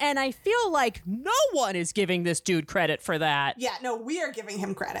spaceship, and I feel like no one is giving this dude credit for that. Yeah, no, we are giving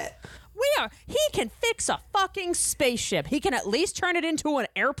him credit. We are. He can fix a fucking spaceship. He can at least turn it into an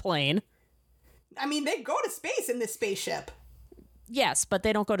airplane. I mean, they go to space in this spaceship. Yes, but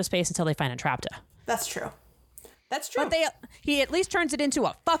they don't go to space until they find Entrapta. That's true. That's true. But he at least turns it into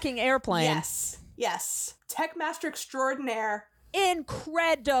a fucking airplane. Yes. Tech Master Extraordinaire.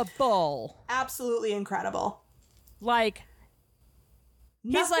 Incredible. Absolutely incredible. Like,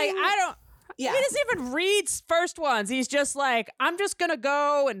 he's like, I don't... Yeah. He doesn't even read first ones. He's just like, I'm just going to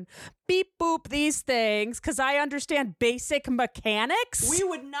go and beep boop these things because I understand basic mechanics. We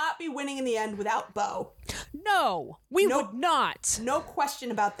would not be winning in the end without Bo. No, we would not. No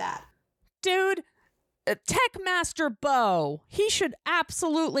question about that. Dude, Tech Master Bo, he should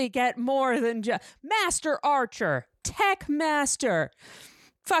absolutely get more than just Master Archer, Tech Master,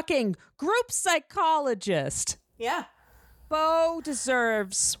 fucking group psychologist. Yeah. Bo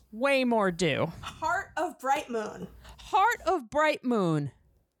deserves way more due. Heart of Bright Moon. Heart of Bright Moon.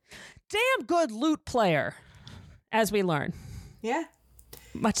 Damn good loot player, as we learn. Yeah.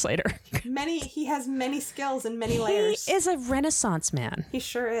 Much later. He has many skills and many layers. He is a Renaissance man. He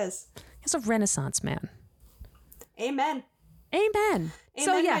sure is. He's a Renaissance man. Amen.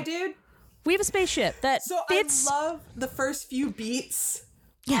 So yeah, my dude. we have a spaceship that fits. I love the first few beats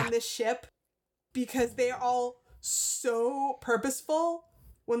on this ship because they're all so purposeful.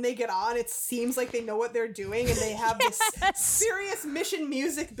 When they get on, it seems like they know what they're doing, and they have this serious mission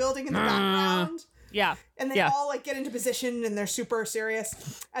music building in the background. Yeah. And they all like get into position and they're super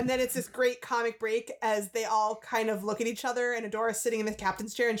serious. And then it's this great comic break as they all kind of look at each other, and Adora's sitting in the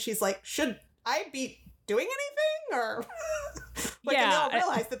captain's chair and she's like, should I be doing anything? Or and they all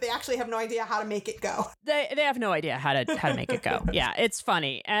realize that they actually have no idea how to make it go. They have no idea how to make it go. Yeah, it's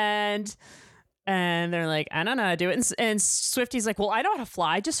funny. And they're like, I don't know how to do it. And Swifty's like, well, I know how to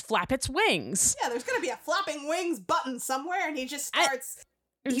fly. Just flap its wings. Yeah, there's going to be a flapping wings button somewhere. And he just starts...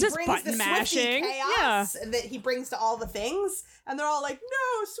 He just brings button the mashing. Swifty chaos that he brings to all the things. And they're all like,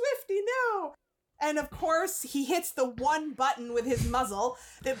 no, Swifty, no. And of course, he hits the one button with his muzzle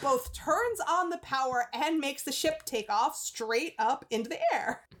that both turns on the power and makes the ship take off straight up into the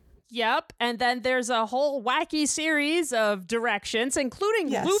air. Yep, and then there's a whole wacky series of directions,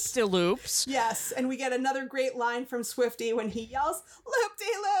 including loop-de-loops. Yes, and we get another great line from Swifty when he yells,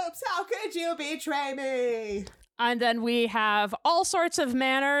 "Loop-de-loops, how could you betray me?" And then we have all sorts of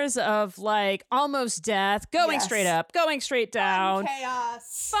manners of, like, almost death, going straight up, going straight down.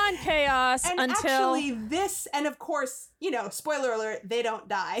 Fun chaos. And until... actually this, and of course, you know, spoiler alert, they don't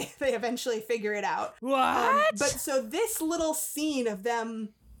die. They eventually figure it out. What? But so this little scene of them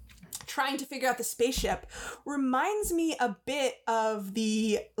trying to figure out the spaceship reminds me a bit of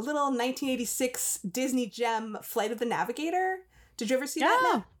the little 1986 Disney gem Flight of the Navigator. Did you ever see that?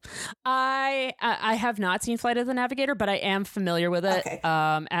 No. I have not seen Flight of the Navigator, but I am familiar with it. Okay.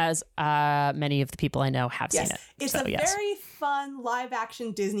 As many of the people I know have seen it. It's so, a very fun live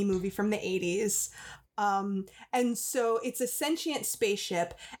action Disney movie from the 80s. And so it's a sentient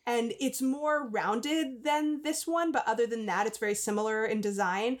spaceship, and it's more rounded than this one, but other than that, it's very similar in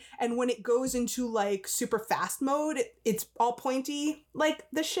design. And when it goes into like super fast mode, it's all pointy like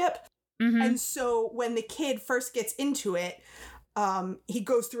the ship. Mm-hmm. And so when the kid first gets into it, he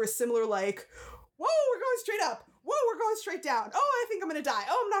goes through a similar like, whoa, we're going straight up. Whoa, we're going straight down. Oh, I think I'm going to die.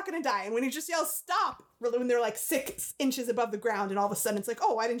 Oh, I'm not going to die. And when he just yells, stop, really, when they're like 6 inches above the ground, and all of a sudden it's like,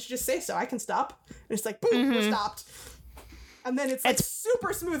 oh, why didn't you just say so? I can stop. And it's like, boom, we're stopped. And then it's like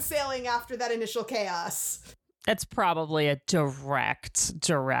super smooth sailing after that initial chaos. It's probably a direct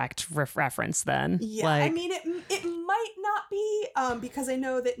reference then. Yeah, I mean, it might not be, because I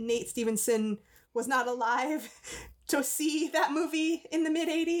know that Nate Stevenson was not alive to see that movie in the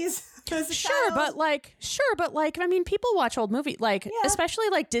mid-'80s. Sure, but like, I mean, people watch old movies, like, especially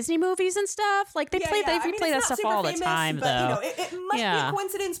like Disney movies and stuff. Like, they play that stuff all the time, but, though. You know, it might be a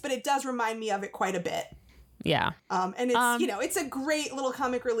coincidence, but it does remind me of it quite a bit. Yeah. And it's, it's a great little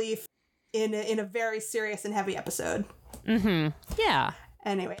comic relief in a very serious and heavy episode. Mm-hmm. Yeah.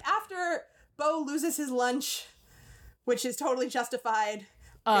 Anyway, after Bo loses his lunch, which is totally justified,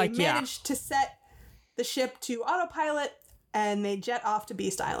 they manage to set the ship to autopilot, and they jet off to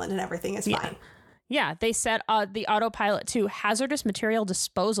Beast Island, and everything is fine. Yeah, they set the autopilot to hazardous material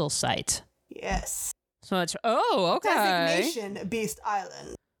disposal site. Yes. So it's, okay. Designation Beast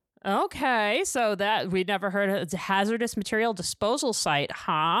Island. Okay, so that we'd never heard of a hazardous material disposal site,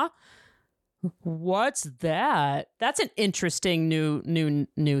 huh? What's that? That's an interesting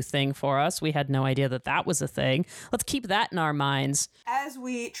new thing for us. We had no idea that was a thing. Let's keep that in our minds. As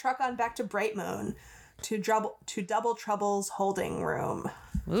we truck on back to Bright Moon, to Double Trouble's holding room.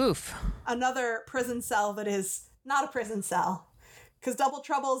 Oof. Another prison cell that is not a prison cell. Because Double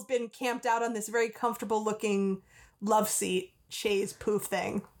Trouble's been camped out on this very comfortable looking love seat chaise poof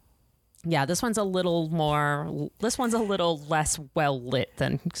thing. Yeah, this one's a little less well lit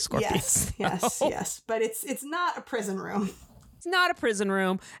than Scorpius. Yes. But it's not a prison room. It's not a prison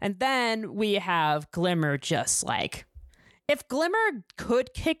room. And then we have Glimmer just like, if Glimmer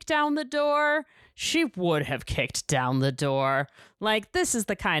could kick down the door, she would have kicked down the door. Like, this is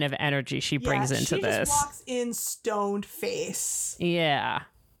the kind of energy she brings into this. She just walks in stoned face. Yeah.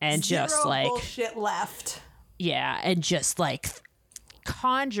 And Zero just like bullshit left. Yeah, and just like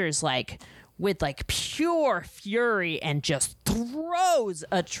conjures like with like pure fury and just throws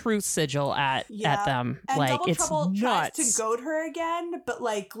a truth sigil at them. And like, Double it's Trouble nuts. tries to goad her again, but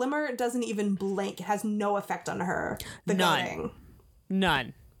like Glimmer doesn't even blink. It has no effect on her. The goading.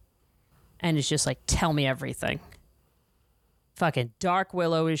 None. And it's just like, tell me everything. Fucking Dark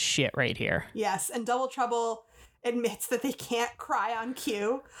Willow is shit right here. Yes, and Double Trouble admits that they can't cry on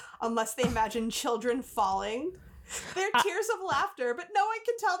cue unless they imagine children falling. They're tears of laughter, but no one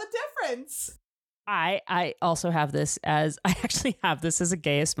can tell the difference. I also have this as a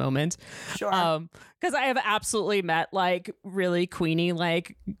gayest moment. Sure. Because I have absolutely met like really queenie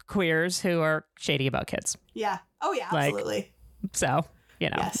like queers who are shady about kids. Yeah. Oh yeah, absolutely. Like, so, you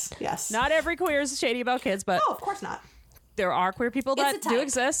know. Yes. Not every queer is shady about kids, but no, of course not. There are queer people that do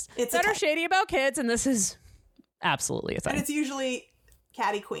exist that are shady about kids, and this is absolutely a thing. And it's usually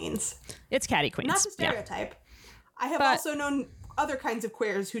catty queens. It's catty queens. Not to stereotype. I have also known other kinds of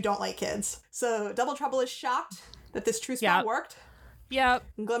queers who don't like kids. So Double Trouble is shocked that this truce spell worked. Yep.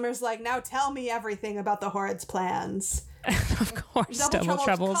 And Glimmer's like, now tell me everything about the Horde's plans. Of course, Double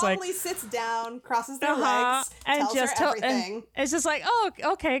Trouble's calmly like sits down, crosses their legs, and tells just her everything. And it's just like, oh,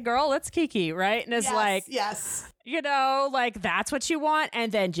 okay, girl, let's kiki, right? And it's like, you know, like that's what you want,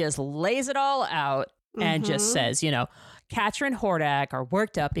 and then just lays it all out and just says, you know, Catcher and Hordak are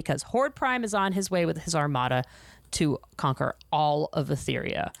worked up because Horde Prime is on his way with his armada to conquer all of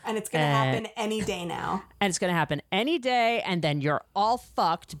Etheria. And it's going to happen any day now. And it's going to happen any day, and then you're all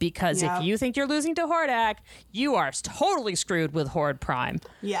fucked because if you think you're losing to Hordak, you are totally screwed with Horde Prime.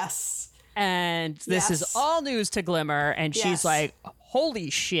 Yes. And this is all news to Glimmer, and she's like, holy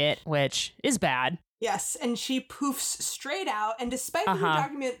shit, which is bad. Yes, and she poofs straight out, and despite the huge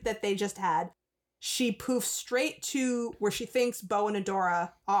argument that they just had, she poofs straight to where she thinks Bo and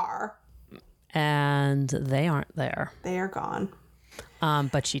Adora are. And they aren't there. They are gone.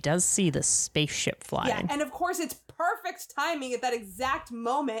 But she does see the spaceship flying. Yeah, and of course it's perfect timing at that exact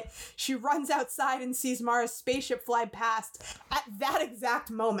moment. She runs outside and sees Mara's spaceship fly past at that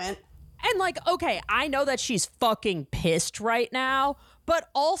exact moment. And like, okay, I know that she's fucking pissed right now, but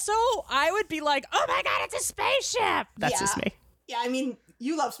also I would be like, oh my God, it's a spaceship. That's just me. Yeah, I mean,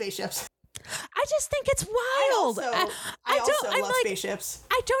 you love spaceships. I just think it's wild. I also love spaceships.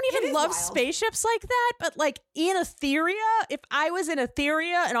 I don't even love wild. spaceships like that, but like in Etheria, if I was in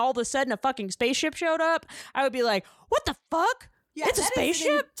Etheria and all of a sudden a fucking spaceship showed up, I would be like, what the fuck? Yeah, it's a spaceship?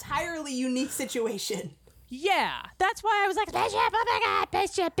 Is an entirely unique situation. Yeah, that's why I was like, spaceship, oh my god,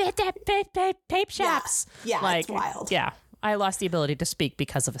 spaceship, pape shops. Yeah, like, it's wild. Yeah, I lost the ability to speak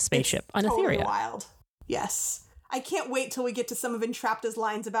because of a spaceship on totally Etheria. Wild. Yes. I can't wait till we get to some of Entrapta's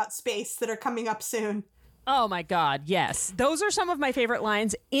lines about space that are coming up soon. Oh my god, yes. Those are some of my favorite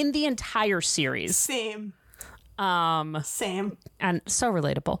lines in the entire series. Same. Same. And so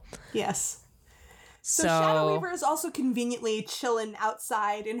relatable. Yes. So Shadow Weaver is also conveniently chilling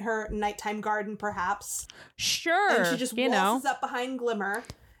outside in her nighttime garden, perhaps. Sure. And she just waltzes up behind Glimmer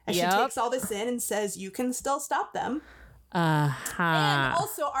as she takes all this in and says, you can still stop them. And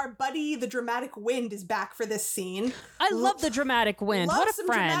also our buddy, the Dramatic Wind, is back for this scene. I love the Dramatic Wind. What a some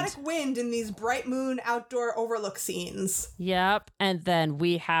friend. Dramatic Wind in these Bright Moon outdoor overlook scenes. Yep. And then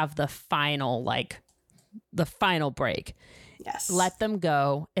we have the final break. Yes. Let them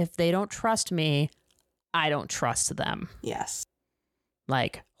go. If they don't trust me, I don't trust them. Yes.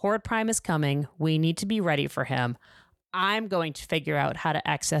 Like, Horde Prime is coming. We need to be ready for him. I'm going to figure out how to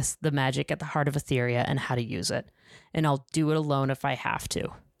access the magic at the heart of Etheria and how to use it. And I'll do it alone if I have to.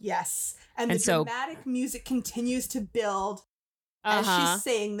 Yes. And the dramatic music continues to build as she's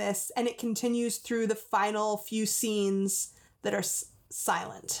saying this, and it continues through the final few scenes that are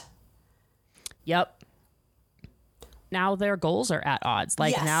silent. Yep. Now their goals are at odds.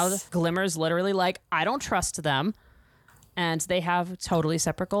 Like, now Glimmer's literally like, I don't trust them. And they have totally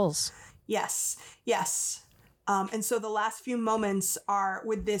separate goals. Yes. Yes. And so the last few moments are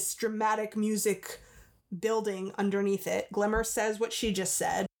with this dramatic music building underneath it. Glimmer says what she just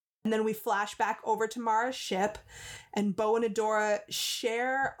said. And then we flash back over to Mara's ship, and Bo and Adora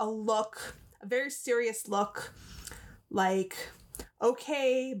share a look, a very serious look, like,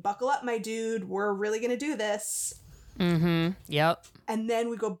 okay, buckle up, my dude. We're really going to do this. Mm-hmm. Yep. And then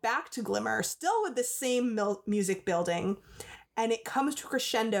we go back to Glimmer, still with the same music building. And it comes to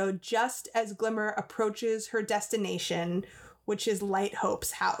crescendo just as Glimmer approaches her destination, which is Light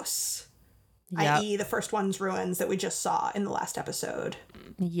Hope's house. Yep. I.e. the first one's ruins that we just saw in the last episode.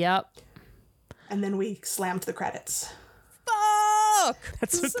 Yep. And then we slammed the credits. Fuck!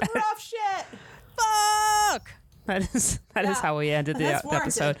 That's some rough shit. Fuck! That is how we ended the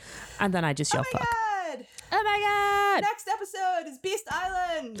episode. And then I just yelled fuck. Oh my god! Next episode is Beast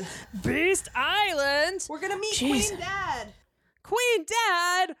Island. Beast Island? We're gonna meet Queen Dad. Queen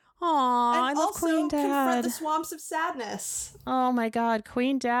Dad? Aw, I love Queen Dad. And also confront the swamps of sadness. Oh my god,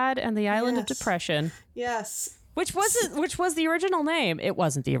 Queen Dad and the Island of Depression. Yes. Which was the original name? It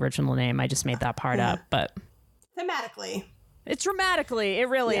wasn't the original name. I just made that part up, but thematically. It's dramatically, it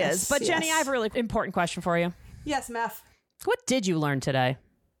really is. But Jenny, I have a really important question for you. Yes, Meph. What did you learn today?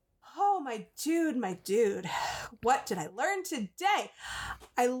 Oh, my dude. What did I learn today?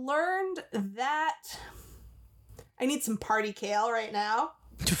 I learned that I need some party kale right now.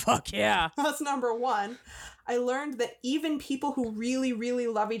 Fuck yeah. That's number one. I learned that even people who really, really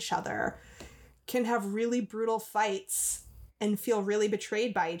love each other can have really brutal fights and feel really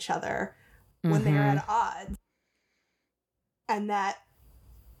betrayed by each other when they're at odds. And that,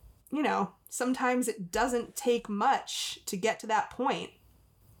 sometimes it doesn't take much to get to that point.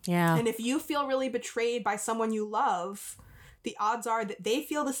 Yeah. And if you feel really betrayed by someone you love, the odds are that they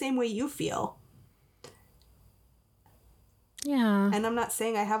feel the same way you feel. Yeah. And I'm not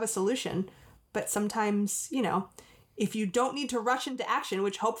saying I have a solution, but sometimes, if you don't need to rush into action,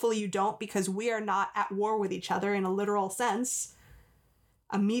 which hopefully you don't because we are not at war with each other in a literal sense,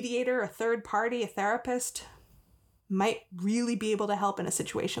 a mediator, a third party, a therapist might really be able to help in a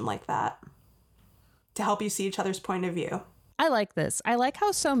situation like that, to help you see each other's point of view. I like this. I like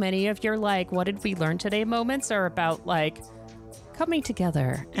how so many of your what did we learn today moments are about coming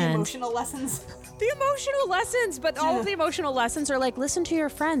together and emotional lessons. The emotional lessons, but all of the emotional lessons are listen to your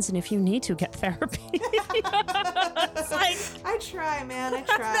friends, and if you need to, get therapy. It's I try, man. I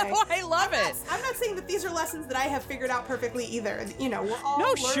try. No, I love it. I'm not saying that these are lessons that I have figured out perfectly either. We're all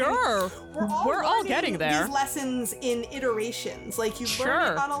We're all getting there. These lessons in iterations. You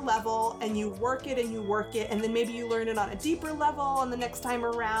learn it on a level, and you work it, and then maybe you learn it on a deeper level on the next time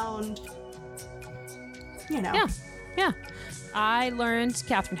around. Yeah. I learned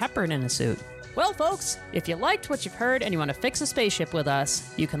Katharine Hepburn in a suit. Well, folks, if you liked what you've heard and you want to fix a spaceship with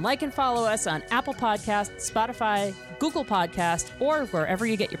us, you can like and follow us on Apple Podcasts, Spotify, Google Podcast, or wherever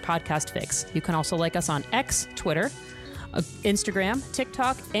you get your podcast fix. You can also like us on X, Twitter. Instagram,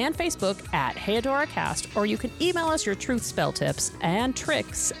 TikTok, and Facebook at HeyAdoraCast, or you can email us your truth spell tips and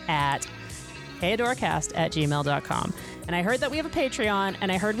tricks at heyadoracast@gmail.com. And I heard that we have a Patreon,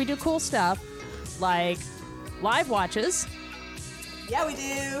 and I heard we do cool stuff like live watches. Yeah, we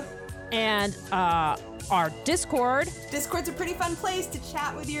do. And our Discord. Discord's a pretty fun place to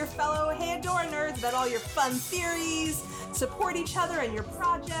chat with your fellow Heodora nerds about all your fun theories, support each other and your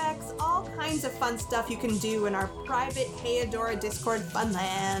projects, all kinds of fun stuff you can do in our private Heodora Discord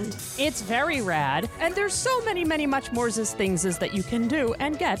funland. It's very rad, and there's so many, many much more things that you can do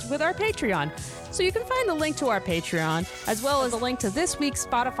and get with our Patreon. So you can find the link to our Patreon, as well as a link to this week's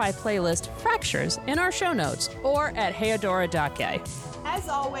Spotify playlist, Fractures, in our show notes, or at heyadora.gay. As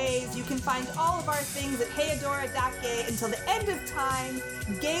always, you can find all of our things at heyadora.gay until the end of time.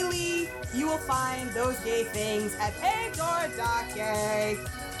 Gaily, you will find those gay things at heyadora.gay.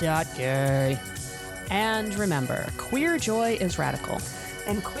 .gay. And remember, queer joy is radical.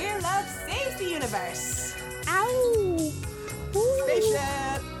 And queer love saves the universe. Ow!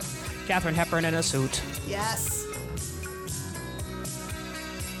 Spaceship! Katharine Hepburn in a suit. Yes.